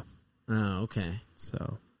 Oh, okay.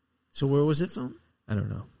 So where was it filmed? I don't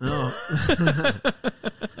know. Oh.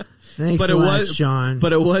 Thanks a lot, Sean.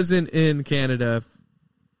 But it wasn't in Canada.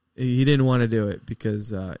 He didn't want to do it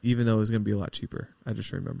because even though it was going to be a lot cheaper. I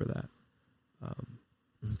just remember that.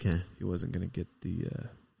 Okay. He wasn't going to get it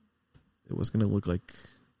was going to look like,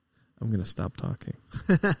 I'm going to stop talking.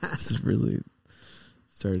 This is really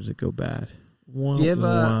started to go bad. Do you have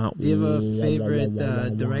a favorite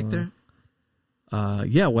director?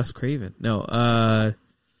 Yeah, Wes Craven. No,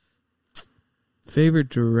 favorite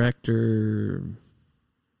director.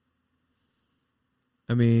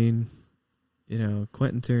 I mean,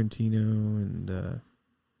 Quentin Tarantino and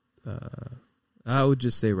I would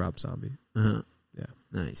just say Rob Zombie. Uh-huh. Yeah,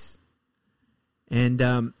 nice. And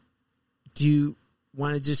do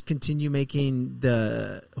want to just continue making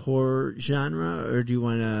the horror genre, or do you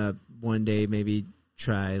want to one day maybe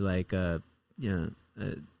try like a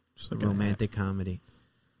romantic comedy?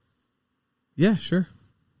 Yeah, sure.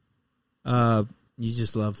 You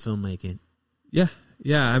just love filmmaking. Yeah.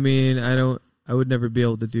 I mean, I would never be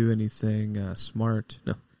able to do anything smart.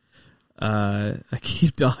 No. I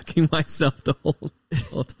keep talking myself the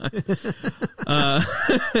whole time.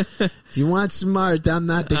 If you want smart, I'm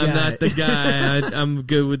not the guy. I'm not the guy. I'm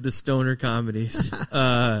good with the stoner comedies.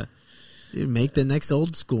 Dude, make the next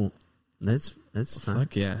Old School. That's fine.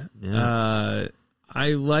 Fuck yeah.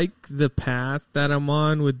 I like the path that I'm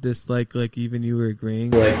on with this, like even you were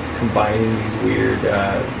agreeing, like combining these weird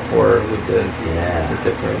horror with the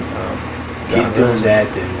different Keep doing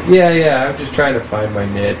that, dude. Yeah. I'm just trying to find my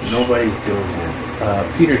niche. Nobody's doing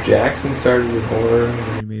that. Peter Jackson started with horror, and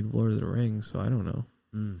then he made Lord of the Rings, so I don't know.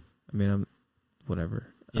 I mean, I'm whatever.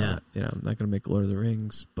 Yeah. I'm not gonna make Lord of the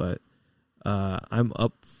Rings, but I'm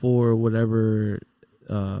up for whatever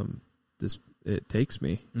it takes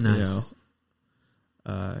me. Nice.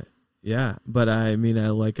 Yeah, but I mean, I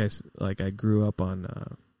grew up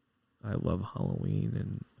on. I love Halloween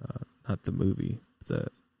and not the movie, the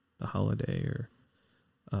holiday or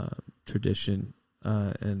tradition,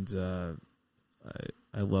 and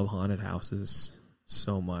I love haunted houses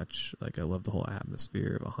so much. Like I love the whole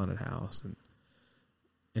atmosphere of a haunted house,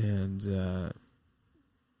 and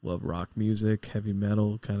love rock music, heavy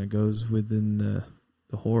metal kind of goes within the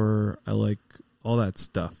horror. I like all that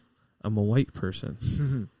stuff. I'm a white person.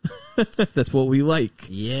 That's what we like.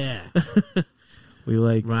 Yeah. We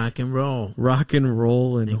like rock and roll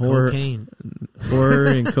and horror, cocaine. Horror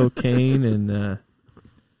and cocaine and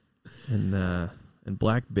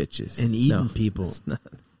black bitches and eating people. It's not.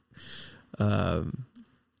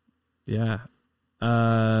 Yeah.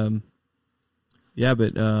 But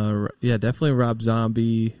definitely Rob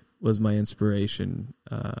Zombie was my inspiration.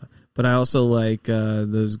 But I also like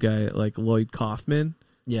those guys like Lloyd Kaufman.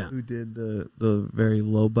 Yeah, who did the very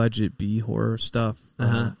low budget B horror stuff.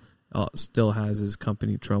 Still has his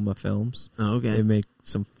company Troma Films. Oh, okay. They make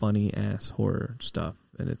some funny ass horror stuff,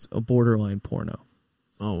 and it's a borderline porno.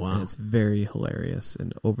 Oh wow! And it's very hilarious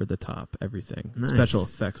and over the top. Everything. Nice. Special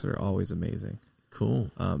effects are always amazing.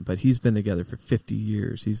 Cool. But he's been together for 50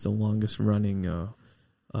 years. He's the longest running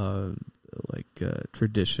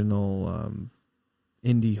traditional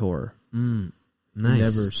indie horror. Nice. He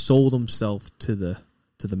never sold himself to the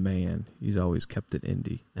man. He's always kept it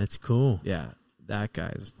indie. That's cool. Yeah, that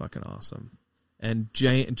guy is fucking awesome. And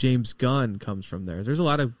James Gunn comes from there. There's a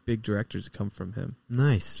lot of big directors that come from him.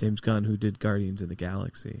 Nice. James Gunn, who did Guardians of the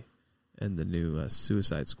Galaxy and the new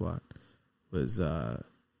Suicide Squad, was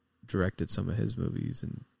directed some of his movies,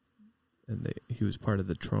 and he was part of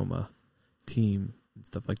the Troma team and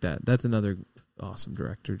stuff like that. That's another awesome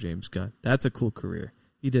director, James Gunn. That's a cool career.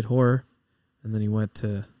 He did horror, and then he went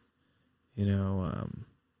to, he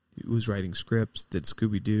was writing scripts, did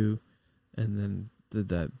Scooby-Doo, and then did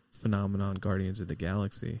that phenomenon Guardians of the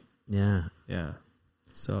Galaxy. Yeah. Yeah.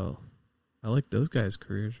 So I like those guys'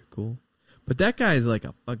 careers are cool. But that guy is like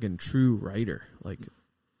a fucking true writer, like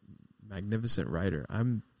magnificent writer. I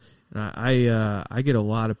get a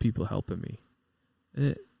lot of people helping me.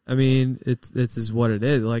 This is what it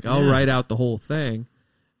is. Like I'll write out the whole thing,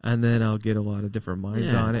 and then I'll get a lot of different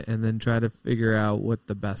minds on it, and then try to figure out what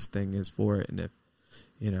the best thing is for it, and if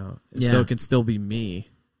so it can still be me.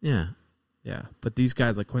 Yeah. Yeah, but these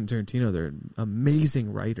guys like Quentin Tarantino, they're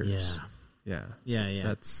amazing writers. Yeah.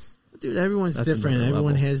 That's dude. Everyone's different. another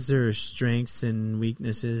Everyone level. has their strengths and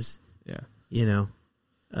weaknesses. Yeah.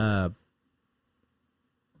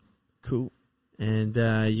 Cool. And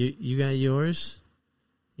you got yours.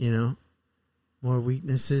 More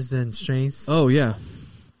weaknesses than strengths. Oh yeah,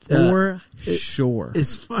 for sure.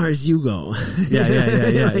 As far as you go.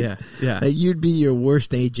 Yeah. You'd be your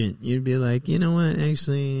worst agent. You'd be like, you know what?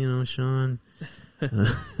 Actually, Sean,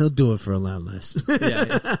 he'll do it for a lot less.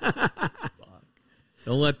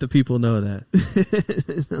 Don't let the people know that.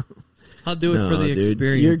 No. I'll do it for the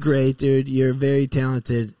experience. You're great, dude. You're very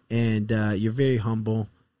talented, and you're very humble,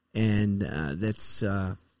 and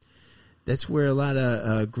that's where a lot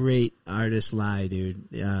of great artists lie, dude.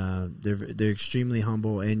 They're extremely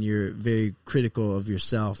humble, and you're very critical of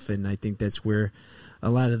yourself, and I think that's where a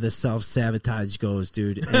lot of the self-sabotage goes,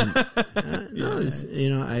 dude. And,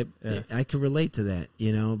 I can relate to that.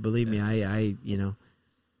 Believe me, I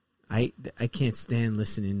can't stand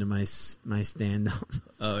listening to my stand-up.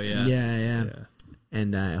 Oh yeah, yeah.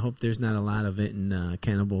 And I hope there's not a lot of it in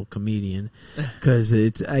Cannible Comedian, because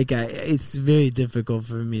it's very difficult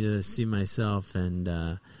for me to see myself. And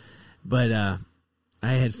but I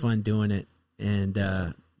had fun doing it, And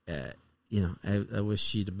I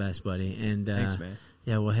wish you the best, buddy. And thanks, man.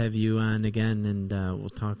 Yeah, we'll have you on again, and we'll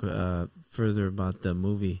talk further about the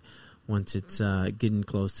movie once it's getting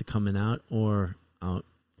close to coming out or out.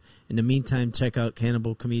 In the meantime, check out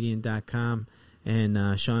CannibleComedian.com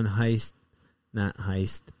and Sean Haitz. Not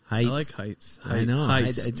Heist. Haitz. I like Haitz. I know.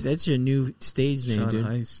 That's your new stage name, Sean dude.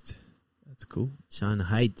 Haitz. That's cool. Sean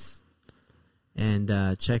Haitz.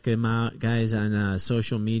 And check him out, guys, on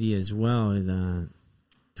social media as well,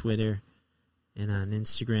 Twitter and on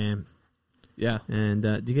Instagram. Yeah. And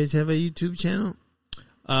do you guys have a YouTube channel?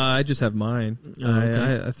 I just have mine. Oh,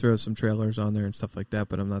 okay. I throw some trailers on there and stuff like that,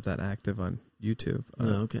 but I'm not that active on YouTube.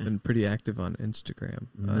 Okay. I'm pretty active on Instagram,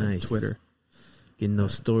 nice. Twitter. Getting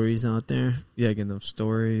those stories out there. Yeah, getting those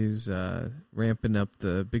stories. Ramping up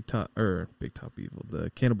the Big Top Evil,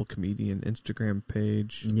 the Cannible Comedian Instagram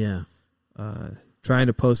page. Yeah. Trying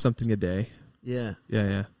to post something a day. Yeah.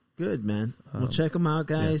 Yeah. Good, man. We'll check them out,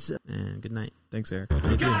 guys. Yeah. And good night. Thanks, Eric.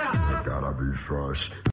 Thank you. I gotta be fresh.